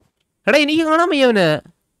 എടാ എനിക്ക് കാണാൻ വയ്യ അവന്.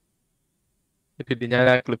 ഞാൻ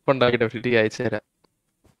ആ ക്ലിപ്പ് ഉണ്ടാക്കിട്ട് FTT അയച്ചു തരാം.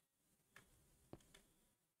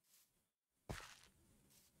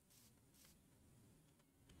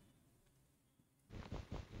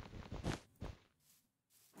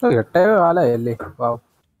 എട്ടേ കാലല്ലേ.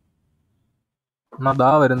 എന്നാ ദാ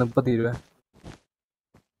വരുന്നു, ഇപ്പൊ തീരുവേ.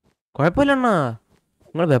 കുഴപ്പമില്ല അണ്ണാ,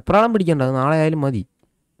 നിങ്ങൾ വെപ്രാളം പിടിക്കണ്ട, അത് നാളെ ആയാലും മതി.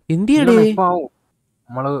 എന്തിയടേ? ഇപ്പൊ ആവും,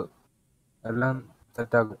 നമ്മള് എല്ലാം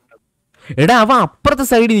സെറ്റാക്കും. എടാ അവൻ അപ്പുറത്തെ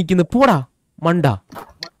സൈഡിൽ നിൽക്കുന്നു, പോടാ മണ്ട.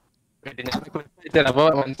 ഞാൻ ക്ലിപ്പ് അയച്ചു തരാം, അപ്പൊ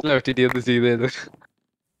മനസ്സിലാവും FTT എന്ത് ചെയ്തത്.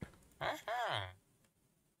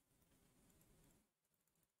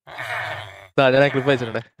 ഞാൻ ക്ലിപ്പ്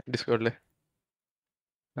അയച്ചിട്ടുണ്ടേ ഡിസ്കോഡില്.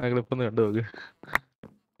 ആ ക്ലിപ്പ് ഒന്ന് കണ്ടു നോക്ക്.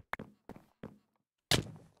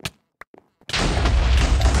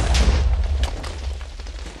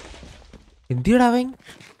 എന്തിയടാ അവൻ?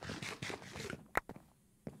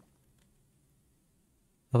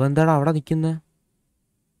 അവൻ എന്താടാ അവിടെ നിൽക്കുന്നത്?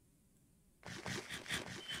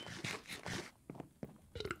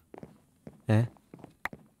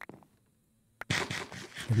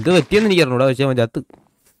 എന്ത് പറ്റിയെന്ന് എനിക്ക് അറിഞ്ഞൂടാ, പക്ഷേ അവൻ ചത്ത്.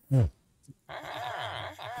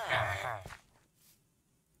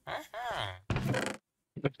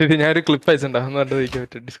 ഞാനൊരു ക്ലിപ്പ് അയച്ചിട്ടുണ്ടാകുന്ന കണ്ടു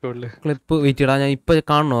പറ്റും ഡിസ്കോഡില്. ക്ലിപ്പ് വെയിറ്റ് ഇടാ, ഞാൻ ഇപ്പൊ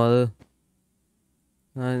കാണണോ അത്?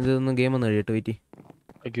 ഇതൊന്ന് ഗെയിം ഒന്ന് കഴിയട്ടെ, വെയിറ്റ്.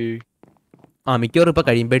 ആ മിക്കവാറും ഇപ്പൊ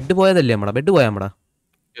കഴിയും. ബെഡ് പോയതല്ലേ നമ്മടാ? ബെഡ് പോയാ നമ്മടാ?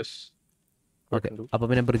 ഓക്കെ, അപ്പൊ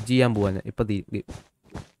പിന്നെ ബ്രിഡ്ജ് ചെയ്യാൻ പോവാ ഞാൻ ഇപ്പൊ.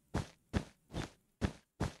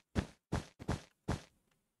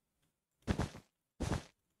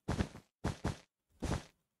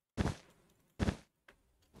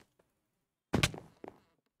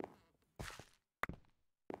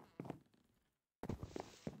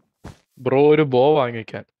 ബ്രോ ഒരു ബോ വാങ്ങി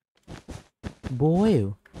വെക്കാൻ. ബോയോ?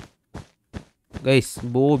 ഗൈസ്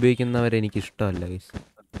ബോ ഉപയോഗിക്കുന്നവരെ എനിക്ക് ഇഷ്ടമല്ല ഗൈസ്.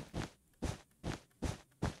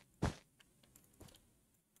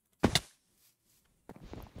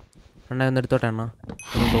 അണ്ണ ഒന്ന് എടുത്തോട്ടെ അണ്ണ,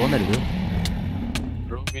 ഒന്നും തോന്നരുത്.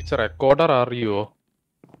 റെക്കോർഡർ അറിയോ?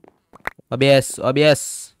 ഒബിയസ്.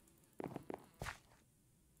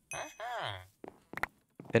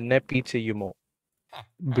 NAP ചെയ്യുമോ?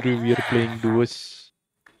 ബ്രൂവിയർ പ്ലേയിങ് ഡുവസ്.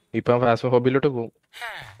 ഇപ്പൊ ഫാസ്മോഫോബിയിലോട്ട് പോകും.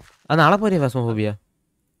 അത് നാളെ പോരെ ഫാസ്മോഫോബിയ?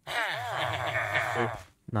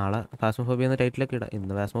 നാളെ ഫാസ്മോഫോബിയ എന്ന ടൈറ്റിലൊക്കെ ഇടാം.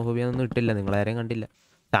 ഇന്ന് ഫാസ്മോഫോബിയ ഒന്നും ഇട്ടില്ല, നിങ്ങളാരെയും കണ്ടില്ല.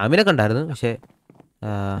 ടാമിനെ കണ്ടായിരുന്നു, പക്ഷേ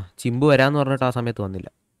ചിമ്പു വരാന്ന് പറഞ്ഞിട്ട് ആ സമയത്ത് വന്നില്ല.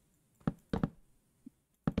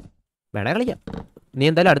 വേണേ കളിക്കാം. നീ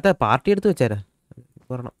എന്തായാലും അടുത്ത പാർട്ടി എടുത്ത് വെച്ചേരാ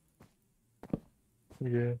പറഞ്ഞോ.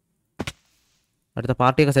 അടുത്ത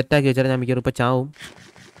പാർട്ടിയൊക്കെ സെറ്റാക്കി വെച്ചാൽ ഞാൻ മിക്കവാറും ഇപ്പം ചാവും.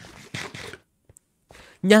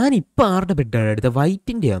 ഞാനിപ്പോൾ ആരുടെ ബെഡാണ് എടുത്ത?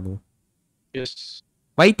 വൈറ്റിൻ്റെ ആണോ?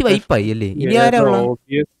 വൈറ്റ് വൈപ്പായി അല്ലേ? ഇനി ആരാ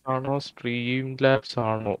ഓബിയസ് സ്ട്രീം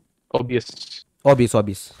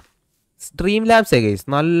ലാബ്സ് ഗൈസ്.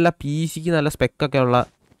 നല്ല PC നല്ല സ്പെക്കൊക്കെ ഉള്ള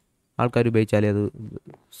ആൾക്കാർ ഉപയോഗിച്ചാലേ അത്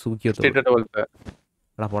സൂക്കിയത്തുള്ളൂ.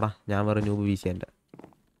 എടാ പോടാ, ഞാൻ വേറെ ന്യൂബ് PC എൻ്റെ.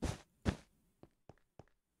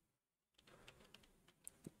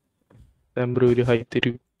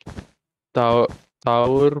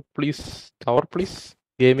 Tower please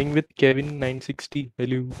gaming with Kevin 960.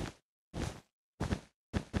 Hello.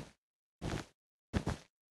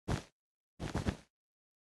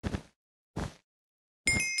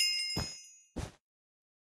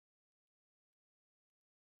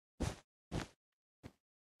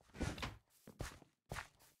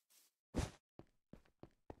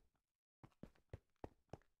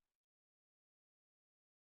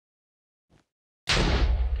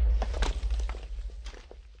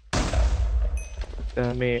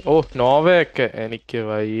 ഓ നോവയൊക്കെ എനിക്ക്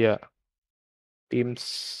വയ്യ. ടീംസ്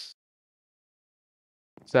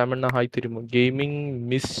സാമണ്ണ ഹായ് തരുമോ? Gaming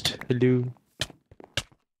mist hello.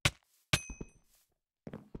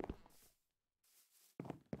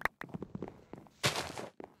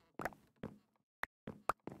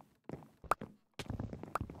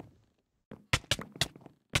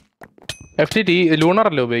 FTT lunar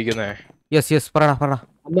അല്ലേ ഉപയോഗിക്കുന്നേ? യെസ് പറടാ.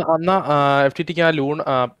 എന്നാ FTTക്ക്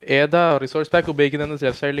ആ ഏതാ റിസോഴ്സ് പാക്ക് ഉപയോഗിക്കുന്നതെന്ന്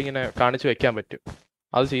ലെഫ്റ്റ് സൈഡിൽ ഇങ്ങനെ കാണിച്ചു വെക്കാൻ പറ്റും.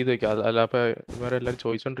 അത് ചെയ്ത് വെക്കാം. അല്ല അപ്പൊ ഇവരെ എല്ലാരും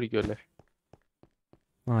ചോദിച്ചോണ്ടിരിക്കുവല്ലേ.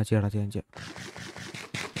 ചെയ്യാം.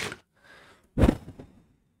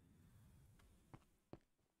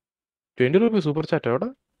 ₹20 സൂപ്പർ ചാറ്റ് എവിടെ?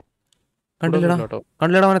 കണ്ടില്ലടാ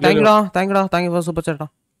മോനെ. Thank you for super ചാറ്റാ.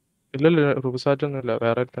 ഇല്ലല്ലോ സൂപ്പർ ചാറ്റ് ഒന്നും ഇല്ല,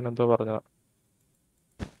 വേറെ എന്തോ പറഞ്ഞതാ.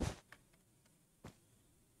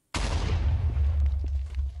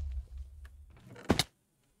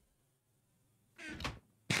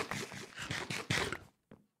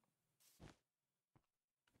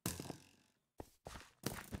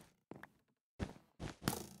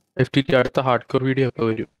 FTT അടുത്ത ഹാർഡ് കോർ വീഡിയോ ഒക്കെ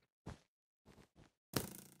വരും.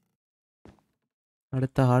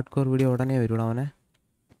 അടുത്ത ഹാർഡ് കോർ വീഡിയോ ഉടനെ വരൂടാ അവനെ.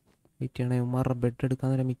 വെയിറ്റ് ചെയ്യണേ, ഉമ്മാരുടെ ബെഡ് എടുക്കാൻ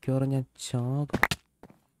നേരം മിക്കവാറും ഞാൻ ചാകും.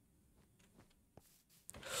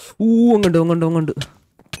 അങ്ങോട്ട്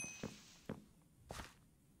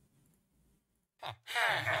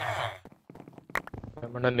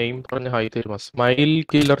നമ്മുടെ നെയിം പറഞ്ഞ ഹായ് തരുമോ? Smile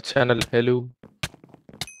killer channel. ഹലോ.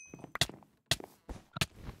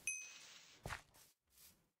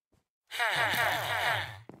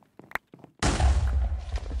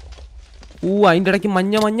 അതിൻ്റെ ഇടയ്ക്ക്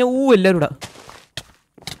മഞ്ഞ എല്ലാവരും ഇടാ.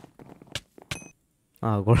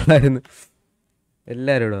 കൊള്ളായിരുന്നു.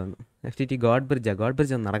 എല്ലാവരും ഇവിടെ വന്നു. FTT ഗോഡ് ബ്രിഡ്ജ്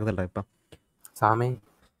ഒന്നും നടക്കത്തില്ല ഇപ്പം. സാമേ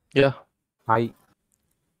ഹായ്.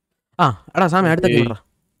 എടാ സാമേ അടുത്ത കേറാ.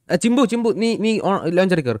 ചിമ്പു നീ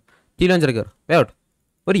ലോഞ്ചറി കയറ്. ലോഞ്ചറി കയറ്. വേവട്ടെ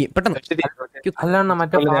ഒരുങ്ങി പെട്ടെന്ന്.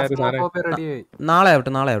 നാളെ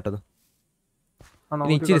ആവട്ടെ.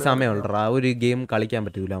 ഇനി ഇച്ചിരി സമയമുള്ളടാ. ഒരു ഗെയിം കളിക്കാൻ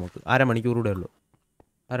പറ്റൂല നമുക്ക്. അരമണിക്കൂർ കൂടെ ഉള്ളൂ.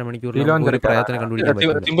 അരമണിക്കൂറിൽ ഒരു പ്രയത്നം കണ്ടുപിടിക്കാൻ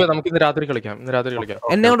പറ്റില്ല. നമുക്ക് ഇന്ന് രാത്രി കളിക്കാം.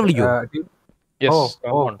 എന്നെ കൊണ്ട് വിളിക്കൂ.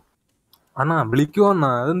 അണ്ണാ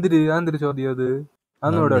വിളിക്കുവോന്നാ? അതെന്തിരി ചോദ്യം അത്?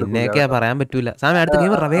 നിന്നെയൊക്കെ പറയാൻ പറ്റൂല. സാമേ അടുത്ത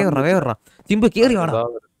ഗെയിം വേഗം ചിമ്പു കേറി വാടാ.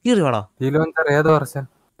 ഏത് വർഷം?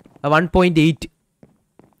 1.8.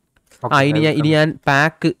 ഇനി ഞാൻ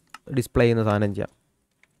പാക്ക് ഡിസ്പ്ലേ ചെയ്യുന്ന സാധനം ചെയ്യാം.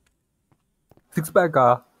 6 പാക്കാ?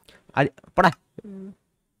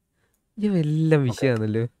 എല്ലാം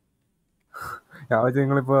വിഷയമാണല്ലോ.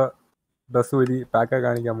 നിങ്ങളിപ്പോ ഡ്രസ് ഊരി പാക്കാ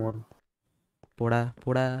കാണിക്കാൻ പോകുന്നു.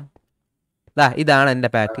 പോടാ. ഇതാണ് എന്റെ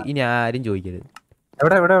പാക്ക്. ഇനി ആരും ചോദിക്കരുത്.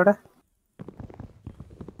 എവിടെ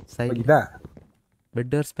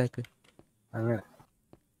ബെഡ്വേഴ്സ് പാക്ക്. അങ്ങനെ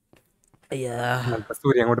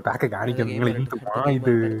അങ്ങോട്ട് പാക്ക് കാണിക്കാം.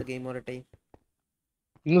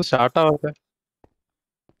 ഇന്ന് സ്റ്റാർട്ട് ആവാതെ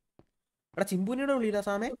ചിമ്പുവിനോട് വിളിയില്ല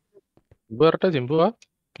സാമേ. ചിമ്പുവാ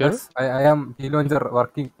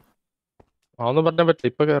അതൊന്നും പറഞ്ഞാൽ പറ്റില്ല.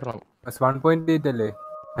 ഇപ്പൊ കേറണം. 1.8 അല്ലേ?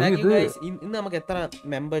 ഇന്ന് നമുക്ക് എത്ര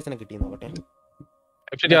മെമ്പേഴ്സിനെ കിട്ടി നോക്കട്ടെ.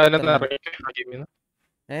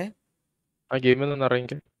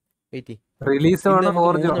 റിലീസ്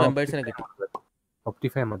മെമ്പേഴ്സിനെ കിട്ടി.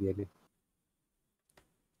 ഒപ്റ്റിഫൈ മതിയല്ലേ?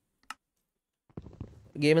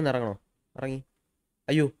 ഗെയിമിൽ നിന്ന് ഇറങ്ങണോ? ഇറങ്ങി.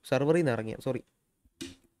 അയ്യോ സെർവറിൽ നിന്ന് ഇറങ്ങിയ. സോറി.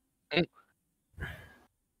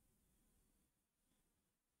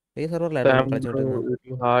 ഏത് സെർവറിലായിരുന്നു കളിച്ചോണ്ടിരുന്നത്?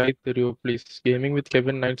 ഹായ് തരൂ പ്ലീസ്. ഗെയിമിംഗ് വിത്ത്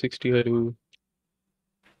കെവിൻ 960 വരൂ.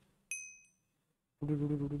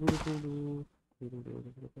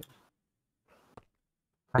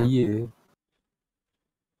 അയ്യേ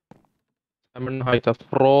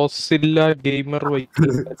ഫ്രോസില്ല gamer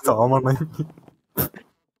Somanna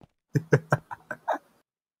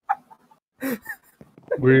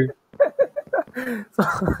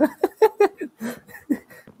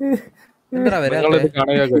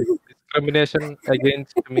discrimination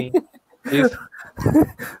against me is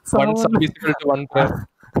once visible to one prayer.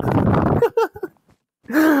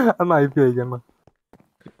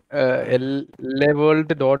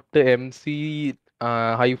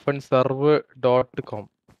 leworld.mc-server.com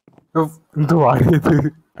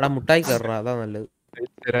മുട്ടായി കയറാ. അതാ നല്ലത്.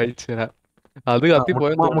 അത്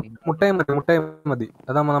മുട്ടായി മതി.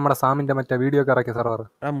 അതാകുമ്പോ നമ്മുടെ സാമിന്റെ മറ്റേ വീഡിയോ ഒക്കെ ഇറക്കിയ സെർവർ.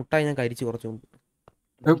 മുട്ടായി ഞാൻ കരിച്ചു കുറച്ചു മുമ്പ്.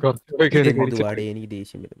 എനിക്ക്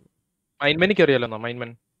ദേഷ്യം വരുന്നു. മൈൻമെനിക്ക് അറിയാലോ. മൈൻമെൻ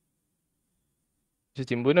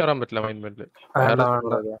ചിമ്പുവിന് കയറാൻ പറ്റില്ല. മൈൻമെനില്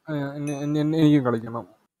എനിക്ക് കളിക്കണം.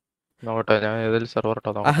 നോട്ടെ ഞാൻ ഏതെങ്കിലും സെർവർ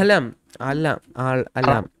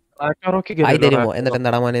തരുമോ? എന്നിട്ട്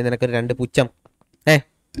എന്താ മോനെ നിനക്കൊരു 2 പുച്ഛം.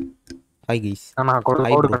 നിന്റെ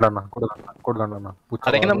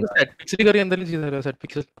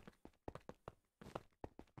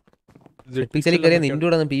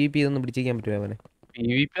കൂടെ PvP ഇതൊന്നും പിടിച്ചിരിക്കാൻ പറ്റുമോ അവനെ?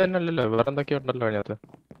 PvP തന്നെയല്ലല്ലോ, വേറെ എന്തൊക്കെയോ ഉണ്ടല്ലോ അതിനകത്ത്.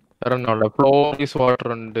 വേറെ ഫ്ലോറീസ് വാട്ടർ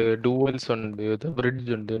ഉണ്ട്, ഡുവൽസ് ഉണ്ട്,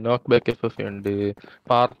 ബ്രിഡ്ജ് ഉണ്ട്, നോക്ക് ബാക്ക് FF ഉണ്ട്,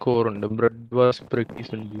 പാർക്കോർ ഉണ്ട്, ബ്രെഡ് വാർസ്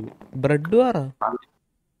പ്രാക്ടീസ് ഉണ്ട്. ബ്രെഡ്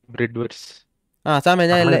വാർസ് സാമേ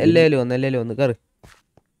ഞാൻ എല്ലാവരും വന്ന് കേറ്.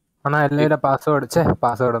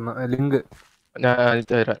 ലിങ്ക്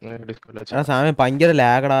സാമേ ഭയങ്കര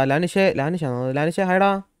ലാഗടാ. ലാനിഷ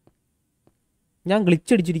ഹൈഡാ. ഞാൻ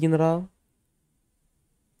ഗ്ലിച്ച് അടിച്ചിരിക്കുന്നടാ.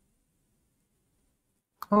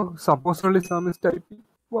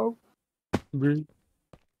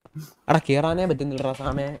 കേറാനേ പറ്റുന്നില്ലടാ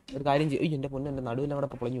സാമേ. ഒരു കാര്യം ചെയ്യും. എന്റെ പൊന്നെ, എന്റെ നടുവിൽ അവിടെ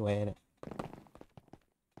പൊളഞ്ഞു പോയേനെ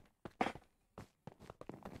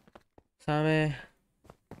സാമേ.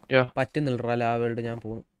 പറ്റുന്നില്ലടാ ലാവേൾഡ്. ഞാൻ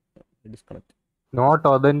പോകുന്നു. Disconnect. Not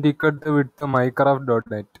authenticated with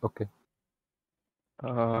minecraft.net. okay.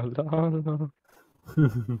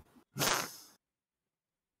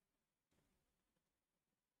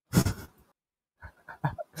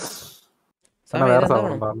 എന്നാ സമയം വേറെ എന്താ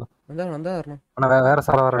സർവർ വേണം? ഉണ്ടോ? എന്താ പറഞ്ഞു? എന്നാ വേറെ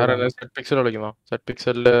server set pixel കളിക്കുന്നോ? Set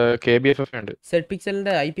പിക്സലില് KBFF ഉണ്ട്. സെറ്റ്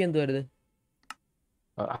പിക്സലിന്റെ IP എന്തുവായിരുന്നു?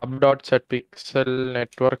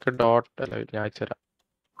 hub.setpixelnetwork. അല്ല ഞാൻ അയച്ചുതരാം.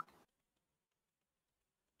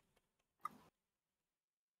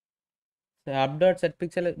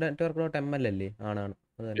 hub.setpixelnetwork.ml അല്ലേ? ആണാണ്.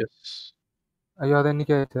 അതന്നെ. Yes. അയ്യോ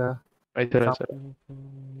അതെനിക്ക് അയച്ചാ അയച്ചുതരാം.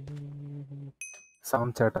 സാം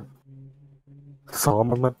ചേട്ടൻ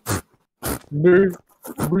സോമണ്ണൻ.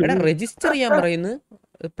 എടാ രജിസ്റ്റർ ചെയ്യാൻ പറയുന്നു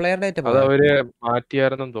പ്ലെയർ ഡേറ്റ അത് അവര്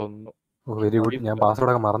മാറ്റിയായിരുന്നെന്ന് തോന്നുന്നു. Very good. ഞാൻ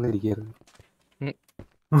പാസ്വേഡ് ഒക്കെ മറന്നിരിക്കുകയായിരുന്നു.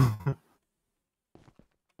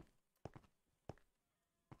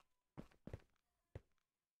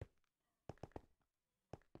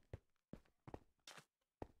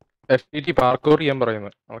 FTT പാർക്കോർ ചെയ്യാൻ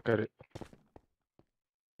പറയുന്നത് ആൾക്കാര്.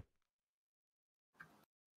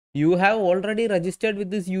 You have already registered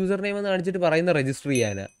with this user name എന്ന് കാണിച്ചിട്ട് പറയുന്ന രജിസ്റ്റർ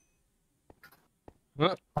ചെയ്യാനാ.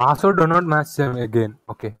 Password do not match again.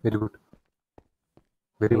 Okay very good.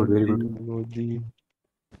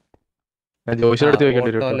 ഞാൻ ജോഷിയുടെ അടുത്ത്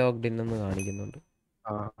ചോദിക്കേണ്ടി ഓട്ടോ വരും. ലോഗ്ഡ് ഇൻ എന്ന് കാണിക്കുന്നുണ്ട്.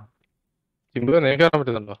 ചിമ്പു നിനക്ക് കാണാൻ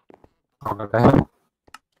പറ്റുന്നുണ്ടോ?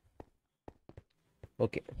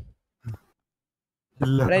 ഓക്കെ.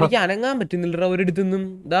 എനിക്ക് അനങ്ങാൻ പറ്റുന്നില്ലടാ ഒരിടത്തുനിന്നും.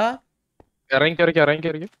 ദാ ഇറങ്ങി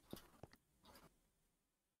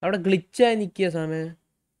അവിടെ ഗ്ലിച്ചായി നിക്കുക സമയം.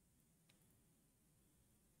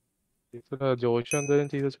 ജോഷ് എന്തെങ്കിലും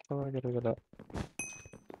ചെയ്ത് വെച്ചിട്ടുണ്ടോ?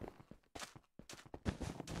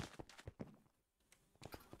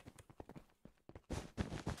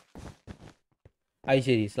 അത്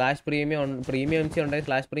ശരി. സ്ലാഷ് പ്രീമിയം MC ഉണ്ടായി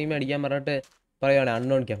സ്ലാഷ് പ്രീമിയം അടിക്കാൻ പറഞ്ഞിട്ട് പറയുവാണ്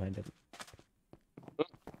അൺനോൺ ക്യാമറ.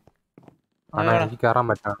 എനിക്ക് കയറാൻ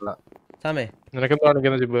പറ്റാനുള്ള സമേ നിനക്കെന്താ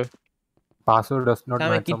കാണിക്കുന്നത് GIMP? Password does not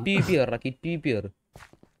match. Kit PvP കേറ്.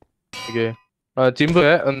 ചിമ്പ്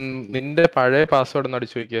നിന്റെ പഴയ പാസ്വേഡ് ഒന്ന്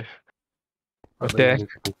അടിച്ചു നോക്കിയേ.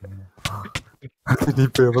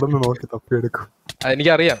 എവിടെ നിന്ന് നോക്കി തപ്പിയെടുക്കും?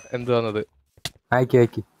 എനിക്കറിയാം എന്തുവാന്നത്.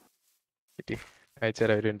 അയക്കി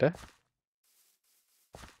അയച്ചുതരാം ഒരു മിനിറ്റ്.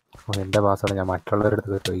 എന്റെ പാസ്വേഡ് ഞാൻ മറ്റുള്ളവരുടെ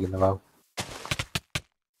അടുത്ത് ചോദിക്കുന്നത്. വാവ്.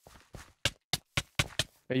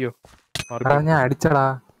 അയ്യോ ഞാൻ അടിച്ചടാ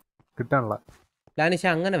കിട്ടാനുള്ള. ലാനിഷ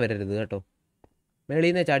അങ്ങനെ വരരുത് കേട്ടോ. മേളിൽ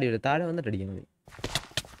നിന്ന് ചാടി വരും. താഴെ വന്നിട്ട് അടിക്കാൻ മതി.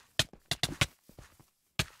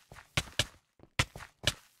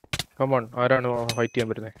 ആരാണ് ഫൈറ്റ് ചെയ്യാൻ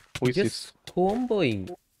വരുന്നത്? കോംബോയിങ്.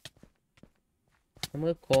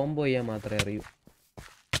 നമുക്ക് കോംബോ ചെയ്യാൻ മാത്രമേ അറിയൂ.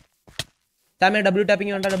 താമേ ഡബ്ല്യൂ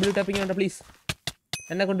ടാപ്പിംഗ് വേണ്ട പ്ലീസ്.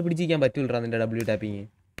 എന്നെ കൊണ്ട് പിടിച്ചിരിക്കാൻ പറ്റൂലറാ നിന്റെ ഡബ്ല്യൂ ടാപ്പിംഗ്.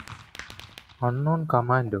 Unknown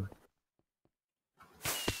commando.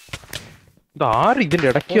 ഇതിന്റെ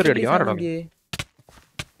ഇടയ്ക്ക്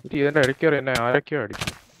ഇതിന്റെ ഇടയ്ക്ക് എന്നെ ആരൊക്കെയോ അടിക്കും.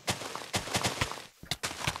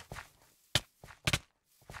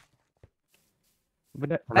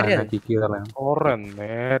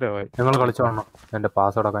 നേരമായി നിങ്ങൾ കളിച്ചോളണം. എന്റെ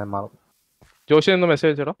പാസ്വേഡ് ഒക്കെ മാറും. ജോഷി ഒന്ന്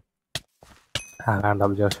മെസ്സേജ് അയച്ചോ.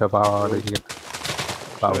 ജോഷി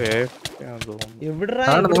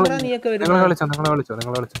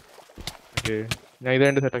ഞാൻ ഇതേ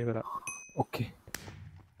സെറ്റ് ആക്കി തരാം.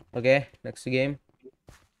 ഓക്കെ നെക്സ്റ്റ് ഗെയിം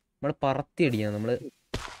നമ്മൾ പറത്തി അടിക്കണം.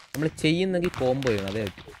 നമ്മൾ ചെയ്യുന്നെങ്കിൽ കോംബോ ചെയ്യണം. അതേ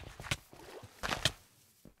പറ്റും.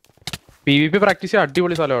 PvP പ്രാക്ടീസ്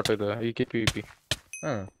അടിപൊളി സ്ഥലം കേട്ടോ ഇത്. PvP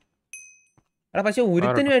എടാ പക്ഷെ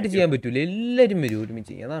ഒരുത്തനുമായിട്ട് ചെയ്യാൻ പറ്റൂല. എല്ലാരും വരും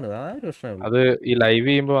ഒരുമിച്ച്. അതാണ് ആ ഒരു പ്രശ്നം. അത് ഈ ലൈവ്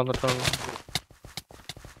ചെയ്യുമ്പോ വന്നിട്ടാണ്.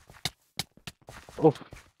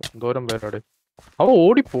 എന്തോരം പേരാട് അവ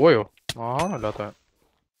ഓടിപ്പോയോ? ആണല്ലാത്ത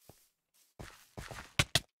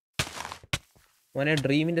മോനെ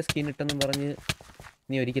ഡ്രീമിന്റെ സ്കിൻ ഇട്ടെന്നും പറഞ്ഞ്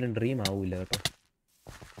നീ ഒരിക്കലും ഡ്രീം ആവൂല കേട്ടോ.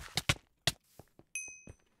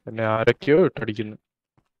 എന്നെ ആരൊക്കെയോ ഇട്ടടിക്കുന്നു.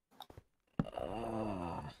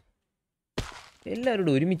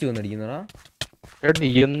 എല്ലാവരോടും ഒരുമിച്ച് വന്നടിക്കുന്നടാ.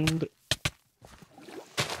 എന്ത്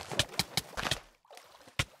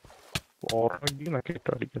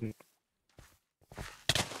ഇട്ടടിക്കുന്നു.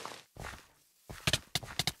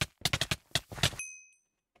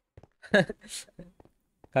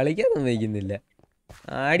 കളിക്കാൻ സമ്മതിക്കുന്നില്ല.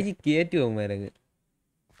 ആടിക്ക് കേറ്റു പോകുമാരങ്ങ്.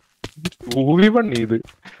 ഇത്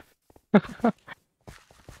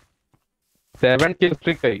 7 kill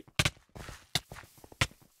streak ആയി.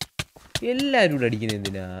 എല്ലാരും കൂടെ അടിക്കുന്ന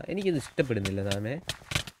എന്തിനാ? എനിക്കത് ഇഷ്ടപ്പെടുന്നില്ല സാമേ.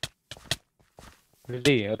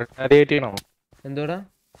 എന്തോടാ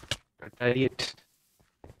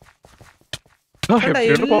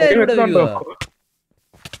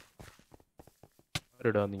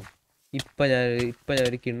ഇപ്പൊ ഞാൻ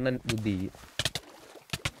ഒരു കിണ്ണൻ ബുദ്ധി.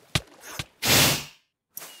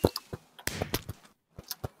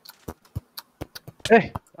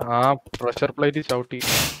 ആ പ്രഷർ പ്ലേറ്റ് ചവിട്ടി.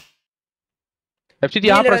 FCT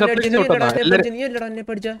ആ പ്രഷർ പ്ലേറ്റ് ചവിട്ടുന്ന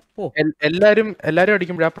എല്ലാരും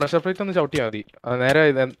അടിക്കുമ്പോഴേ ആ പ്രഷർ പ്ലേറ്റ് ഒന്ന് ചവിട്ടിയാൽ മതി. നേരെ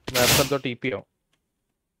നേരത്തെ TP ആവും.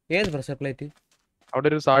 ഏത് പ്രഷർ പ്ലേറ്റ്? അവിടെ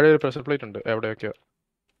ഒരു താഴെ ഒരു പ്രഷർ പ്ലേറ്റ് ഉണ്ട് എവിടെയൊക്കെയോ.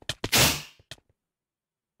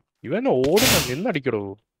 ഇവൻ ഓടുന്ന നിന്നടിക്കടോ.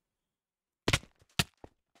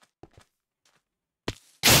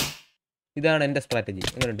 ഇതാണ് എന്റെ സ്ട്രാറ്റജി.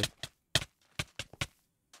 എങ്ങനെയുണ്ട്?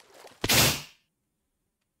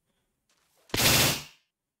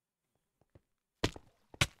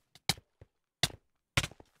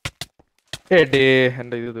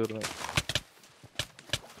 എന്റെ ഇത് തീർന്നു.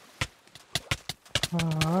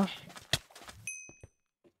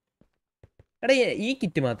 എടാ ഈ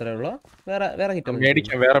കിറ്റ് മാത്രമേ ഉള്ളൂ? വേറെ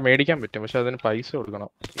കിറ്റ് മേടിക്കാൻ പറ്റും, പക്ഷെ അതിന് പൈസ കൊടുക്കണം.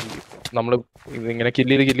 നമ്മള് ഇങ്ങനെ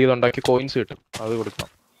കില്ല് ചെയ്ത് ഉണ്ടാക്കി കോയിൻസ് കിട്ടും, അത്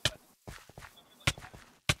കൊടുക്കണം.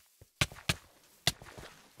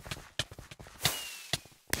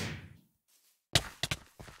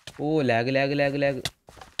 ഓ ലാഗ്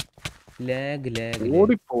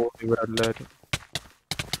ഓടിപ്പോ ഇവരെല്ലാരും.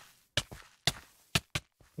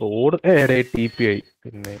 TP ആയി.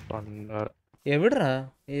 പിന്നെ എവിടെ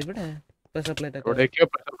പ്രഷർ പ്ലേറ്റ് ഒക്കെ? എവിടേക്കോ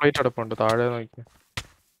പ്രഷർ പ്ലേറ്റ് അടപ്പുണ്ട്, താഴെ നോക്കി.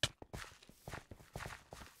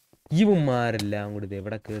 ഇവന്മാരെല്ലാം കൂടി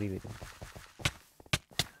എവിടെ കേറി വരും?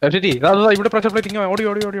 ഇവിടെ പ്രഷർ പ്ലേറ്റ് ഇങ്ങനെ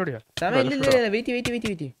ഓടിയാ.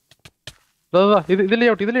 വെയിറ്റ്. ഇതിലെ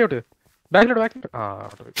ഔട്ട് ബാക്കിലോട്ട്.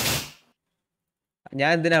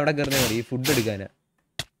 ഞാൻ എന്തിനാ അവിടെ കയറുന്ന ഈ ഫുഡ് എടുക്കാനാ?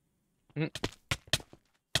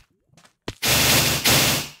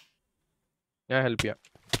 ഞാൻ ഹെൽപ്പ് ചെയ്യാം.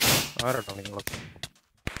 ആരാട്ടോ നിങ്ങളൊക്കെ?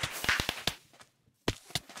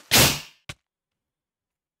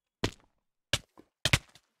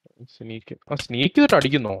 സ്നീക്ക് ചെയ്തിട്ട്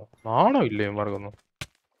അടിക്കുന്നോ? നാണോ ഇല്ലേ മാർഗൊന്നും?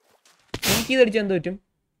 സ്നീക്ക് ചെയ്തടിച്ചാൽ എന്ത് പറ്റും?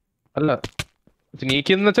 അല്ല,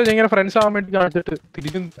 സ്നീക്ക് എന്ന് വെച്ചാൽ ഇങ്ങനെ ഫ്രണ്ട്സ് ആവാൻ വേണ്ടി കാണിച്ചിട്ട്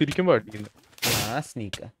തിരിക്കുമ്പോ അടിക്കുന്നു.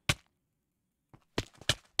 സ്നീക്കാ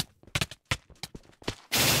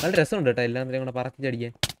നല്ല രസമുണ്ട് കേട്ടോ, എല്ലാത്തിനും കൂടെ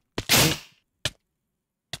പറത്തിച്ചടിക്കാൻ.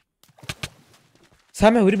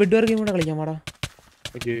 സമയം ഒരു ബെഡ് വർക്ക് കൂടെ കളിക്കാം പാടാ.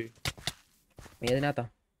 ഏതിനകത്താ?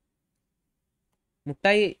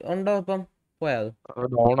 മുട്ടായി ഉണ്ടോ? ഇപ്പം പോയാ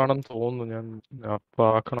ഡൗൺ ആണെന്ന് തോന്നുന്നു. ഞാൻ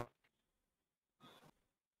ആക്കണം.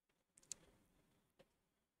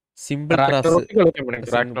 സിമ്പിൾ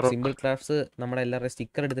ക്രാഫ്റ്റ്സ് നമ്മുടെ എല്ലാവരുടെയും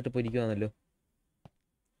സ്റ്റിക്കർ എടുത്തിട്ട് പൊരിക്കുവാന്നല്ലോ.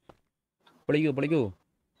 പൊളിക്കൂ.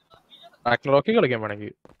 കളിക്കാൻ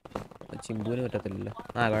വേണമെങ്കിൽ ചിമ്പുവിന് പറ്റത്തില്ലല്ലോ.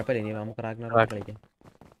 കുഴപ്പമില്ല, ഇനി നമുക്ക് റാഗ്നറോക്ക് കളിക്കാം.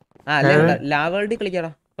 ലാവേൾഡ്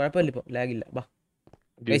കളിക്കാടാ, കുഴപ്പമില്ല. ഇപ്പൊ ലാഗില്ല. ബാ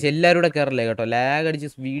എല്ലാരും കൂടെ കയറല്ലേ കേട്ടോ. ലാഗ് അടിച്ച്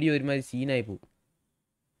വീഡിയോ ഒരുമാതിരി സീനായി പോകും.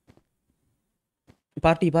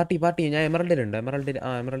 പാർട്ടി ഞാൻ എമറൽഡിലുണ്ട്.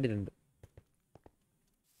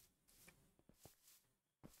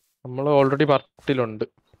 നമ്മൾ ഓൾറെഡി പാർട്ടിയിലുണ്ട്.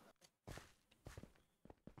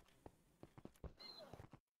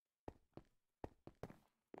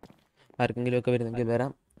 ആർക്കെങ്കിലും ഒക്കെ വരുന്നെങ്കിൽ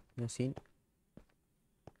വരാം. Naseen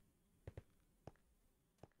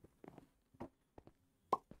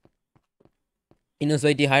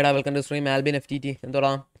ഇന്നോസൈറ്റി ഹൈഡാ, welcome to stream. Albin FTT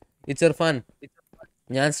എന്തോടാ? ഇറ്റ്സ് ഇർഫാൻ.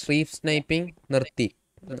 ഞാൻ സ്ട്രീം സ്നൈപ്പിംഗ് നിർത്തി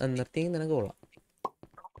നിനക്ക് കൊള്ളാം.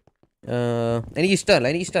 എനിക്കിഷ്ടമല്ല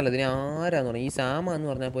ഇതിന് ആരാന്ന് പറഞ്ഞാൽ ഈ സാമ എന്ന്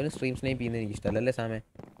പറഞ്ഞാൽ പോലും സ്ട്രീം സ്നൈപ്പ് ചെയ്യുന്നത് എനിക്കിഷ്ടമല്ല. അല്ലേ സാമേ?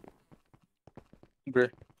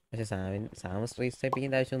 പക്ഷെ സാമ സ്ട്രീം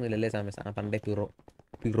സ്നൈപ്പിങ്ങിന്റെ ആവശ്യമൊന്നുമില്ല അല്ലേ സാമേ? പണ്ടേ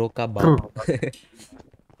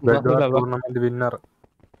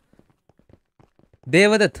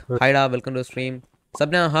Devadath ഹൈഡാ, welcome to stream.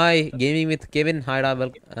 Sabna hi. Gaming with Kevin ഹൈഡാ,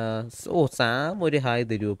 Sam ഒരു ഹായ്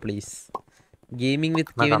തരുമോ please? Gaming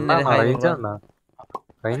with Kevin range ഉണ്ട്.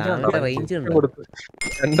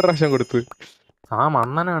 2 പ്രാവശ്യം കൊടുത്തു.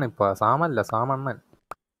 സാമണ്ണനാണ് ഇപ്പൊ. സാമല്ല, സാമണ്ണൻ.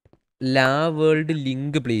 ലാ വേൾഡ്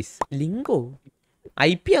ലിങ്ക് പ്ലീസ്. ലിങ്കോ?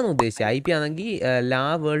 IP ആണ് ഉദ്ദേശിച്ചത്. IP ആണെങ്കിൽ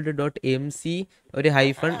laworld.mc ഒരു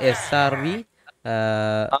 -SRV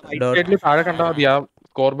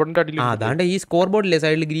അതാണ്ട് ഈ സ്കോർ ബോർഡില്ലേ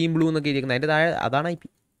സൈഡിൽ ഗ്രീൻ ബ്ലൂ എന്നൊക്കെ ഇരിക്കുന്നത്, അതിന്റെ താഴെ അതാണ് IP.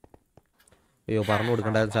 അയ്യോ പറഞ്ഞു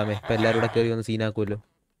കൊടുക്കണ്ടായിരുന്നു സാമേ, ഇപ്പൊ എല്ലാരും കൂടെ കയറി വന്ന് സീനാക്കുമല്ലോ.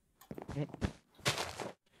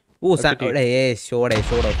 ഷോഡ്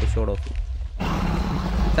ഓഫ്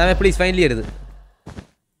സാമേ പ്ലീസ് ഫൈനലി ചെയ്യരുത്.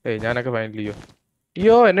 ഞാനൊക്കെ ഫൈനലി ചെയ്യോ?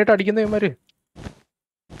 അയ്യോ എന്നിട്ട് അടിക്കുന്ന ഇവന്മാര്.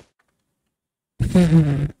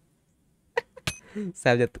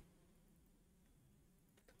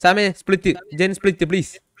 സാമേ സ്പ്ലിറ്റ്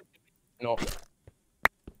പ്ലീസ്.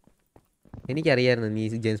 എനിക്കറിയായിരുന്നു നീ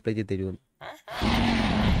ജെൻ സ്പ്ലിറ്റ് തരുമെന്ന്.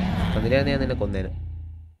 അതിലായിരുന്നു ഞാൻ നിന്നെ കൊന്നേനെ.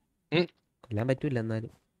 കൊല്ലാൻ പറ്റൂല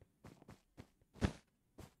എന്നാലും.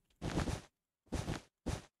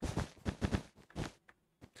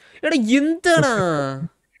 എടാ എന്താടാ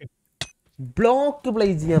ബ്ലോക്ക് പ്ലേ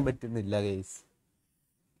ചെയ്യാൻ പറ്റുന്നില്ല ഗൈസ്.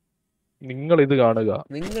 നിങ്ങൾ ഇത്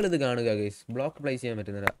കാണുക ഗൈസ്. ബ്ലോക്ക് പ്ലേ ചെയ്യാൻ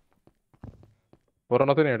പറ്റുന്നില്ല.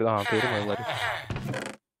 ഒരെണ്ണത്തിന് തീർന്നു ഇവന്മാര്.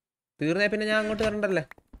 തീർന്നേ പിന്നെ ഞാൻ അങ്ങോട്ട് വരണ്ടല്ലേ.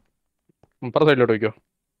 ഇപ്പുറത്തെ സൈഡിലോട്ട് വയ്ക്കോ.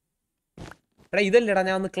 എടാ ഇതല്ലേടാ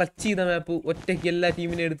ഞാൻ ഒന്ന് ക്ലച്ച് ചെയ്ത മാപ്പ് ഒറ്റയ്ക്ക് എല്ലാ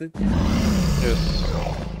ടീമിനെ എടുത്ത്.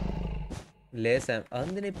 ലേ സാം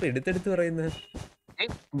അതെന്തിനാ ഇപ്പൊ എടുത്തെടുത്ത് പറയുന്നത്?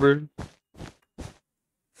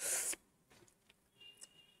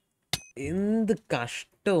 എന്ത്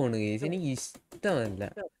കഷ്ടമാണ് കേസ്, എനിക്ക് ഇഷ്ടമല്ല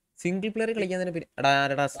സിംഗിൾ പ്ലെയർ കളിക്കാൻ തന്നെ. എടാ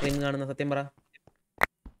ആരടാ സ്ട്രീം കാണുന്ന? സത്യം പറ.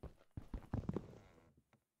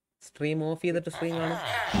 സ്ട്രീം ഓഫ് ചെയ്തിട്ട് സ്ട്രീം കാണും.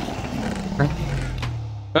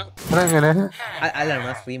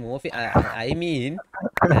 അല്ലാണ് stream of, I mean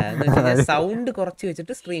sound കുറച്ച്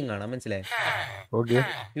വെച്ചിട്ട് സ്ട്രീം കാണാം, മനസ്സിലായി?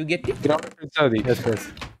 You get it?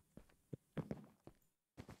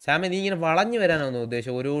 സാമ നീ ഇങ്ങനെ വളഞ്ഞു വരാനാണോ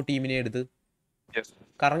ഉദ്ദേശം? ഓരോ ടീമിനെ എടുത്ത്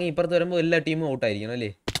കറങ്ങി ഇപ്പുറത്ത് വരുമ്പോ എല്ലാ ടീമും ഔട്ട് ആയിരിക്കണം അല്ലേ?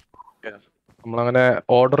 നമ്മളങ്ങനെ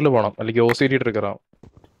ഓർഡറിൽ പോണം, അല്ലെങ്കിൽ OCD ട്രിഗർ ആവും.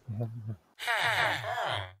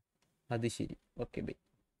 അത് ശരി, ഓക്കെ ബൈ.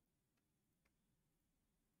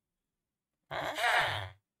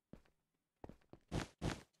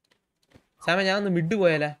 സാമ ഞാൻ ഒന്ന് മിഡ്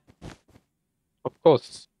പോയാലേ?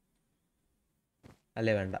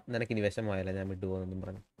 അല്ലേ വേണ്ട, നിനക്ക് ഇനി വിഷം പോയാലേ ഞാൻ മിഡ് പോകുന്നെന്നും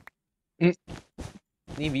പറഞ്ഞു.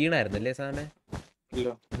 നീ വീണായിരുന്നല്ലേ സാമേ?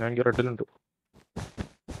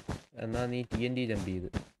 എന്നാ നീ TNT ജമ്പ് ചെയ്ത്.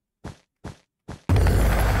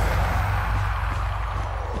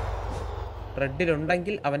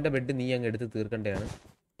 റെഡിലുണ്ടെങ്കിൽ അവന്റെ ബെഡ് നീ അങ്ങ് എടുത്ത് തീർക്കണ്ടയാണ്.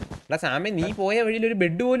 അല്ല സാമേ നീ പോയ വഴിയിൽ ഒരു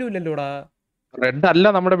ബെഡ് പോലും ഇല്ലല്ലോടാ. റെഡ് അല്ല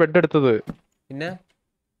നമ്മുടെ ബെഡ് എടുത്തത്, പിന്നെ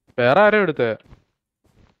വേറെ ആരോ എടുത്തേ.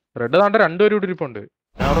 റെഡ് താണ്ട രണ്ടുപേരും ഇട്ടിരിപ്പുണ്ട്.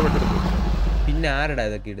 പിന്നെ ആരടാ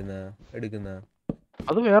ഇതൊക്കെ എടുക്കുന്ന?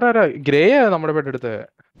 അത് വേറെ ആരാ? ഗ്രേ നമ്മുടെ ബെഡ് എടുത്തേ.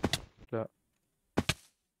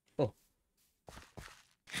 ഓ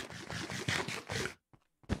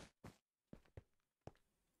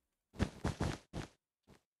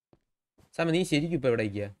സാമ നീ ശരിക്കും ഇപ്പൊ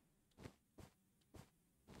എവിടേക്കാ?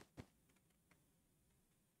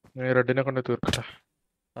 റെഡിനെ കൊണ്ട് തീർക്കട്ടെ.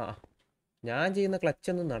 ആ ഞാൻ ചെയ്യുന്ന ക്ലച്ച്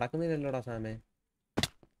ഒന്നും നടക്കുന്നില്ലല്ലോടാ സാമേ.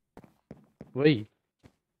 വൈ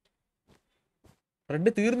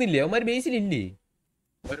റെഡ് തീർന്നില്ലേ? അവന്മാര് ബേസിലില്ലേ?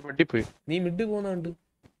 മിഡി പോയി. നീ മിഡ് പോകുന്നുണ്ട്.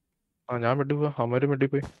 ഞാൻ മിഡി പോവാ, അവന്മാര് മിഡി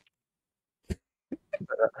പോയി.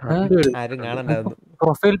 ആരും കാണണ്ടായിരുന്നു.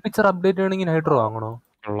 പ്രൊഫൈൽ പിക്ചർ അപ്ഡേറ്റ് ചെയ്യണമെങ്കിൽ നൈട്രോ വാങ്ങണോ?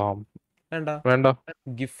 വേണ്ട വേണ്ട,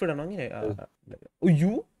 ഗിഫ്റ്റ് ഇടണം. അങ്ങനെ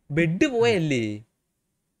അയ്യോ ബെഡ് പോയല്ലേ?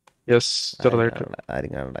 ചെറുതായിട്ട്.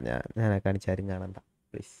 ആരും കാണണ്ട, ഞാൻ കാണിച്ച ആരും കാണണ്ട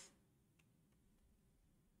പ്ലീസ്.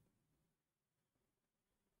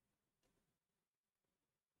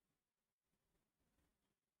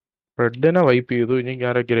 റെഡിനെ വൈപ്പ് ചെയ്തു. ഇനി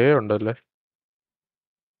ആരെ ഗ്രേ ഉണ്ടല്ലേ?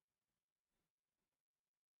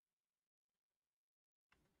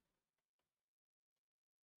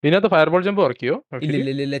 ഇതിനകത്ത് ഫയർബോൾ ജമ്പ് വർക്ക് ചെയ്യോ?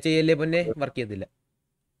 ഇല്ല ചെയ്യല്ലേ പൊന്നെ, വർക്ക് ചെയ്യത്തില്ല.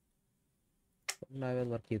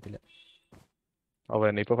 വർക്ക് ചെയ്യത്തില്ല.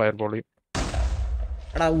 അവൻ ഇപ്പൊ ഫയർബോൾ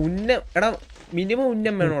എടാ എടാ മിനിമം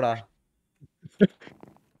ഉന്നം വേണോടാ.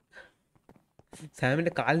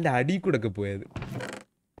 സാമിന്റെ കാലിന്റെ അടി കൂടെ ഒക്കെ പോയത്.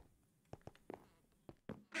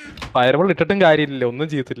 ഫയർബോൾ ഇട്ടിട്ടും കാര്യമില്ല, ഒന്നും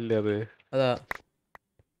ചെയ്യത്തില്ല അത്. അതാ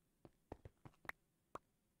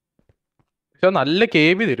പക്ഷെ നല്ല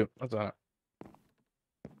KB തരും. അതാണ്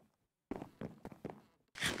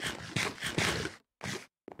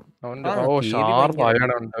അവന്റെ. Sharp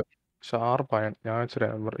അയണുണ്ട്, sharp iron. ഞാൻ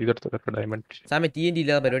ഇതെടുത്ത് ഡയമണ്ട്. സാമ TNT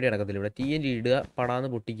ഇല്ലാതെ പരിപാടി നടക്കത്തില്ല ഇവിടെ. TNT ഇടുക, പടാന്ന്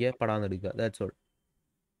പൊട്ടിക്കുക, പടാന്ന് എടുക്കുക, ദാറ്റ്സ് ഓൾ.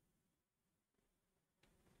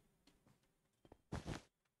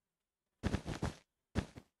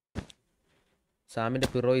 സാമിന്റെ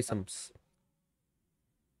പിറോയിസംസ്.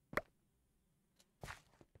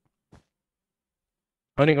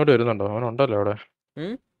 അവൻ ഇങ്ങോട്ട് വരുന്നുണ്ടോ? അവനുണ്ടല്ലോ അവിടെ.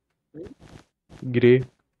 Grey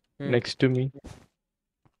next to me.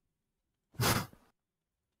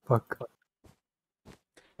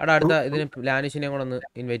 എടാ അടുത്ത ഇതിന് ലാനിഷിനെ കൂടെ ഒന്ന്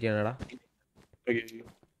ഇൻവൈറ്റ് ചെയ്യണടാ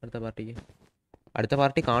അടുത്ത പാർട്ടിക്ക്. അടുത്ത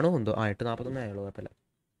പാർട്ടി കാണുമോ എന്തോ? 8:41 ആയുള്ളൂ, കുഴപ്പമില്ല.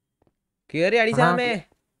 കേറി അടിച്ചാമേ.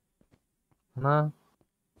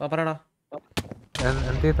 പറടാ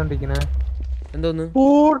എന്തോന്ന്?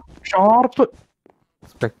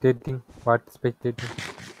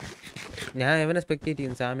 ഞാൻ എവനെ സ്പെക്ടേറ്റ്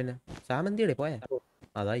ചെയ്യുന്നു? സാമിനെ. സാം എന്തിയടെ പോയാ?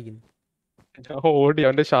 അതായിരിക്കുന്നു. ഓടി,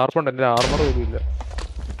 അവന്റെ ഷാർപ്പ് ഉണ്ട്, എന്റെ ആർമർ പോലും ഇല്ല.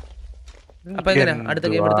 അപ്പൊ എങ്ങനെ അടുത്ത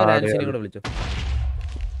ഗെയിം എടുത്തോ? ലാൻസിനെ കൂടെ വിളിച്ചോ.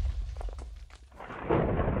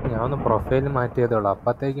 ഞാൻ ഒന്ന് പ്രൊഫൈൽ മാറ്റിയതേ ഉള്ളൂ,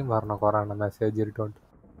 അപ്പത്തേക്കും പറഞ്ഞു കൊറേ മെസ്സേജ് ഇട്ടോണ്ട്.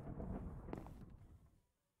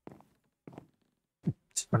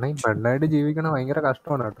 ഈ പെണ്ണായിട്ട് ജീവിക്കണ ഭയങ്കര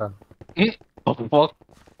കഷ്ടമാണ് കേട്ടോ.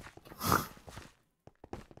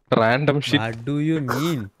 Random shit. What do you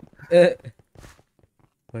mean?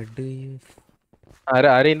 What do you?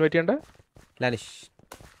 ആരെ ഇൻവൈറ്റ് ചെയ്യണ്ടേ? ലാനിഷ്.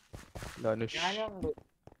 ലാനിഷ്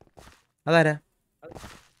അതാരാ?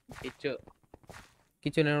 കിച്ചു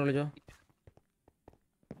എന്നെ വിളിച്ചോ.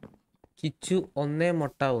 കിച്ചു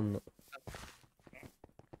 1-1.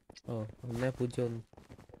 ഓ 1-0-1.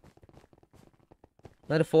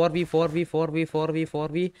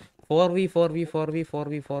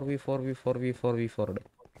 4v4v4v4v4v4v4v4v4v4v4v4v4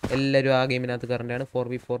 എല്ലാവരും ആ ഗെയിമിനകത്ത് കറണ്ടാണ്.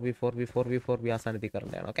 4v4v4v4v4v ആ സ്ഥാനത്തിൽ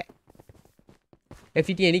കറണ്ടാണ്. ഓക്കെ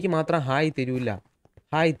FT എനിക്ക് മാത്രം ഹായ് തരൂല.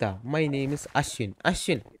 ഹായ് താ, my name is Ashwin.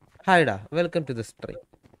 Ashwin ഹായ്ഡാ, welcome to the stream.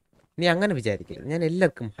 നീ അങ്ങനെ വിചാരിക്കരുത്, ഞാൻ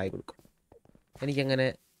എല്ലാവർക്കും ഹായ് കൊടുക്കും. എനിക്കങ്ങനെ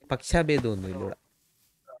പക്ഷാഭേദമൊന്നുമില്ല ഇവിടെ.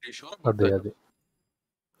 അതെ അതെ.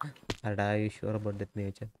 അടാ ഷുവർ അബൌട്ട് എന്ന്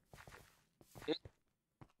ചോദിച്ചാൽ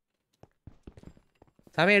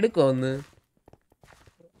സമയം എടുക്കോ ഒന്ന്?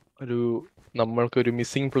 നമ്മൾക്കൊരു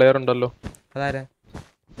മിസ്സിംഗ് പ്ലെയർ ഉണ്ടല്ലോ. അതാരാ?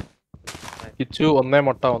 കിച്ചു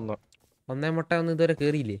 1-1. 1-1 ഇതുവരെ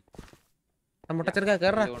കേറിയില്ലേ? ആ മുട്ടച്ചെറുക്ക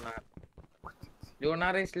കേറാ.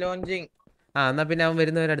 ആ എന്നാ പിന്നെ അവൻ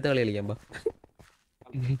വരുന്നവരെ അടുത്ത കളി കളിക്കാൻ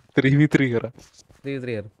 3v3 കേറാം. 3v3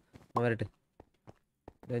 കയറും. അവൻ വരട്ടെ.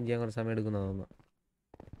 ലോഞ്ച് ചെയ്യാൻ കുറച്ച് സമയം എടുക്കുന്ന തോന്നുന്നു.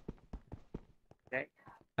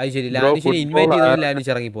 അത് ശരി, ലാനിഷിനെ ഇൻവൈറ്റ് ചെയ്തത്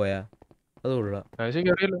ലാനിഷ് ഇറങ്ങിപ്പോയാ? അത് കൊള്ളാം.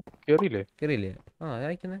 കേറിയില്ലേ? ആ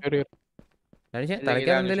അയക്കുന്നേ ലാനിഷെ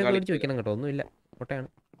തലയ്ക്കാൻ എന്തെങ്കിലും മേടിച്ച് വെക്കണം കേട്ടോ. ഒന്നുമില്ല, കോട്ടയാണ്.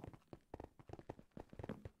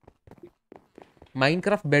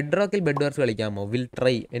 Minecraft bed റോക്കിൽ bed വേർസ് കളിക്കാമോ? Will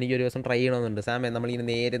try. എനിക്ക് ഒരു ദിവസം ട്രൈ ചെയ്യണമെന്നുണ്ട് സാമേ. നമ്മളിങ്ങനെ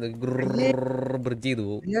നേരെ ബ്രിഡ്ജ് ചെയ്ത്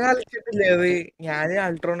പോകും.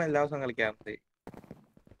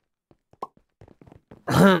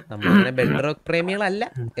 നമ്മളിങ്ങനെ ബെഡ് റോക്ക് പ്രേമികളല്ല,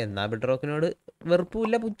 എന്നാ ബെഡ് റോക്കിനോട്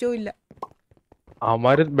വെറുപ്പുമില്ല പുച്ഛവും ഇല്ല.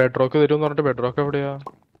 അവന്മാര് ബെഡ് റോക്ക് തരുമെന്ന് പറഞ്ഞിട്ട് ബെഡ് റോക്ക് എവിടെയാ?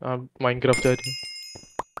 മൈൻക്രാഫ്റ്റ്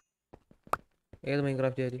ഏത്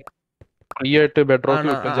മൈൻക്രാഫ്റ്റ് കാര്യം? ഫ്രീ ആയിട്ട് ബെഡ് റോക്ക്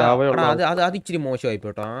കിട്ടും. ജാവ അത് ഇച്ചിരി മോശമായി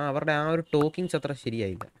പോട്ടോ. അവരുടെ ആ ഒരു ടോക്കിങ്സ് അത്ര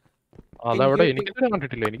ശരിയായില്ല. അതവിടെ എനിക്കിതുവരെ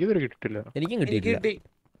കണ്ടിട്ടില്ല. എനിക്കിതുവരെ കിട്ടിയിട്ടില്ല. എനിക്കും കിട്ടിയിട്ടില്ല.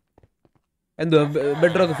 എന്തുവാ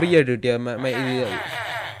ബെഡ് റോക്ക് ഫ്രീ ആയിട്ട് കിട്ടിയ?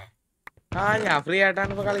 ഞാൻ ഫ്രീ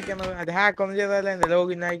ആയിട്ടാണ് ഇപ്പൊ കളിക്കുന്നത്. അത് ഹാക്ക് ഒന്നും ചെയ്താലേ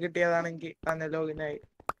ലോഗിൻ ആയി കിട്ടിയതാണെങ്കിൽ തന്നെ ലോഗിൻ ആയി.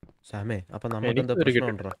 സാമേ അപ്പൊ നമുക്ക് എന്താ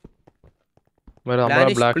പ്രശ്നമുണ്ടോ?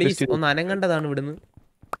 പ്ലീസ് ഒന്ന് അനങ്ങണ്ടതാണ് ഇവിടുന്ന്.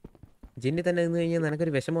 ജിന്നി തന്നെ നിന്ന് കഴിഞ്ഞാൽ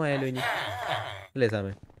നിനക്കൊരു വിഷമമായാലോ ഇനി, അല്ലേ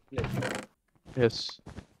സാമേ? Yes,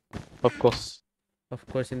 of course. Of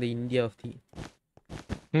course, in the India of the.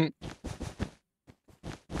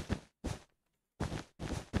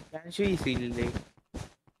 ലാൻഷു easy ഇല്ലേ?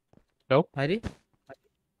 ആര്?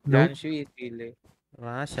 ലാൻഷു ഈസി ഇല്ലേ?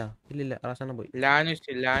 റാഷ ഇല്ലില്ല, റാഷാണ് പോയി.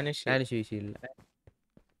 ലാനുഷ് വീശിയില്ല.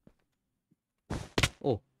 ഓ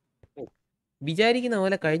വിചാരിക്കുന്ന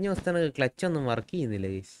പോലെ കഴിഞ്ഞ ദിവസത്തെ ക്ലച്ച് ഒന്നും വർക്ക് ചെയ്യുന്നില്ല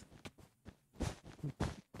ഗൈസ്.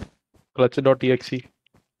 clutch.exe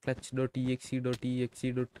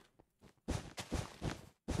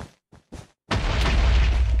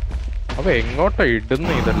അവ എങ്ങോട്ടാ ഇടുന്ന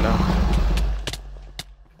ഇതെല്ലാം?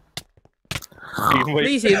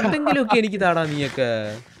 പ്ലീസ് എന്തെങ്കിലുമൊക്കെ എനിക്ക് താടാ. നീയൊക്കെ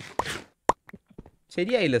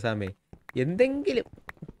ശരിയായില്ല സാമേ. എന്തെങ്കിലും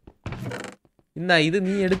ഇന്നാ ഇത്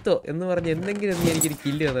നീ എടുത്തോ എന്ന് പറഞ്ഞ് എന്തെങ്കിലും നീ എനിക്കൊരു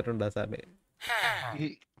കില്ല് തന്നിട്ടുണ്ടോ സാമേ?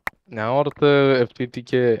 ഞാൻ ഓർത്ത്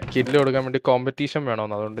FTTക്ക് കില്ല് കൊടുക്കാൻ വേണ്ടി കോമ്പറ്റീഷൻ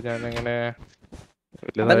വേണമെന്ന്. അതുകൊണ്ട് ഞാൻ അങ്ങനെ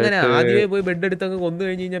ആദ്യമേ പോയി ബെഡ് എടുത്തൊക്കെ കൊന്നു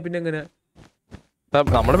കഴിഞ്ഞ് കഴിഞ്ഞാൽ പിന്നെ എങ്ങനെ?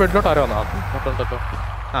 നമ്മുടെ ബെഡിലോട്ട് ആരോ വന്നോ?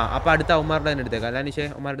 ആ അപ്പൊ അടുത്ത അവന്മാരുടെ തന്നെ എടുത്തേക്കാം. അല്ലാനിഷേ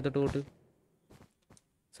അവന്മാരുടെ അടുത്തോട്ട് പോട്ട്.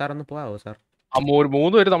 സാർ ഒന്ന് പോവാവോ സാർ?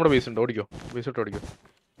 3 പേര് നമ്മുടെ ബേസ് ഉണ്ട്. ഓടിക്കോ, ബേസ് ഇട്ട് ഓടിക്കോ.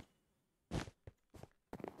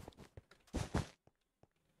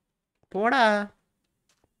 പോടാ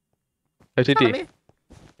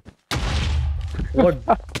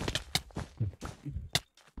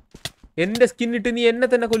എന്റെ സ്കിന്നിട്ട് നീ എന്നെ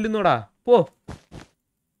തന്നെ കൊല്ലുന്നോടാ. പോ.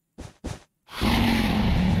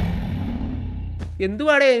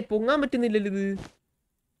 എന്തുവാടേ പൊങ്ങാൻ പറ്റുന്നില്ലല്ലോ ഇത്.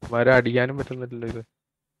 അടിക്കാനും പറ്റുന്നില്ലല്ലോ ഇത്.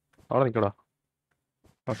 അവിടെ നിക്കടാ.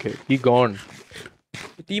 ഓക്കെ, ഈ ഗോൺ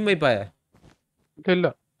ടീം വൈപ്പായ ഇല്ല.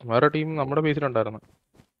 വേറെ ടീം നമ്മുടെ ബേസിലുണ്ടായിരുന്നു.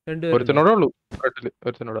 രണ്ടുപേരും ഒരുത്തനോടെ ഉള്ളൂ.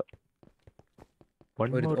 ഒരുത്തനോടെ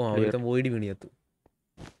വോയിഡ് വീണിയത്ത്.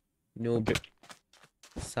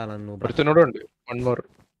 ഒരുത്തനോടെ ഉണ്ട്.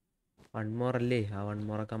 വൺ മോർ അല്ലേ? ആ വൺ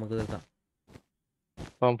മോറൊക്കെ നമുക്ക് തീർക്കാം.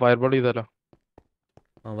 ഫയർബോൾ ചെയ്താലോ?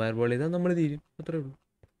 ആ ഫയർബോൾ ചെയ്താൽ നമ്മൾ തീരും. അത്രേ ഉള്ളൂ.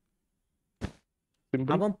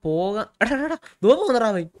 അവൻ പോകാൻ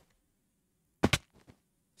തോന്നുന്നറാവൻ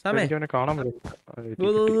സമേ.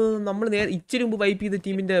 നമ്മൾ ഇച്ചിരി മുമ്പ് വൈപ്പ് ചെയ്ത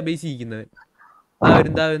ടീമിന്റെ ബേസ് ഇരിക്കുന്നവൻ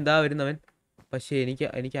ദാ വരുന്നവൻ. പക്ഷെ എനിക്ക്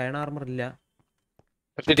അയൺ ആർമർ ഇല്ല.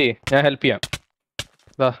 ഞാൻ ഹെൽപ്പ് ചെയ്യാം.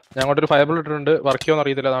 ഞാൻ അങ്ങോട്ടൊരു ഫയർബോൾ ഇട്ടിട്ടുണ്ട്. വർക്ക് ചെയ്യുമെന്ന്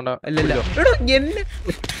അറിയത്തില്ല.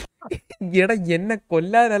 എടാ എന്നെ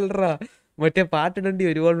കൊല്ലാനല്ലറാ, മറ്റേ പാട്ടിടേണ്ടി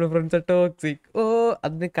ഒരുപാട് ഫ്രണ്ട്സ് ടോക്സിക്. ഓ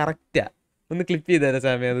അതിന് കറക്റ്റാ. ഒന്ന് ക്ലിപ്പ് ചെയ്തേരാ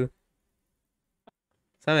സാമേ. അത്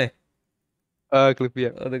സാമേ ക്ലിപ്പ്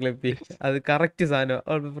ചെയ്യാം. അത് ക്ലിപ്പി. അത് കറക്റ്റ് സാധനം.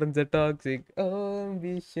 ടോക്സിക്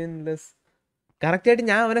ആംബിഷൻലെസ്. കറക്റ്റ് ആയിട്ട്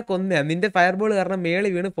ഞാൻ അവനെ കൊന്നേ. നിന്റെ ഫയർ ബോൾ കാരണം മേളി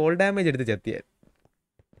വീണ് ഫോൾ ഡാമേജ് എടുത്ത് ചത്തിയാൽ.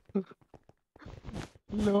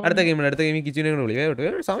 അടുത്ത ഗെയിമിൽ കിച്ചുനെ കൂടെ വിളി.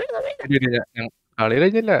 സമയം കളി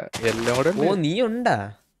കഴിഞ്ഞില്ല, എല്ലാം കൂടെ ഓ നീ ഉണ്ടാ?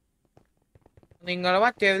 നിങ്ങൾ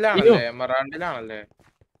മറ്റേതിലാണല്ലേ, എമറാൾഡിലാണല്ലേ?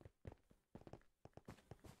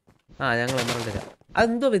 ഞങ്ങൾ എമറൽഡ്.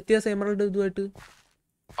 അതെന്തോ വ്യത്യാസം എമറൽഡ് ഇതുമായിട്ട്?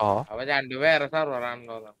 അവ രണ്ടു വേറെ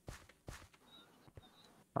സർവറാണല്ലോ.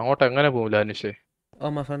 അങ്ങോട്ട് എങ്ങനെ പോകില്ല അനുഷേ? Oh,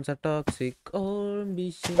 my friends are toxic.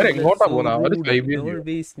 Ambition. എങ്ങോട്ടാ പോകുന്നത്? അവര് സൈബിയൻ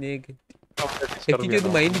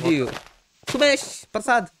മൈൻഡ് ചെയ്യൂ. Sumesh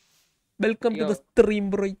Prasad, welcome to the stream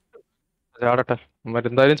bro. ചാടട്ടെ,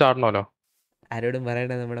 എന്തായാലും ചാടണല്ലോ. ആരോടും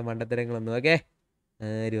പറയണ്ട നമ്മുടെ മണ്ടത്തരങ്ങളൊന്നും. ഓക്കെ,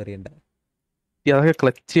 ആരും അറിയണ്ട. അതൊക്കെ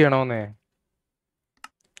clutch ചെയ്യണോന്നേ.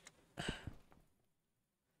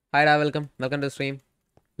 Hi, welcome to stream.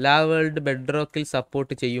 ലാവേൾഡ് ബെഡ്റോക്കിൽ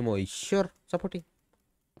support ചെയ്യുമോ? ഷുവർ, സപ്പോർട്ട് ചെയ്യും.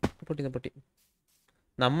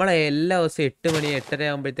 നമ്മളെ എല്ലാ ദിവസവും 8 മണി 8:30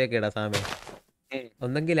 ആകുമ്പോഴത്തേക്ക് ഇടാം സമയം.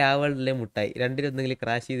 ഒന്നെങ്കിൽ ലാവേൾഡിലെ മുട്ടായി, രണ്ടിലൊന്നെങ്കിൽ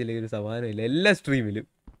ക്രാഷ് ചെയ്തില്ലെങ്കിൽ ഒരു സമാനമില്ല എല്ലാ സ്ട്രീമിലും.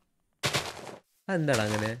 അതെന്താണ്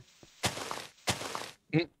അങ്ങനെ?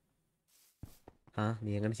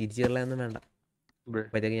 നീ അങ്ങനെ ചിരിച്ചു കയറലൊന്നും വേണ്ട.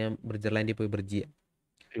 അപ്പോഴത്തേക്ക് ഞാൻ ബ്രിഡ്ജർലാൻഡിൽ പോയി ബ്രിഡ്ജ് ചെയ്യാം.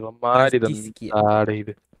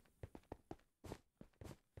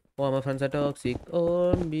 Oh, my friends are toxic,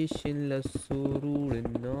 ambitionless, so rude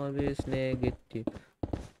and always negative.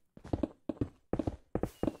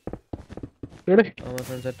 Oh, my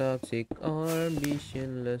friends are toxic,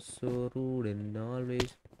 ambitionless, so rude and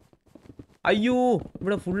always. അയ്യോ,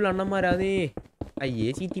 ഇവിടെ ഫുൾ അണ്ണന്മാരാന്നേ. അയ്യേ,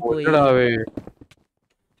 ചീറ്റി പോയി.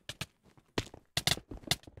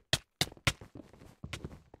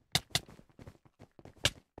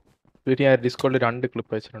 ഡിസ്കോഡിൽ 2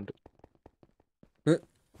 ക്ലിപ്പ് അയച്ചിട്ടുണ്ട്.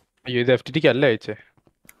 അയ്യോ, ഇത് FTTക്ക് അല്ല അയച്ചേ.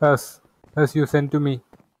 You sent to me.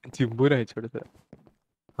 ചിമ്പൂര് അയച്ചെടുത്ത.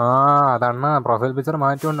 അതണ്ണ profile picture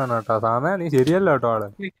മാറ്റിക്കൊണ്ടാണ് കേട്ടോ. സാമേ നീ ശരിയല്ല കേട്ടോ ആള്.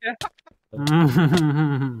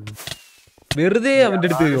 വെറുതെ അവന്റെ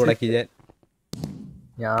അടുത്ത് ഉടക്കി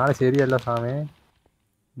ഞാൻ ശരിയല്ല സാമേ.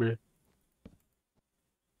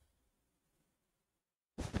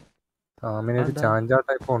 സാമിനൊരു ചാഞ്ചാ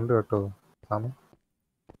ടൈപ്പ് ഉണ്ട് കേട്ടോ സാമേ.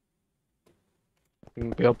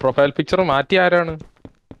 പ്രൊഫൈൽ പിക്ചർ മാറ്റി ആരാണ്?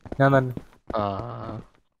 ഞാൻ തന്നെ.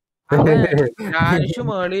 ലാനുഷ്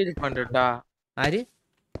മേളിൽ ഇരിപ്പുണ്ട് കേട്ടാ. ആര്?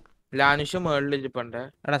 ലാനുഷ് മേളിൽ ഇരിപ്പുണ്ട്.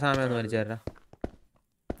 എടാ സാമ ഒന്ന് വലിച്ചേരാ.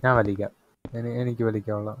 ഞാൻ വലിക്കാം. എനിക്ക്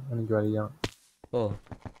വലിക്കാനുള്ള എനിക്ക് വലിക്കണം. ഓ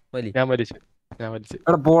വലി. ഞാൻ വലിച്ചു.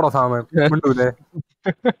 എടാ പോടാ സാമേ.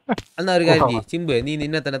 എന്നാ ഒരു കാര്യം ചെയ്യ് ചിമ്പ്, നീ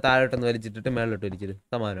നിന്നെ തന്നെ താഴോട്ടൊന്ന് വലിച്ചിട്ടിട്ട് മേളിലോട്ട് വലിച്ചിട്ട്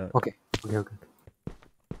സമാനമാണ്. ഓക്കെ.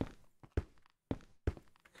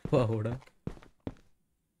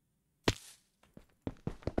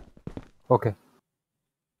 ഓക്കെ.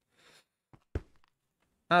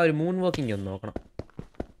 ഒരു മൂൺ വാക്കിംഗ് ഒന്ന് നോക്കണം.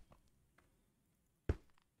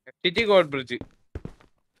 ഗോഡ് ബ്രിഡ്ജ്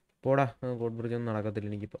പോടാ. ഗോഡ് ബ്രിഡ്ജ് ഒന്നും നടക്കത്തില്ല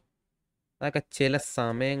എനിക്കിപ്പോ. അതൊക്കെ ചില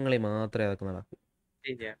സമയങ്ങളിൽ മാത്രമേ അതൊക്കെ നടക്കൂ.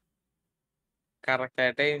 കറക്റ്റ്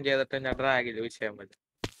ആയിട്ട് എയിം ചെയ്തിട്ട് ഞാൻ ഡ്രാഗില് വിഷയം പറ്റും.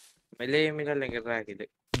 വലിയ എയിമിലല്ലെങ്കിൽ ഡ്രാഗില്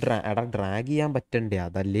ഡ്രാഗ് ചെയ്യാൻ പറ്റണ്ടേ?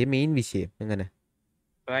 അതല്ലേ മെയിൻ വിഷയം. എങ്ങനെ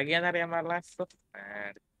ഡ്രാഗ് ചെയ്യാൻ അറിയാൻ പാടില്ല.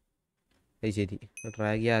 ശരി,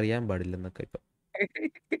 ഡ്രാഗ് ചെയ്യാൻ അറിയാൻ പാടില്ലെന്നൊക്കെ ഇപ്പൊ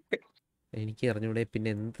എനിക്ക് അറിഞ്ഞൂടെ. പിന്നെ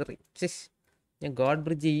എന്ത് ഞാൻ ഗോഡ്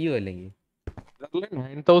ബ്രിഡ്ജ് ചെയ്യോ? അല്ലെങ്കിൽ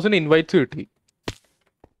 9000 ഇൻവൈറ്റ്സ് കിട്ടി.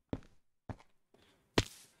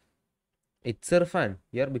 It's Irfan,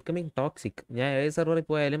 you are becoming toxic. ഞാൻ ഏത് സെർവറിൽ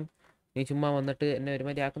പോയാലും നീ ചുമ്മാ വന്നിട്ട് എന്നെ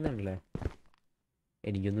ഒരുമാതിരി ആക്കുന്നുണ്ടല്ലേ.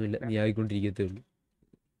 എനിക്കൊന്നുമില്ല, നീ ആയിക്കൊണ്ടിരിക്കത്തേ ഉള്ളൂ.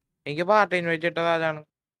 എനിക്ക് പാർട്ടി ഇൻവൈറ്റ് ഇട്ടത് ആരാണ്?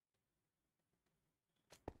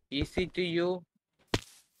 ഈസി ടു യു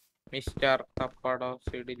മിസ്റ്റർ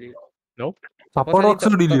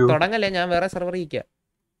തുടങ്ങല്ലേ, ഞാൻ വേറെ സെർവർ ഇരിക്കാം.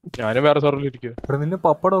 ഞാനും വേറെ സെർവറിൽ ഇരിക്കുക. നിന്നെ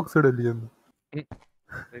പപ്പടോക്സൈഡ് അല്ലേ?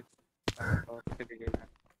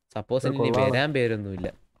 സപ്പോസ് ഇനി വരാൻ പേരൊന്നുമില്ല.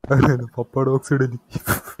 പപ്പടോക്സൈഡ്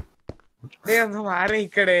ഒന്ന്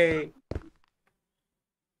മാറിക്കടേ.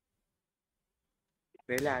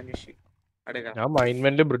 ഞാൻ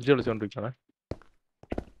മൈൻമെന്റ് ബ്രിഡ്ജ് കളിച്ചോണ്ടിരിക്കണേ.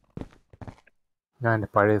 ഞാൻ എന്റെ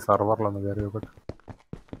പഴയ സെർവറിലൊന്ന് കയറി നോക്കട്ടെ.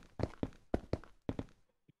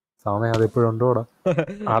 സമയം അതെപ്പോഴുണ്ടോടാ?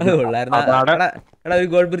 എടാ ഒരു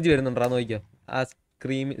ഗോൾഡ് ബ്രിഡ്ജ് വരുന്നുണ്ടാ, നോക്കിയോ? ആ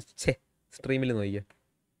സ്ട്രീമിൽ നോക്കിയോ?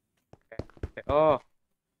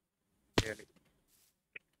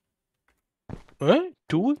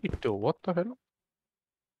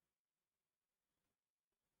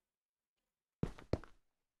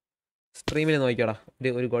 സ്ട്രീമിൽ നോക്കിയോടാ,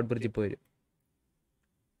 ഒരു ഗോഡ് ബ്രിഡ്ജ് ഇപ്പൊ വരും.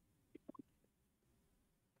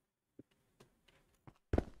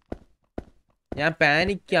 ഞാൻ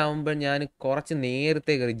പാനിക് ആവുമ്പോൾ ഞാൻ കുറച്ച്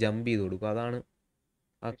നേരത്തെ കയറി ജമ്പ് ചെയ്ത് കൊടുക്കും. അതാണ്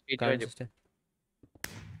കൺസിസ്റ്റന്റ്.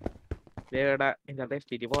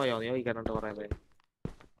 പോയോന്ന് ചോദിക്കാനുണ്ട് കുറെ പേര്.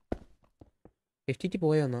 എസ്റ്റിച്ച്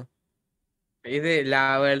പോയോന്നാ? ഇത്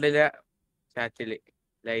വേൾഡിലെ ചാറ്റില്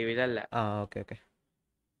ലൈവിലല്ല. ആ ഓക്കെ.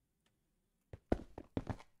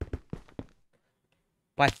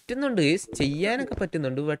 പറ്റുന്നുണ്ട്, ചെയ്യാനൊക്കെ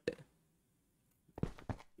പറ്റുന്നുണ്ട്, ബട്ട്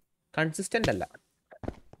കൺസിസ്റ്റന്റ് അല്ല.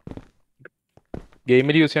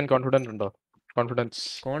 ഗെയിമിൽ യൂസ് ചെയ്യാൻ കോൺഫിഡൻസ്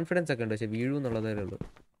ഒക്കെ ഉണ്ട്, പക്ഷെ വീഴൂ എന്നുള്ളതേ ഉള്ളൂ.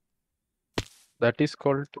 That is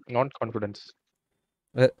called non confidence.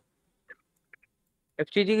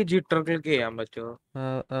 FTTക്ക് jitter click ചെയ്യാൻ പറ്റുമോ?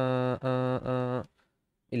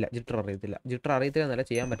 ഇല്ല, ജിറ്റർ അറിയത്തില്ല എന്നല്ല,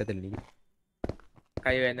 ചെയ്യാൻ പറ്റത്തില്ല എനിക്ക്.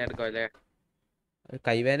 കൈവേന എടുക്കുമല്ലേ?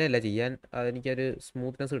 കൈവേനയല്ല ചെയ്യാൻ, അതെനിക്കൊരു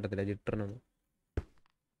സ്മൂത്ത്നെസ് കിട്ടത്തില്ല ജിറ്ററിനൊന്നും.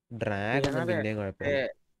 ഡ്രാഗ് ഒന്നും പിന്നെയും കുഴപ്പമില്ല.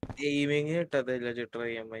 ഗെയിമിങ് കിട്ടത്തില്ല ജിറ്റർ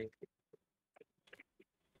ചെയ്യുമ്പോ.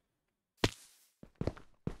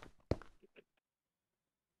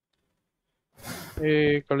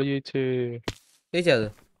 കളി ജയിച്ചാ അത്?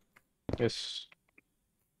 യെസ്.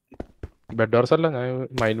 ബെഡ് വാർസ് അല്ല, ഞാൻ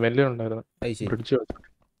മൈൻഡ് മെല്ലിൽ ഉണ്ടായിരുന്നു. അത് ശരി. ബ്രിഡ്ജ്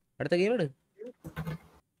അടുത്ത ഗെയിം എടു.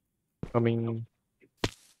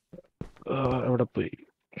 എവിടെ പോയി?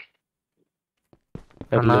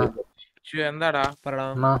 എന്താടാ പറടാ.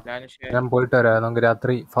 ഞാൻ പോയിട്ട് വരാം. നമുക്ക്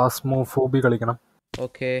രാത്രി ഫാസ്റ്റ് മൂവ് ഫോബി കളിക്കണം.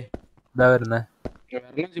 ഓക്കെ. ഇതാ വരുന്നേ.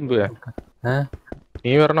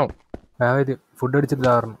 നീ വരണം. ഞാൻ വരും. ഫുഡ് അടിച്ചിട്ട്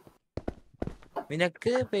വരണം.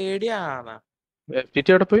 നിനക്ക് പേടിയാണോ?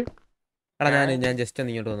 എവിടെ പോയി? എടാ ഞാൻ ജസ്റ്റ്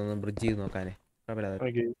ഒന്ന് ഇങ്ങോട്ട് വന്നു ബ്രിഡ്ജ് ചെയ്ത് നോക്കാനേ.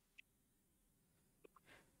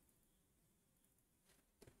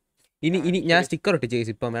 ഇനി ഞാൻ സ്റ്റിക്കർ ഒട്ടിച്ച്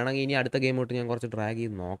കേസ്. ഇപ്പം വേണമെങ്കിൽ ഇനി അടുത്ത ഗെയിം തൊട്ട് ഞാൻ കുറച്ച് ഡ്രാഗ്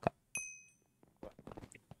ചെയ്ത് നോക്കാം.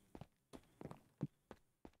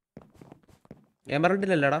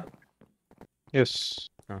 എമറൽഡിലല്ലടാ? യെസ്.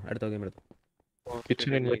 ആ, അടുത്ത ഗെയിം എടുത്തു.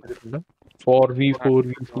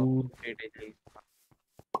 4v4v2.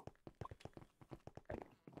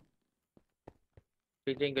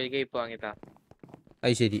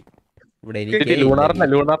 അത് ശരി. ഇവിടെ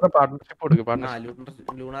ലൂണാറിന്റെ പാർട്ണർഷിപ്പ് കൊടുക്കും.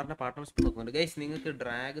 ലൂണാറിന്റെ പാർട്ണർഷിപ്പ് നോക്കുന്നുണ്ട് ഗൈസ്. നിങ്ങൾക്ക്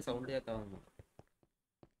ഡ്രാഗ് സൗണ്ട് കേൾക്കാവുന്നു?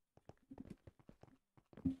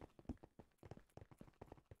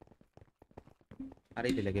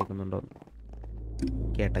 അറിയത്തില്ല കേൾക്കുന്നുണ്ടോ?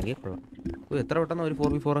 കേട്ടെങ്കിൽ കൊള്ളാം. എത്ര പെട്ടെന്ന് ഒരു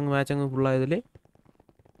 4v4 അങ്ങ് മാച്ച് അങ്ങ് ഫുള്ളായതില്.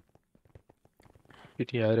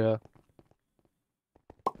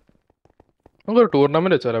 നമുക്കൊരു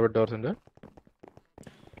ടൂർണമെന്റ് വെച്ചാലോ ബെഡ് വാർസിന്റെ?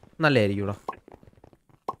 നല്ലതായിരിക്കും.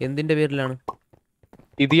 എന്തിന്റെ പേരിലാണ്?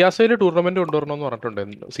 ഇതിഹാസയില് ടൂർണമെന്റ് കൊണ്ടുവരണമെന്ന് പറഞ്ഞിട്ടുണ്ട്.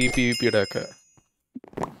 CPVP-യുടെ ഒക്കെ.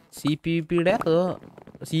 CPVP-യുടെ അതോ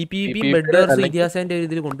CPVP ബെഡ് വാർസ് ഇതിഹാസന്റെ ഒരു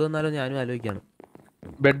ഇതിൽ കൊണ്ടുവന്നാലോ ഞാനും ആലോചിക്കാണ്.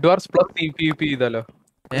 ബെഡ് വാർസ് പ്ലസ് CPVP ചെയ്താലോ?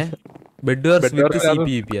 ബെഡ് വാർസ് വിത്ത്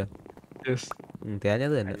CPVP-യാ?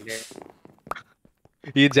 തേഞ്ഞത് തന്നെ.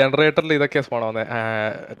 ഈ ജനറേറ്ററിൽ ഇതൊക്കെ സ്പോണാവുന്നേ,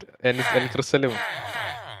 ക്രിസ്റ്റലും.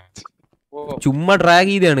 ചുമ്മാ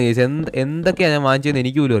ഡ്രാഗ് ചെയ്താണ് കേസ്. എന്തൊക്കെയാ ഞാൻ വാങ്ങിച്ചതെന്ന്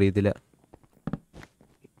എനിക്ക് പോലും അറിയത്തില്ല.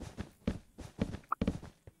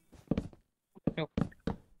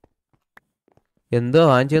 എന്തോ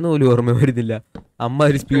വാങ്ങിച്ചെന്ന് പോലും ഓർമ്മ വരുന്നില്ല. അമ്മ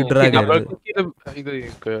ഒരു സ്പീഡ് ഡ്രാഗ്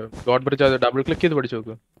ഡബിൾ ക്ലിക്ക് ചെയ്ത് പഠിച്ചു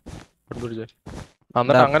നോക്ക്.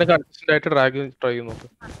 അങ്ങനെ കൺസിസ്റ്റന്റ് ആയിട്ട് ഡ്രാഗ് ട്രൈ ചെയ്ത് നോക്ക്.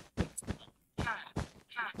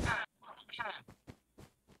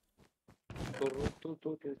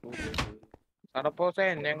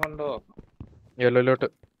 എന്നെ കൊണ്ടോ യെല്ലോയിലോട്ട്.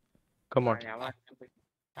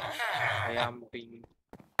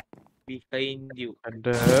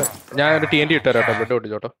 ഞാൻ ഒരു TNT ഇട്ടുതരാട്ടോ. ബെഡ്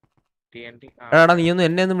പൊട്ടിച്ചോട്ടോ. എടാ നീ ഒന്നും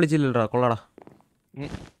എന്നെ ഒന്നും വിളിച്ചില്ലടാ. കൊള്ളാടാ.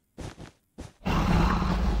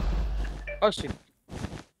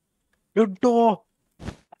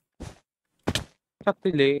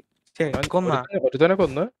 ഒരുത്തനെ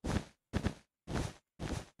കൊന്ന്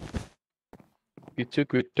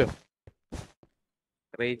ക്വിറ്റ്.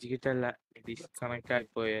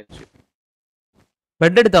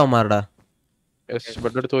 ബെഡ് എടുത്താവന്മാരടാ.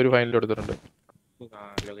 ബെഡ് എടുത്ത് ഒരു ഫൈനൽ എടുത്തിട്ടുണ്ട്.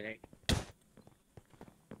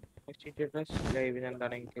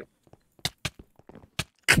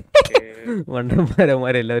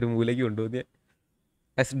 വണ്ടന്മാരന്മാരെല്ലാവരും മൂലയ്ക്ക് കൊണ്ടുപോകുന്ന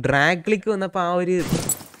ഡ്രാഗ് ക്ലിക്ക് വന്നപ്പോ ആ ഒരു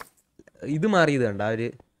ഇത് മാറിയത് കണ്ട. ആ ഒരു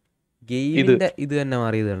ഗെയിമിന്റെ ഇത് തന്നെ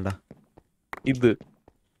മാറിയത് കണ്ട. ഇത്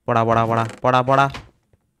പോടാ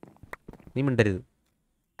നീ മിണ്ടരുത്.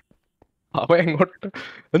 അവ എങ്ങോട്ട്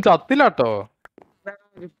ചത്തില്ലാട്ടോ.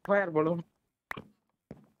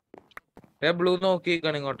 ബ്ലൂ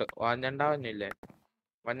നോക്കിക്കാണ് ഇങ്ങോട്ട്. വഞ്ഞണ്ടാവന്നില്ലേ?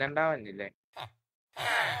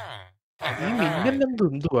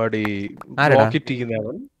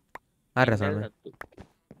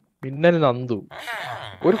 മിന്നൽ നന്ദു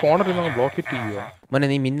ഒരു കോണറിൽ ബ്ലോക്ക് ഇട്ട് ചെയ്യുക. മോനെ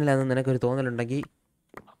നീ മിന്നലാന്ന് നിനക്കൊരു തോന്നലുണ്ടെങ്കിൽ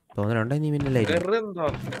തോന്നലുണ്ടെങ്കിൽ നീ മിന്നലായിരിക്കും. വെറുതെന്തോ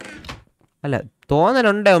അല്ല,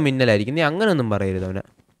 തോന്നലുണ്ടേ അവൻ മിന്നലായിരിക്കും. നീ അങ്ങനൊന്നും പറയരുത് അവനെ.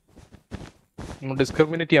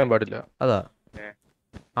 ഡിസ്ക്രിമിനേറ്റ് ചെയ്യാൻ പാടില്ല. അതാ,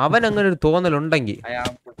 അവൻ അങ്ങനെ ഒരു തോന്നലുണ്ടെങ്കിൽ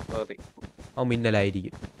സോറി. അവൻ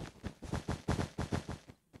മിന്നലായിരിക്കും.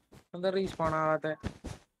 എന്താ റീസ്പോൺ ആവാത്തെ?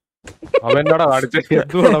 അവനോടാ കാണിച്ചത്.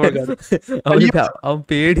 എന്തുവാണ് അവൻ കാണിച്ചത്? അവൻ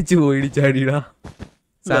പേടിച്ചു പോയി ചാടിയിടാ.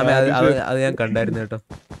 സാമേ അത് ഞാൻ കണ്ടായിരുന്നു കേട്ടോ.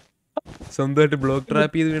 സ്വന്തമായിട്ട് ബ്ലോക്ക്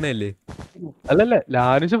ട്രാപ്പ് ചെയ്ത് വീണല്ലേ? അല്ലല്ല,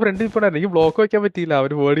 ലാനുഷ് ഫ്രണ്ട് ഇപ്പൊ എനിക്ക് ബ്ലോക്ക് വെക്കാൻ പറ്റിയില്ല.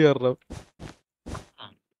 അവര് പേടി കാരണം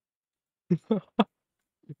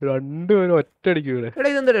രണ്ടുപേരും ഒറ്റയടിക്ക് വീണേ. എടാ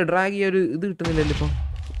ഇതെന്താ ഡ്രാഗ് ചെയ്യാൻ ഒരു ഇത് കിട്ടുന്നില്ലല്ലോ ഇപ്പൊ.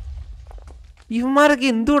 ഇവന്മാരൊക്കെ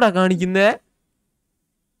എന്തുകൂടാ കാണിക്കുന്നേ?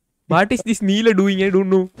 വാട്ട് ഈസ് ദിസ് നീല doing? I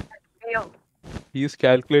don't know. He is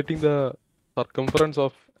calculating the circumference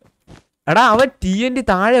of. എടാ അവൻ TNT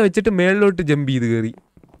താഴെ വെച്ചിട്ട് മേളിലോട്ട് ജമ്പ് ചെയ്ത് കയറി.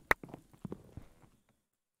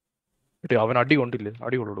 അവൻ അടി കൊണ്ടില്ലേ?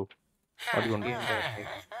 അടി കൊള്ളൂ, അടി കൊണ്ട്.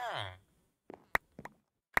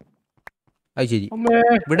 അത് ശരി,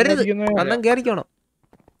 വിടരുത്. അന്നം കേറിക്കോണം.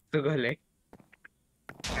 സുഖല്ലേ?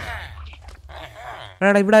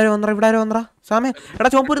 എടാ ഇവിടെ ആരോ വന്നറാ സാമേ. എടാ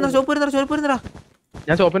ചോപ്പ് വരുന്നടാ.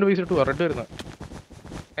 ഞാൻ ചോപ്പന്റെ പൈസ ഇട്ടു. റെഡ് വരുന്ന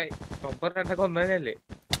കൊന്നല്ലേ?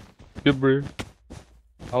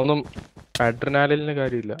 അതൊന്നും അഡ്രിനാലിന്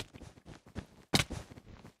കാര്യമില്ല.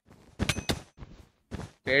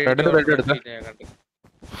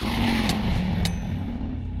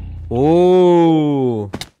 ഓ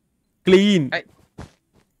ക്ലീൻ.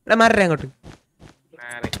 എടാ മാറേ അങ്ങോട്ട്.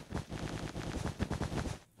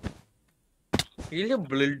 ഇല്ല,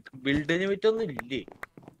 ബിൽഡിനെ പറ്റൊന്നും ഇല്ലേ?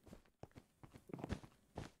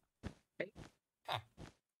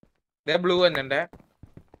 ബ്ലൂ തന്നെ.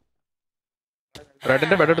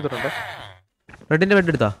 റെഡിന്റെ ബെഡ് എടുത്തിട്ടുണ്ട്. റെഡിന്റെ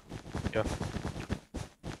ബെഡ് എടുത്താ?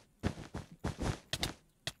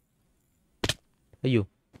 അയ്യോ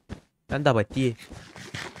എന്താ പറ്റിയേ?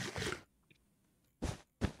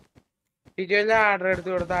 ആർഡർ എടുത്ത്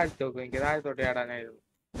ഇവിടെ താഴ്ത്തി നോക്കും. എനിക്ക് താഴത്തോട്ട് ആടാനായിരുന്നു.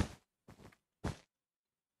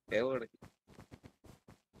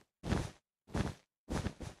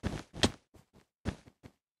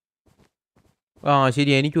 ആ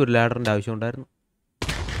ശരി, എനിക്കും ഒരു ലാഡറിന്റെ ആവശ്യം ഉണ്ടായിരുന്നു.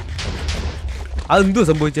 അതെന്തോ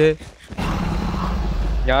സംഭവിച്ചേ?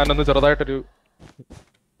 ഞാനൊന്ന് ചെറുതായിട്ടൊരു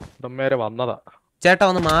മേരെ വന്നതാ. ചേട്ടാ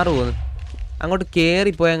ഒന്ന് മാറുമോ? അങ്ങോട്ട്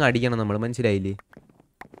കേറിപ്പോയാൽ അങ്ങ് അടിക്കണം നമ്മൾ, മനസ്സിലായില്ലേ?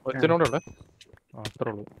 ഒറ്റനോടുണ്ട്. അത്രേ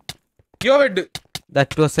ഉള്ളൂ.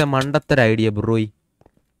 That was A മണ്ടത്തര idea Broglie.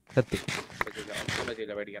 സത്യം.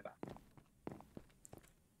 പേടിക്കണ്ട.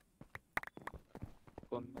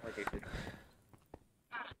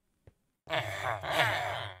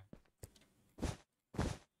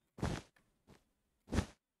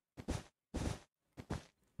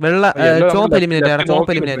 വെള്ള ചോപ്പ് എലിമിനേറ്റ്.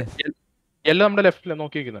 ചോപ്പ് എലിമിനേറ്റ്. എല്ലാം നമ്മുടെ ലെഫ്റ്റില്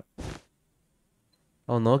നോക്കി വെക്കുന്നത്.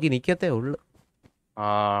 ഓ നോക്കി നിക്കത്തേ ഉള്ളു.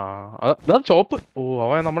 ചോപ്പ്. ഓ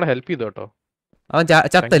അവൻ നമ്മളെ ഹെൽപ്പ് ചെയ്തു കേട്ടോ. അവൻ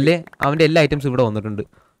ചത്തല്ലേ? അവന്റെ എല്ലാ ഐറ്റംസും ഇവിടെ വന്നിട്ടുണ്ട്,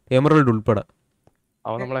 എമറൽഡ് ഉൾപ്പെടെ.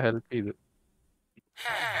 അവൻ നമ്മളെ ഹെൽപ്പ് ചെയ്തു.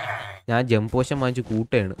 ഞാൻ ജംപോഷൻ വാങ്ങിച്ച്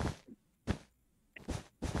കൂട്ടയാണ്.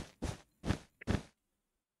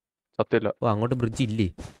 സത്യല്ല. ഓ അങ്ങോട്ട് ബ്രിഡ്ജ് ഇല്ലേ?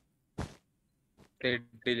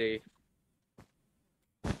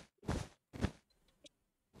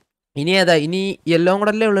 ഇനി ഏതാ? ഇനി യെല്ലോ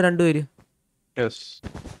കൂടെ അല്ലേ ഉള്ളു രണ്ടുപേര്?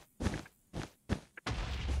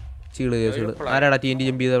 ചീള് ആരാടാ TNT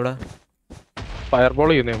ജമ്പ് ചെയ്ത അവിടെ? ഫയർബോൾ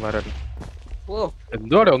ചെയ്യുന്നവന്മാരാണ്.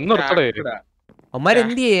 എന്തുവാടെ ഒന്നും എടുത്തടേ.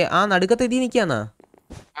 അവന്മാരെന്ത് ചെയ്യേ? ആ നടുക്കത്തെ എത്തി നിക്കാന്നാ?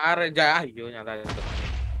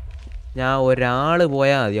 ഞാൻ ഒരാള്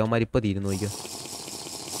പോയാ മതി, അവന്മാരിപ്പൊ തീരുന്നു നോക്കിയോ.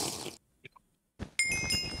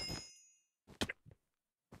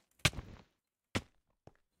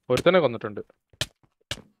 ഒരുത്തനെ കൊന്നിട്ടുണ്ട്.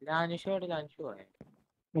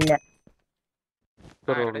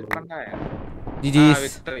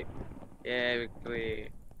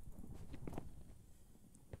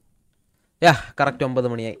 കറക്റ്റ് 9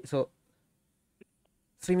 മണിയായി. സോ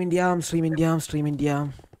സ്ട്രീം ഇന്ത്യ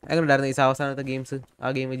എങ്ങനെയുണ്ടായിരുന്നു ഈ അവസാനത്തെ ഗെയിംസ്?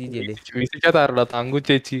 ആ ഗെയിം GG അല്ലേ? വിസിക്കാത്താരടാ താങ്കു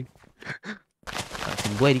ചേച്ചി.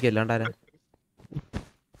 സിംബുമായിരിക്കും അല്ലാണ്ടാരാ?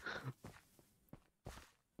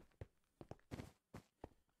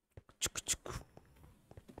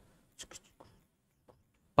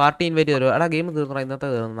 പാർട്ടി ഇൻവൈറ്റ് ചെയ്തോ? എടാ ഗെയിം തീർന്നോ? ഇന്നത്തെ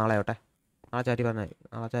നാളെ ആവട്ടെ. നാളെ ചാറ്റി പറഞ്ഞാൽ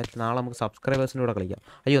നാളെ നമുക്ക് സബ്സ്ക്രൈബേഴ്സിൻ്റെ കൂടെ കളിക്കാം.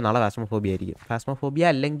 അയ്യോ നാളെ ഫാസ്മോഫോബിയ ആയിരിക്കും. ഫാസ്മോഫോബിയ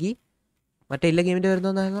അല്ലെങ്കിൽ മറ്റേ എല്ലാ ഗെയിമിൻ്റെ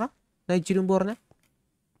വരുന്നതെന്നാ ഇച്ചിരി മുമ്പ് പറഞ്ഞ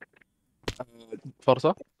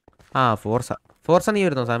ഫോർസ നീ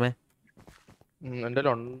വരുന്നോ സാമേ? എന്റെ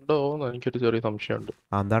ഉണ്ടോന്ന് എനിക്കൊരു ചെറിയ സംശയമുണ്ട്.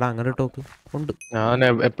 എന്താടാ അങ്ങനെ ടോക്ക്? ഉണ്ട്. ഞാൻ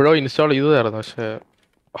എപ്പോഴോ ഇൻസ്റ്റാൾ ചെയ്തതായിരുന്നു, പക്ഷെ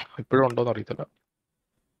ഇപ്പോഴും ഉണ്ടോന്ന് അറിയത്തില്ല.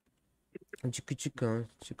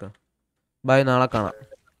 ബൈ, നാളെ കാണാം.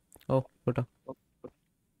 ഓ കേട്ടോ.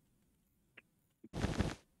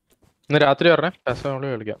 ഇന്ന് രാത്രി പറഞ്ഞേ നമ്മള്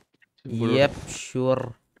കളിക്കാം. Yep sure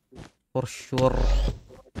for sure.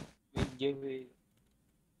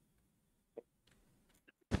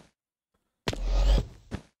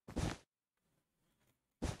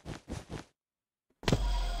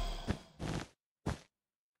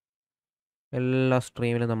 എല്ലാ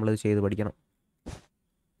സ്ട്രീമിലും നമ്മളിത് ചെയ്ത് പഠിക്കണം.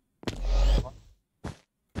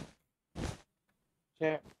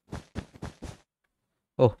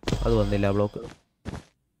 ഓ അത് വന്നില്ല block.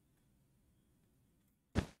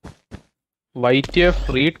 YTF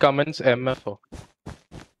read comments MFO.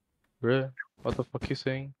 Bruh, what the fuck you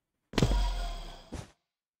saying?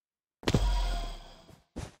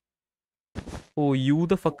 Oh you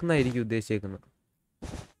the fuck എന്നായിരിക്കും ഉദ്ദേശിച്ചേക്കുന്നത്.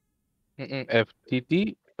 FTT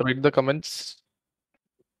read the comments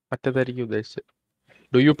മറ്റേതായിരിക്കും ഉദ്ദേശിച്ചത്.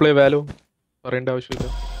 ഡു യു പ്ലേ വാലോ പറയേണ്ട ആവശ്യമില്ല.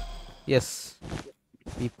 യെസ്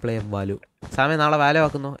ഈ പ്ലേ വാലു. സാമേ നാളെ വാലോ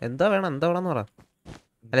ആക്കുന്നോ? എന്താ വേണമെന്ന് പറ.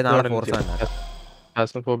 അല്ലെ നാളെ ഫോർസ് ആണ്.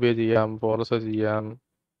 ഫാസ്മോഫോബിയ ചെയ്യാം, ഫോർസ ചെയ്യാം.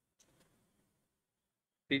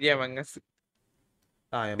 ഇനി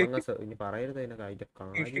പറയരുത് അതിനൊക്കെ അതിന്റെ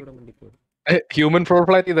കാര്യം വേണ്ടിപ്പോയി. ഹ്യൂമൻ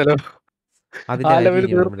പ്രോഫ്ലൈറ്റ് ചെയ്തല്ലോ. അതിന്റെ ആ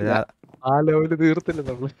ലെവല് തീർത്തില്ല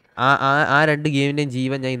നമ്മള്. ആ 2 ഗെയിമിന്റെയും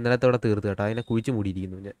ജീവൻ ഞാൻ ഇന്നലത്തോടെ തീർത്ത് കേട്ടോ. അതിനെ കുഴിച്ചു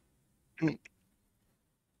മൂടിയിരിക്കുന്നു ഞാൻ.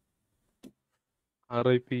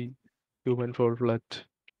 RIP human പ്രോഫ്ലൈറ്റ്.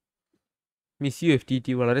 Miss you FTT.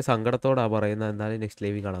 വളരെ സങ്കടത്തോടാ പറയുന്നത്. എന്നാലും നെക്സ്റ്റ്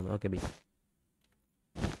ലൈവിൽ കാണാം. Okay bye.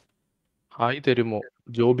 ഹായ് തരുമോ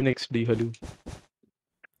ജോബിൻ XD? ഹലോ.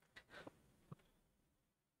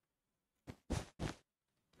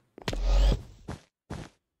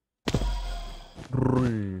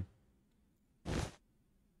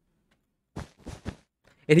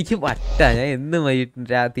 എനിക്ക് പറ്റ ഞാൻ എന്നും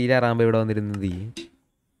തീരാറാകുമ്പോ ഇവിടെ വന്നിരുന്നത്.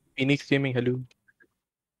 Phoenix gaming hello.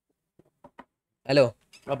 ഹലോ.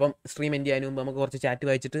 അപ്പം സ്ട്രീം എൻഡ് ചെയ്യാൻ മുമ്പ് നമുക്ക് കുറച്ച് ചാറ്റ്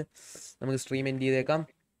വായിച്ചിട്ട് നമുക്ക് സ്ട്രീം എൻഡ് ചെയ്തേക്കാം.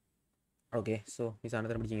 ഓക്കെ സോ ഈ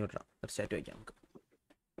സാധനത്തിന് പിടിച്ച് ഇങ്ങോട്ട് കുറച്ച് ചാറ്റ് വായിക്കാം നമുക്ക്.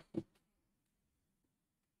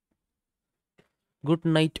 Good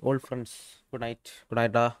night all friends. Good night.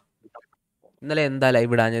 ഇന്നലെ എന്താ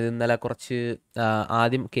ലൈവ് ഇടാഞ്ഞത്? ഇന്നലെ കുറച്ച്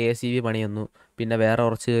ആദ്യം KSEB പണി വന്നു. പിന്നെ വേറെ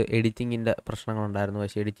കുറച്ച് എഡിറ്റിങ്ങിൻ്റെ പ്രശ്നങ്ങളുണ്ടായിരുന്നു.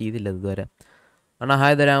 പക്ഷേ എഡിറ്റ് ചെയ്തില്ല ഇതുവരെ. അണ്ണാ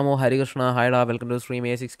ഹായ് തരാമോ? Harikrishna ഹായ്ഡാ. Welcome to stream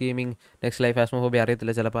A6 gaming. Next life ഫാസ്മോഫോബിയ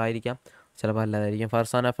അറിയത്തില്ല. ചിലപ്പോൾ ആയിരിക്കാം, ചിലപ്പോൾ അല്ലാതായിരിക്കും.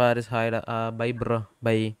 Farsana Faris hi. Bye bro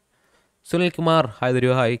bye. Sunil Kumar hi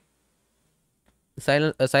തരൂ. Hi.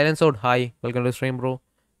 Silence out hi. Welcome to stream bro.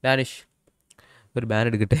 Danish ഒരു ബാൻ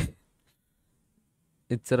എടുക്കട്ടെ.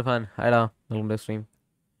 It's Irfan ഹായ്ഡാ. Welcome to stream.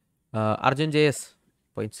 Arjun JS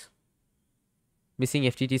points. Missing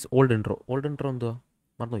FTT's old intro എന്തുവാ?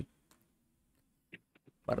 മറന്നുപോയി.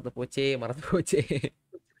 മറന്നു പോച്ചേ.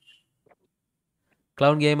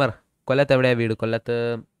 ക്ലൗൺ ഗെയിമർ കൊല്ലത്ത് എവിടെയാണ് വീട്? കൊല്ലത്ത്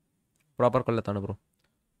പ്രോപ്പർ കൊല്ലത്താണ് ബ്രോ.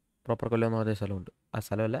 പ്രോപ്പർ കൊല്ലം എന്ന് പറഞ്ഞ സ്ഥലമുണ്ട്. ആ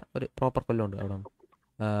സ്ഥലമല്ല, ഒരു പ്രോപ്പർ കൊല്ലമുണ്ട് അവിടെ.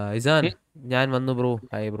 ഇസാൻ ഞാൻ വന്നു bro.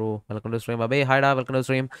 Hi bro. Welcome to stream. അബേ ഹായ്ഡാ. Welcome to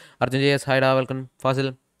stream. Arjun JS ഹായ്ഡാ. Welcome. Fazil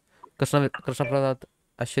Krishnaprasad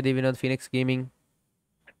Aswathy Vinod phoenix gaming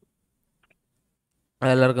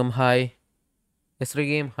എല്ലാവർക്കും hi. Esri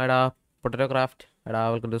game ഹായ്ഡാ. Potato craft ഹായ്ഡാ.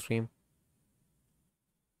 Welcome to stream.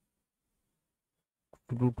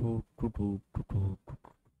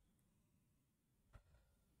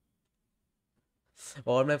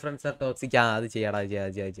 All my friends are toxic. അത് ചെയ്യാടാ.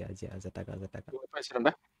 സെറ്റാക്കാം.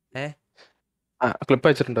 ക്ലിപ്പ്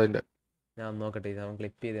അയച്ചിട്ടുണ്ട് അതിന്റെ. ഞാൻ നോക്കട്ടെ. അവൻ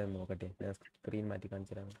ക്ലിപ്പ് ചെയ്ത് നോക്കട്ടെ. ഞാൻ സ്ക്രീൻ മാറ്റി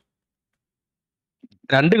കാണിച്ചു തരാം.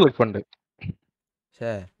 2 ക്ലിപ്പ് ഉണ്ട്.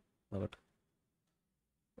 നോക്കട്ടെ.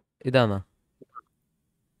 ഇതാണോ?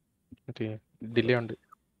 ഡിലേ ഉണ്ട്.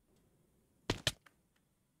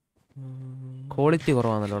 ക്വാളിറ്റി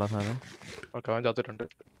കുറവാണല്ലോടാ സാധനം. അവൻ ചാത്തിട്ടുണ്ട്.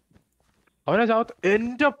 അവനെ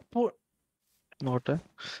എന്റെ നോട്ടെ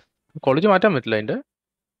കോളേജ് മാറ്റാൻ പറ്റില്ല അതിന്റെ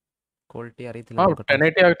ക്വാളിറ്റി അറിയത്തില്ല.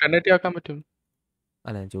 1080 ആക്കാൻ പറ്റും.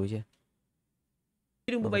 അല്ല ഞാൻ ചോദിച്ചേ.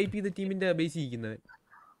 വൈപ്പ് ചെയ്ത ടീമിന്റെ ബേസ് ഇരിക്കുന്നവൻ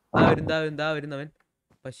വരുന്നവൻ.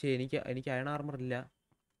 പക്ഷെ എനിക്ക് അയൺ ആർമർ ഇല്ല.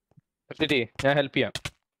 ശരി ഞാൻ ഹെൽപ്പ് ചെയ്യാം.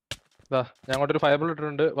 ഞാൻ അങ്ങോട്ട് ഒരു ഫയർ ബുള്ളറ്റ്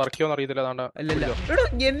ഇട്ടിട്ടുണ്ട്. വർക്ക് ചെയ്യുമെന്ന് അറിയത്തില്ല.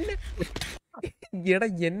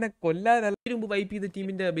 എന്നെ കൊല്ലാനല്ല മുമ്പ് വൈപ്പ് ചെയ്ത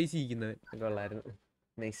ടീമിന്റെ ബേസ് ഇരിക്കുന്നവൻ. കൊള്ളായിരുന്നു.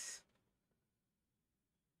 Nice.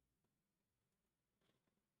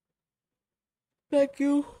 Thank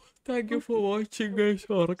you for watching guys.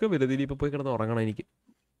 ഉറക്കം വരുന്നത്. ഇനിയിപ്പോൾ പോയി കിടന്ന് ഉറങ്ങണം എനിക്ക്.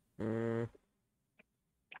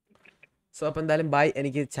 സോ അപ്പോൾ എന്തായാലും ബൈ.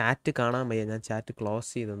 എനിക്ക് ചാറ്റ് കാണാൻ വയ്യ. ഞാൻ ചാറ്റ്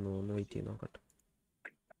ക്ലോസ് ചെയ്തെന്ന് ഒന്ന് വെയിറ്റ് ചെയ്ത് നോക്കട്ടെ.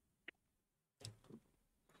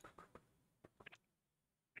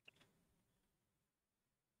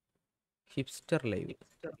 Hipster live.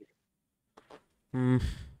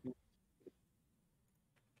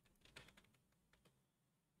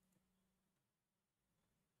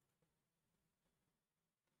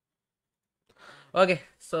 ഓക്കെ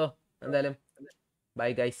സോ എന്തായാലും ബൈ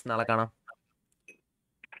ഗൈസ്, നാളെ കാണാം.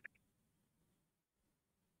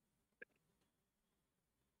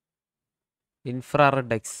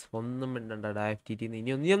 ഇൻഫ്രാറെഡ് എക്സ് ഒന്നും മിണ്ടണ്ട. ഡയഫ്റ്റിറ്റി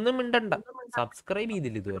ഇനി ഒന്നും മിണ്ടണ്ട. സബ്സ്ക്രൈബ്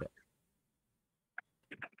ചെയ്തില്ല ഇതുവരെ.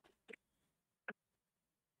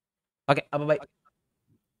 ഓക്കെ, അപ്പൊ ബൈ.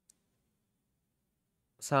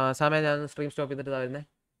 സമയം ഞാൻ സ്ട്രീം സ്റ്റോപ്പ് ചെയ്തിട്ട് വരുന്നേ.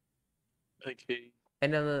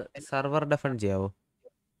 എന്നെ ഒന്ന് സെർവർ ഡെഫൻ ചെയ്യാവോ?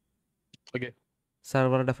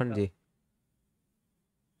 സെർവർ ഡെഫൻ ചെയ്.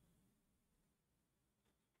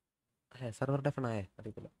 സെർവർ ഡെഫൻ ആയേ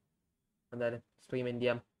അറിയത്തില്ല. എന്തായാലും സ്ട്രീം എൻഡ്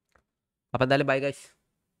ചെയ്യാം. അപ്പം എന്തായാലും ബൈ ഗൈസ്.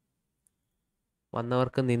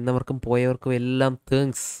 വന്നവർക്കും നിന്നവർക്കും പോയവർക്കും എല്ലാം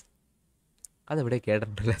താങ്ക്സ്. അതെവിടെ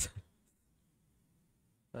കേട്ടിട്ടുണ്ടല്ലോ.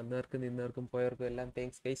 വന്നവർക്കും നിന്നവർക്കും പോയവർക്കും എല്ലാം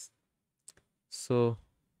thanks guys. So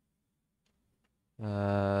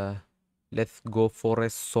let's go for A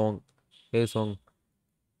song.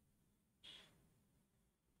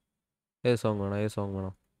 ഏത് സോങ്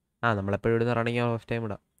വേണം? നമ്മളെപ്പോഴും ഇടുന്ന റണ്ണിങ് ഓഫ് ടൈം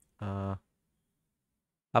ഇടാം.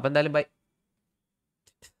 അപ്പം എന്തായാലും ബൈ.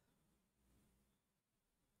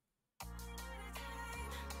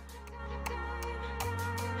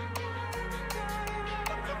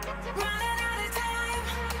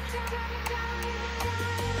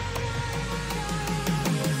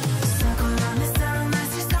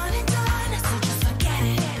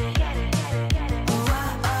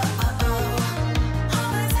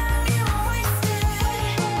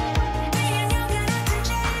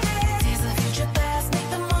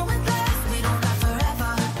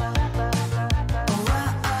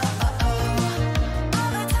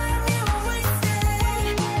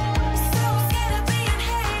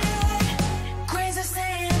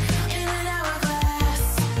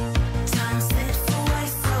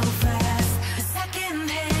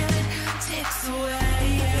 Away.